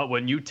 But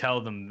when you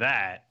tell them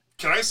that...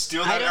 Can I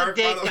steal that, I don't Eric,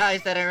 by date the way?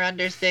 guys that are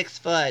under 6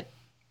 foot.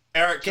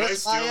 Eric, can I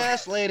Kiss steal my that?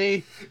 ass,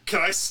 lady.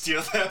 Can I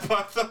steal that,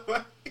 by the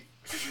way?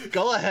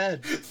 Go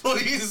ahead.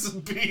 Please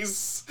be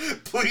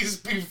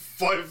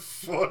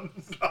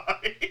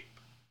 5'9".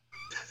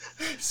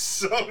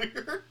 So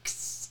you're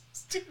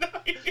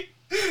 69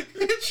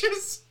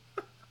 inches.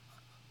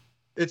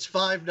 It's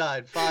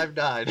 5'9", 5'9".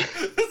 That's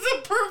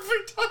a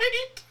perfect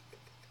height.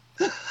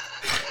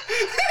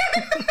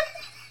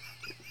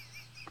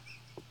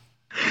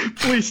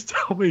 Please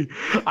tell me.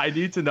 I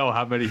need to know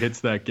how many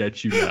hits that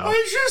gets you now.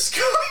 I just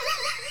got...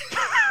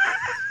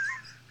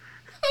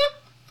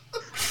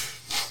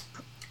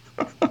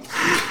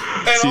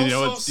 See, you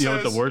know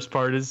what the worst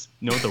part is?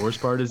 You know what the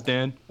worst part is,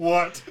 Dan?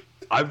 What?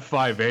 I'm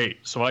 5'8",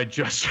 so I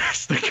just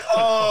missed the cut.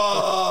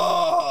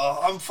 Oh,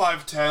 I'm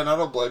 5'10". I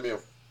don't blame you.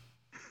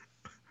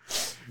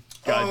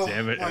 God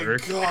damn it, my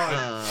Eric.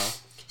 God.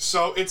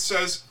 So it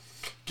says,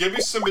 give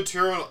me some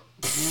material.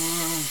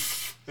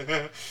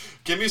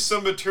 Give me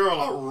some material,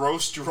 I'll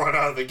roast you right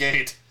out of the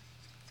gate.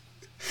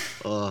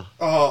 Oh,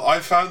 I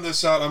found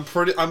this out. I'm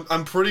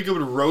pretty good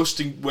with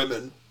roasting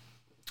women.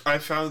 I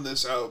found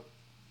this out.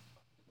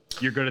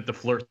 You're good at the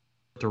flirt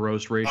to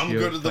roast ratio. I'm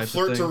good at the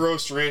flirt to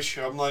roast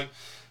ratio. I'm like,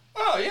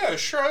 oh yeah,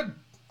 sure,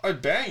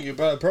 I'd bang you,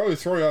 but I'd probably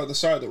throw you out the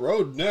side of the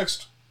road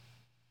next.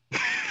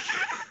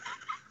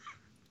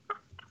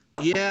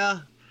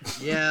 Yeah,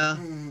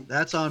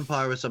 that's on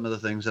par with some of the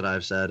things that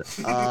I've said.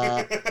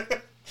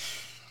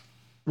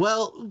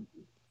 Well,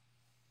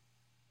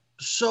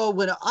 so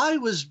when I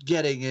was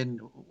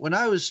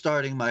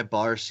starting my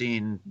bar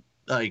scene,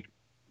 like,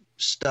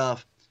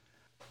 stuff,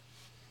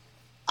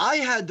 I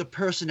had the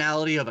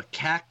personality of a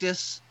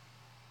cactus.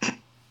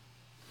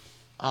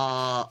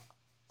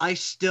 I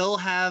still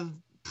have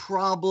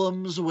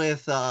problems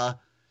with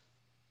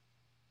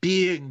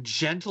being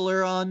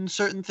gentler on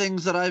certain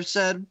things that I've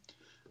said,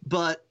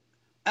 but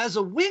as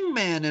a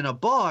wingman in a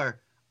bar,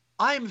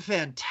 I'm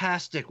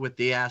fantastic with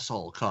the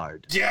asshole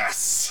card.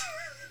 Yes!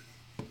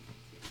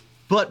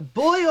 But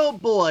boy, oh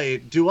boy,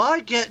 did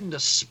I get into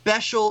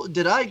special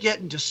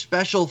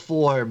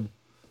form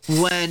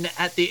when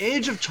at the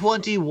age of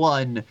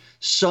 21,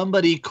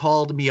 somebody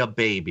called me a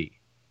baby.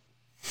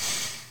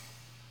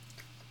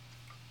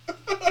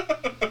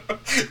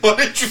 What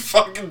did you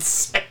fucking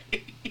say?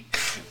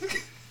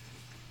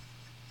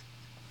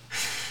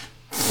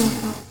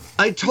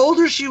 I told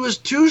her she was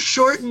too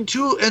short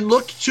and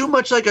looked too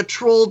much like a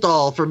troll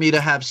doll for me to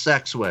have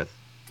sex with.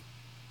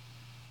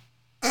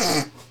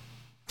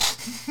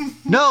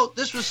 No,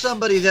 this was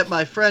somebody that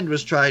my friend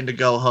was trying to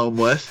go home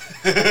with.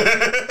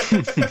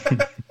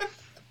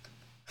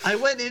 I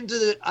went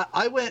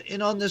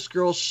in on this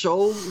girl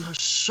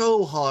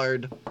so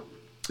hard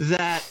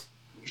that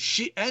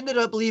she ended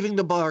up leaving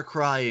the bar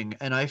crying,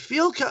 and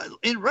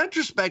in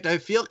retrospect I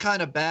feel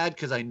kind of bad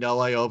because I know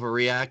I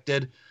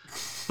overreacted,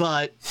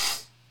 but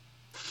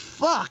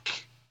fuck.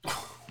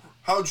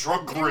 How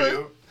drunk were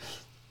you?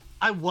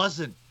 I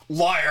wasn't.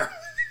 Liar.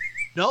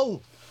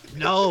 No.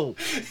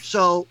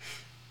 So,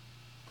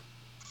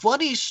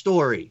 funny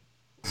story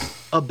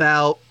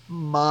about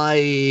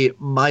my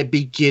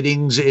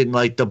beginnings in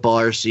like the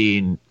bar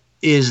scene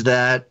is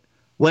that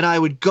when I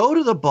would go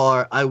to the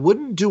bar, I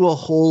wouldn't do a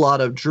whole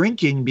lot of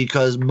drinking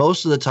because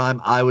most of the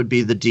time I would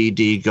be the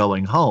DD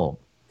going home.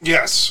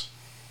 Yes.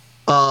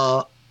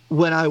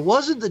 When I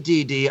wasn't the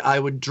DD, I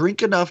would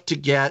drink enough to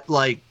get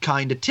like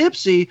kind of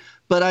tipsy,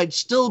 but I'd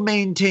still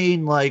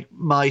maintain like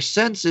my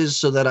senses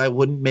so that I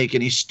wouldn't make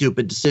any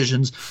stupid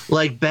decisions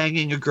like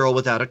banging a girl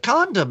without a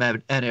condom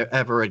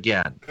ever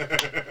again.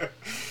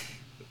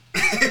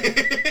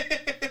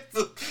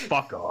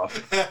 Fuck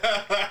off.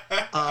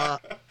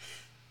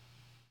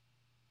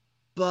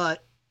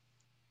 But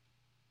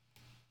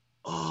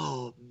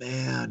oh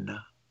man,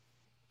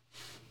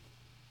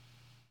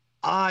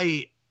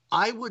 I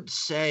would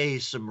say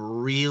some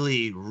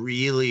really,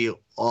 really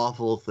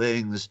awful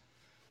things.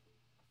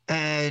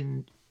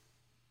 And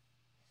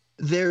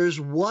there's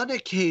one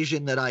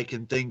occasion that I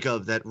can think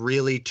of that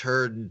really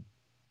turned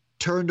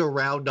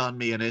around on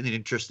me in an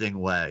interesting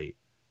way.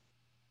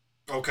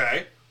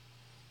 Okay.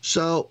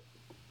 So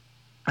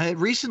I had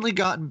recently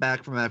gotten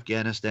back from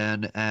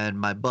Afghanistan, and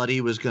my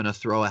buddy was going to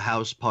throw a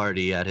house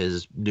party at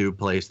his new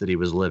place that he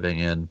was living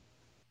in.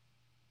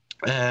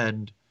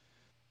 And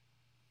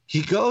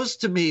he goes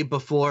to me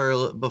before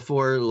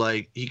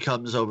like he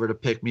comes over to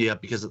pick me up,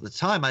 because at the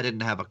time I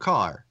didn't have a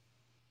car.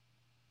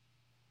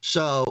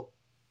 So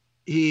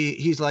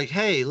he's like,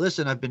 "Hey,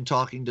 listen, I've been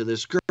talking to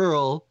this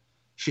girl.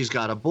 She's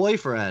got a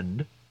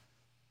boyfriend,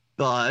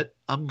 but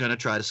I'm going to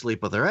try to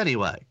sleep with her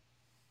anyway."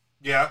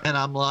 Yeah. And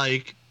I'm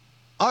like,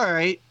 "All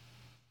right,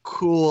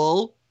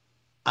 cool.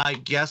 I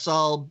guess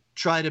I'll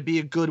try to be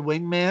a good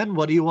wingman.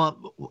 What do you want?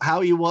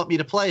 How you want me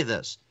to play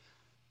this?"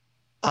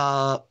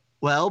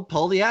 Well,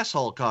 pull the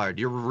asshole card.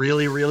 You're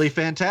really, really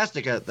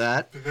fantastic at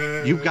that.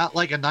 You've got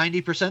like a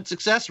 90%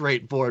 success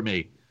rate for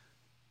me.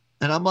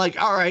 And I'm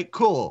like, "All right,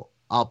 cool.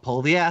 I'll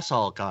pull the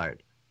asshole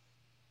card."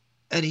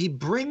 And he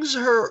brings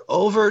her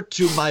over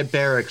to my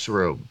barracks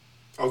room.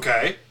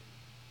 Okay.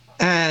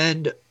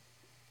 And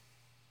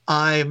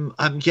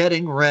I'm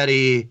getting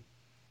ready,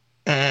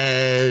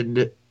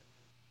 and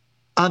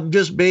I'm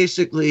just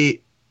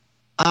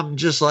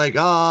like,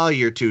 "Oh,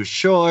 you're too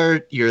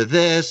short. You're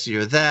this,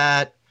 you're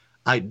that.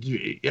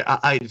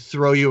 I'd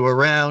throw you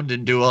around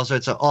and do all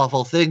sorts of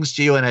awful things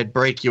to you, and I'd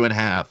break you in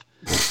half.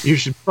 You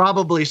should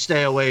probably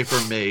stay away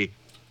from me.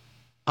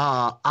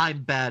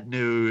 I'm bad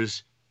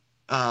news.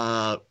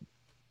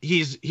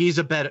 He's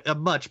a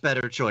much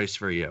better choice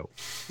for you."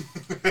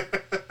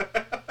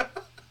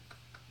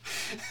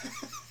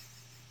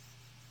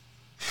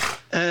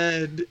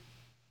 And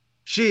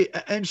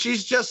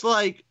she's just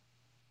like,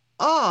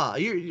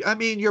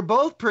 you're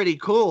both pretty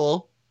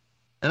cool."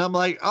 And I'm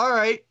like, "All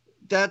right,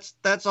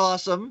 that's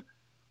awesome.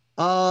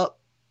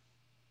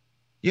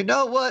 You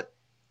know what?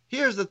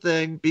 Here's the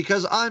thing,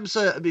 because I'm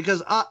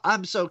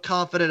so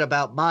confident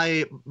about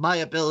my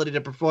ability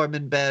to perform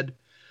in bed.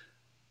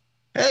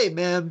 Hey,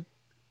 man,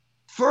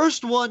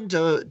 first one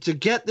to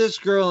get this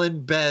girl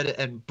in bed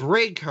and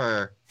break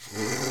her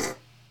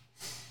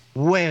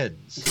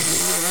wins."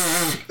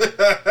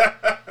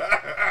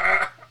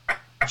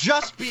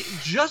 Just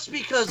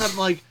because I'm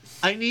like,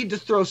 I need to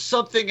throw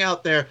something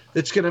out there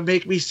that's going to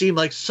make me seem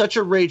like such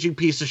a raging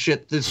piece of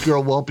shit, this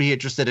girl won't be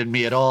interested in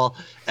me at all,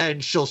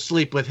 and she'll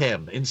sleep with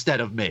him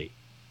instead of me.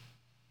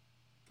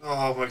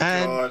 Oh my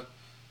God.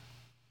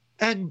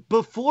 And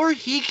before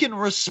he can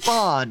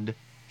respond,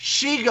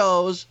 she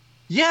goes,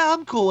 "Yeah,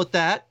 I'm cool with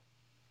that."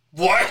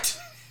 What?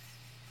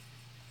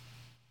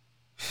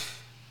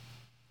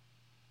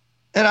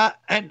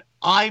 And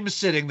I'm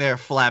sitting there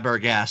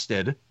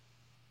flabbergasted.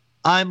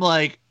 I'm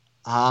like,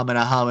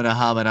 humana,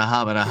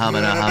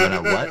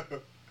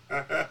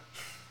 what?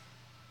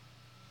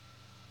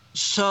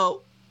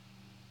 So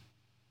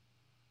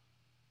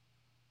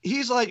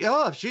he's like,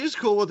 "Oh, if she's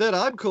cool with it,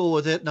 I'm cool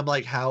with it." And I'm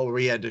like, "How are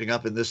we ending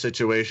up in this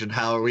situation?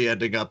 How are we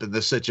ending up in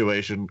this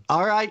situation?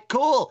 All right,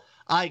 cool.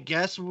 I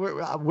guess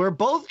we're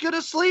both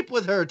gonna sleep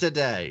with her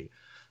today."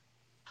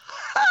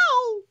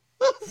 How?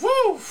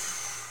 Woo!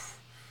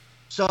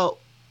 So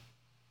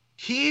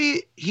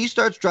he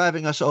starts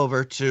driving us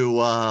over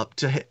to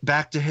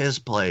back to his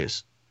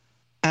place,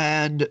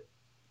 and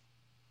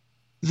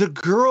the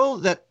girl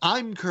that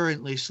I'm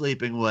currently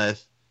sleeping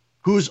with,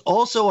 who's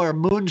also our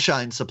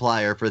moonshine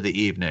supplier for the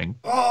evening.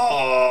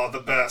 Oh, the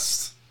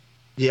best.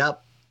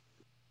 Yep.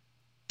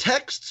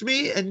 Texts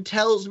me and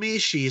tells me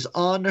she's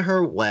on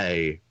her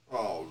way.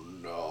 Oh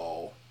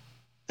no.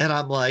 And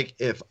I'm like,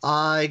 if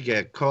I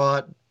get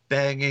caught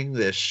banging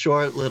this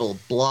short little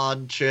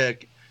blonde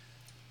chick,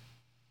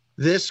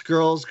 this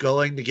girl's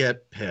going to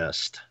get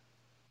pissed.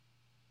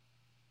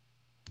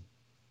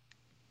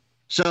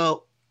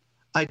 So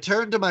I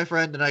turn to my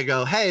friend and I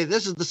go, "Hey,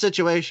 this is the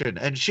situation."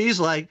 And she's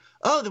like,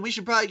 "Oh, then we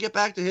should probably get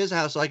back to his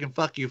house so I can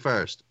fuck you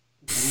first."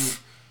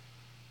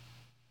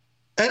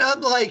 And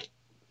I'm like,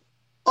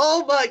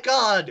 oh my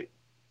God,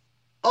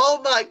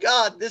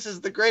 this is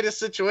the greatest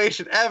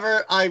situation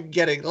ever. I'm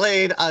getting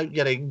laid. I'm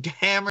getting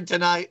hammered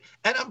tonight.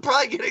 And I'm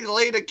probably getting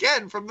laid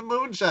again from the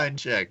moonshine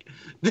chick.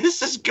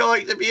 This is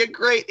going to be a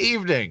great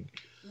evening.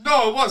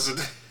 No, it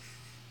wasn't.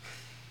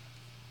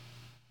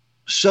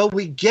 So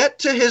we get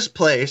to his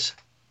place.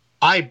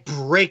 I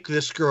break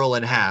this girl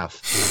in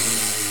half.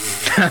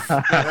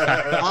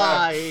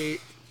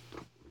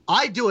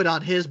 I do it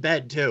on his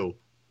bed too.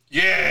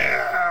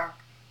 Yeah.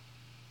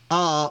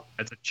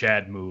 That's a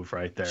Chad move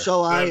right there.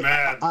 So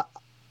man.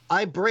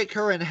 I break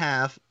her in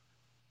half,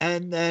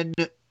 and then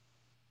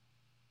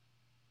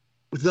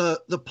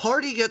the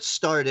party gets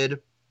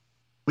started.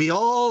 We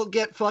all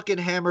get fucking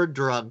hammered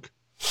drunk.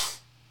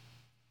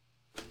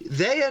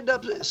 They end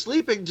up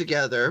sleeping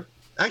together.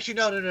 Actually,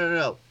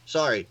 no.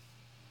 Sorry.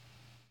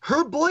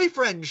 Her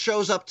boyfriend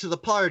shows up to the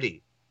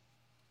party.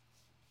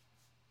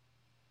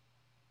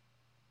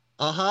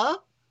 Uh-huh.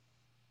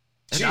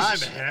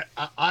 And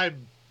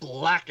I'm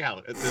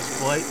blackout at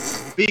this point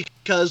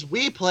because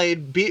we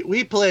played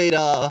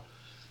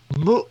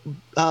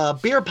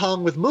beer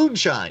pong with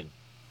moonshine.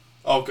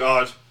 Oh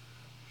God.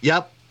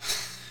 Yep.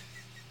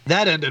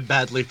 That ended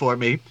badly for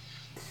me.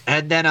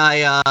 And then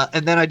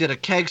I did a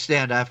keg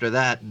stand after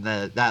that, and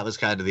that was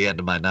kind of the end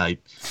of my night.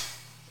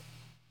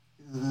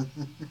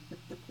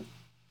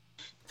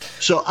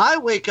 So I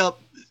wake up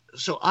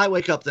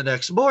the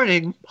next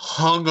morning,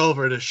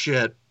 hungover to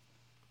shit,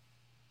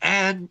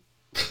 and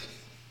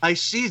I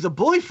see the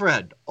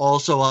boyfriend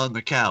also on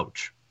the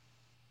couch.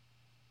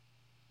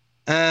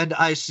 And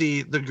I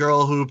see the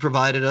girl who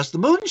provided us the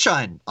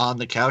moonshine on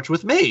the couch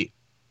with me.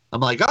 I'm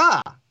like,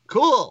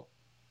 cool.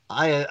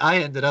 I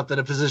ended up in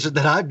a position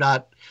that I'm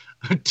not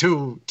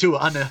too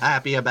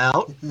unhappy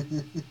about.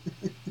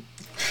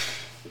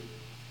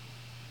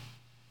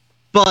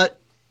 But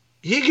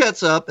he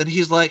gets up and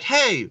he's like,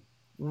 hey,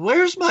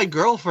 where's my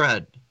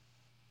girlfriend?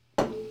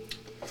 Oh,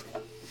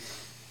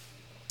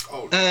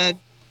 no. And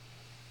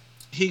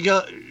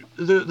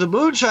the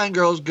moonshine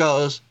girl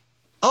goes,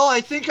 oh,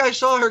 I think I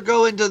saw her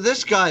go into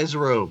this guy's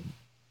room,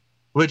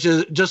 which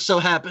is just so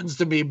happens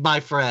to be my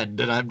friend.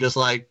 And I'm just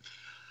like,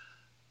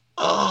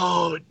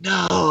 oh,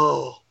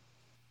 no.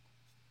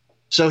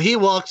 So he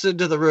walks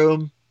into the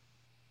room.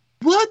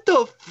 What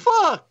the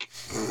fuck?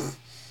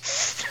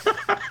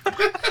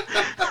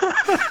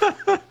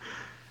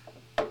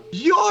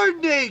 You're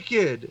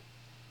naked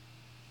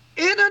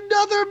in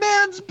another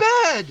man's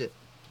bed,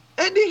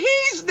 and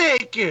he's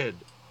naked.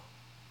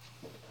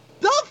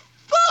 The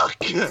fuck?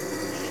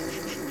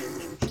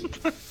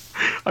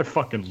 I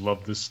fucking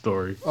love this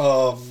story.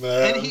 Oh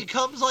man. And he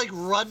comes like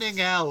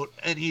running out,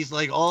 and he's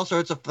like all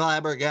sorts of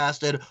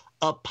flabbergasted,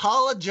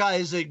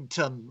 apologizing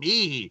to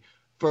me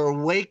for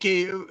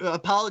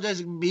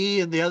apologizing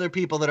me and the other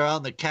people that are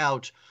on the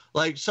couch.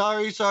 Like,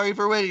 sorry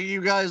for waking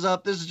you guys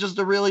up. This is just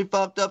a really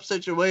fucked up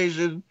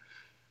situation.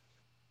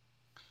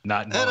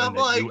 Not knowing I'm that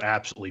like, you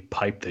absolutely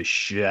piped the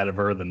shit out of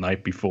her the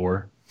night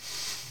before.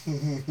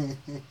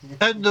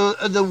 And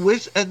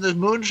the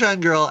moonshine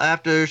girl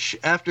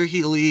after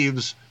he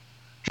leaves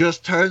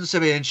just turns to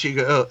me and she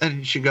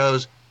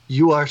goes,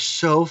 you are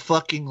so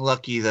fucking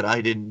lucky that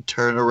I didn't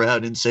turn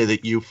around and say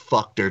that you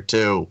fucked her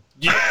too.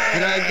 Yeah.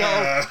 And I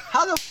go,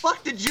 how the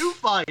fuck did you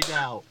find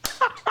out?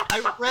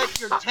 I read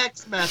your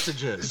text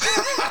messages.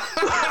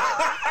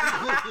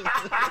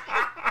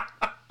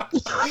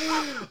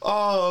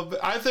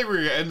 I think we're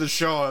gonna end the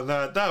show on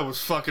that. That was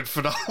fucking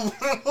phenomenal.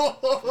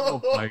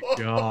 Oh my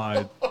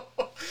god.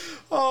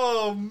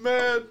 Oh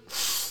man.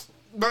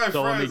 My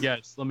So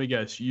friends. let me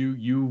guess.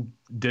 You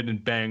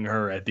didn't bang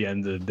her at the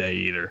end of the day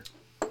either.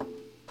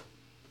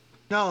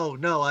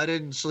 No, I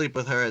didn't sleep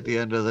with her at the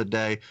end of the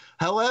day.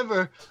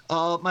 However,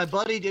 my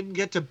buddy didn't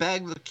get to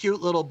bang the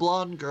cute little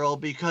blonde girl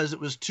because it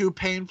was too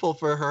painful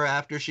for her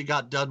after she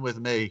got done with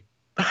me.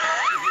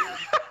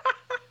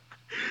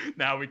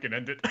 Now we can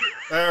end it.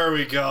 There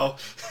we go.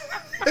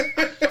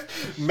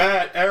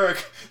 Matt, Eric,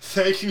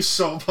 thank you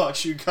so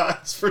much, you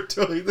guys, for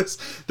doing this.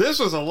 This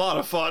was a lot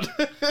of fun.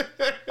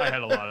 I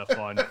had a lot of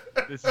fun.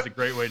 This is a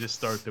great way to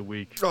start the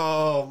week.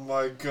 Oh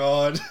my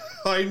god.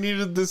 I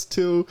needed this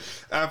too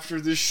after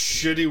this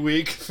shitty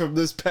week from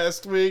this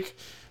past week.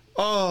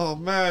 Oh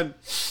man.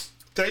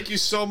 Thank you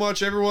so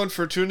much, everyone,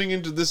 for tuning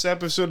into this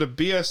episode of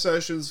BS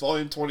Sessions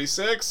Volume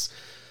 26.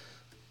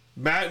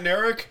 Matt and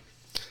Eric,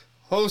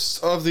 hosts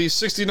of the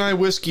 69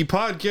 Whiskey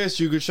Podcast.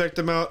 You can check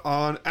them out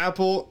on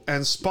Apple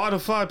and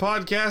Spotify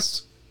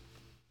podcasts.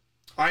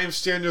 I am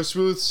Stanley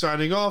Smooth,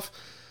 signing off.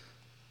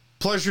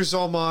 Pleasure's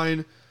all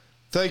mine.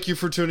 Thank you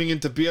for tuning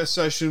into BS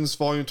Sessions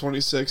Volume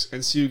 26,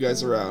 and see you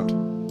guys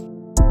around.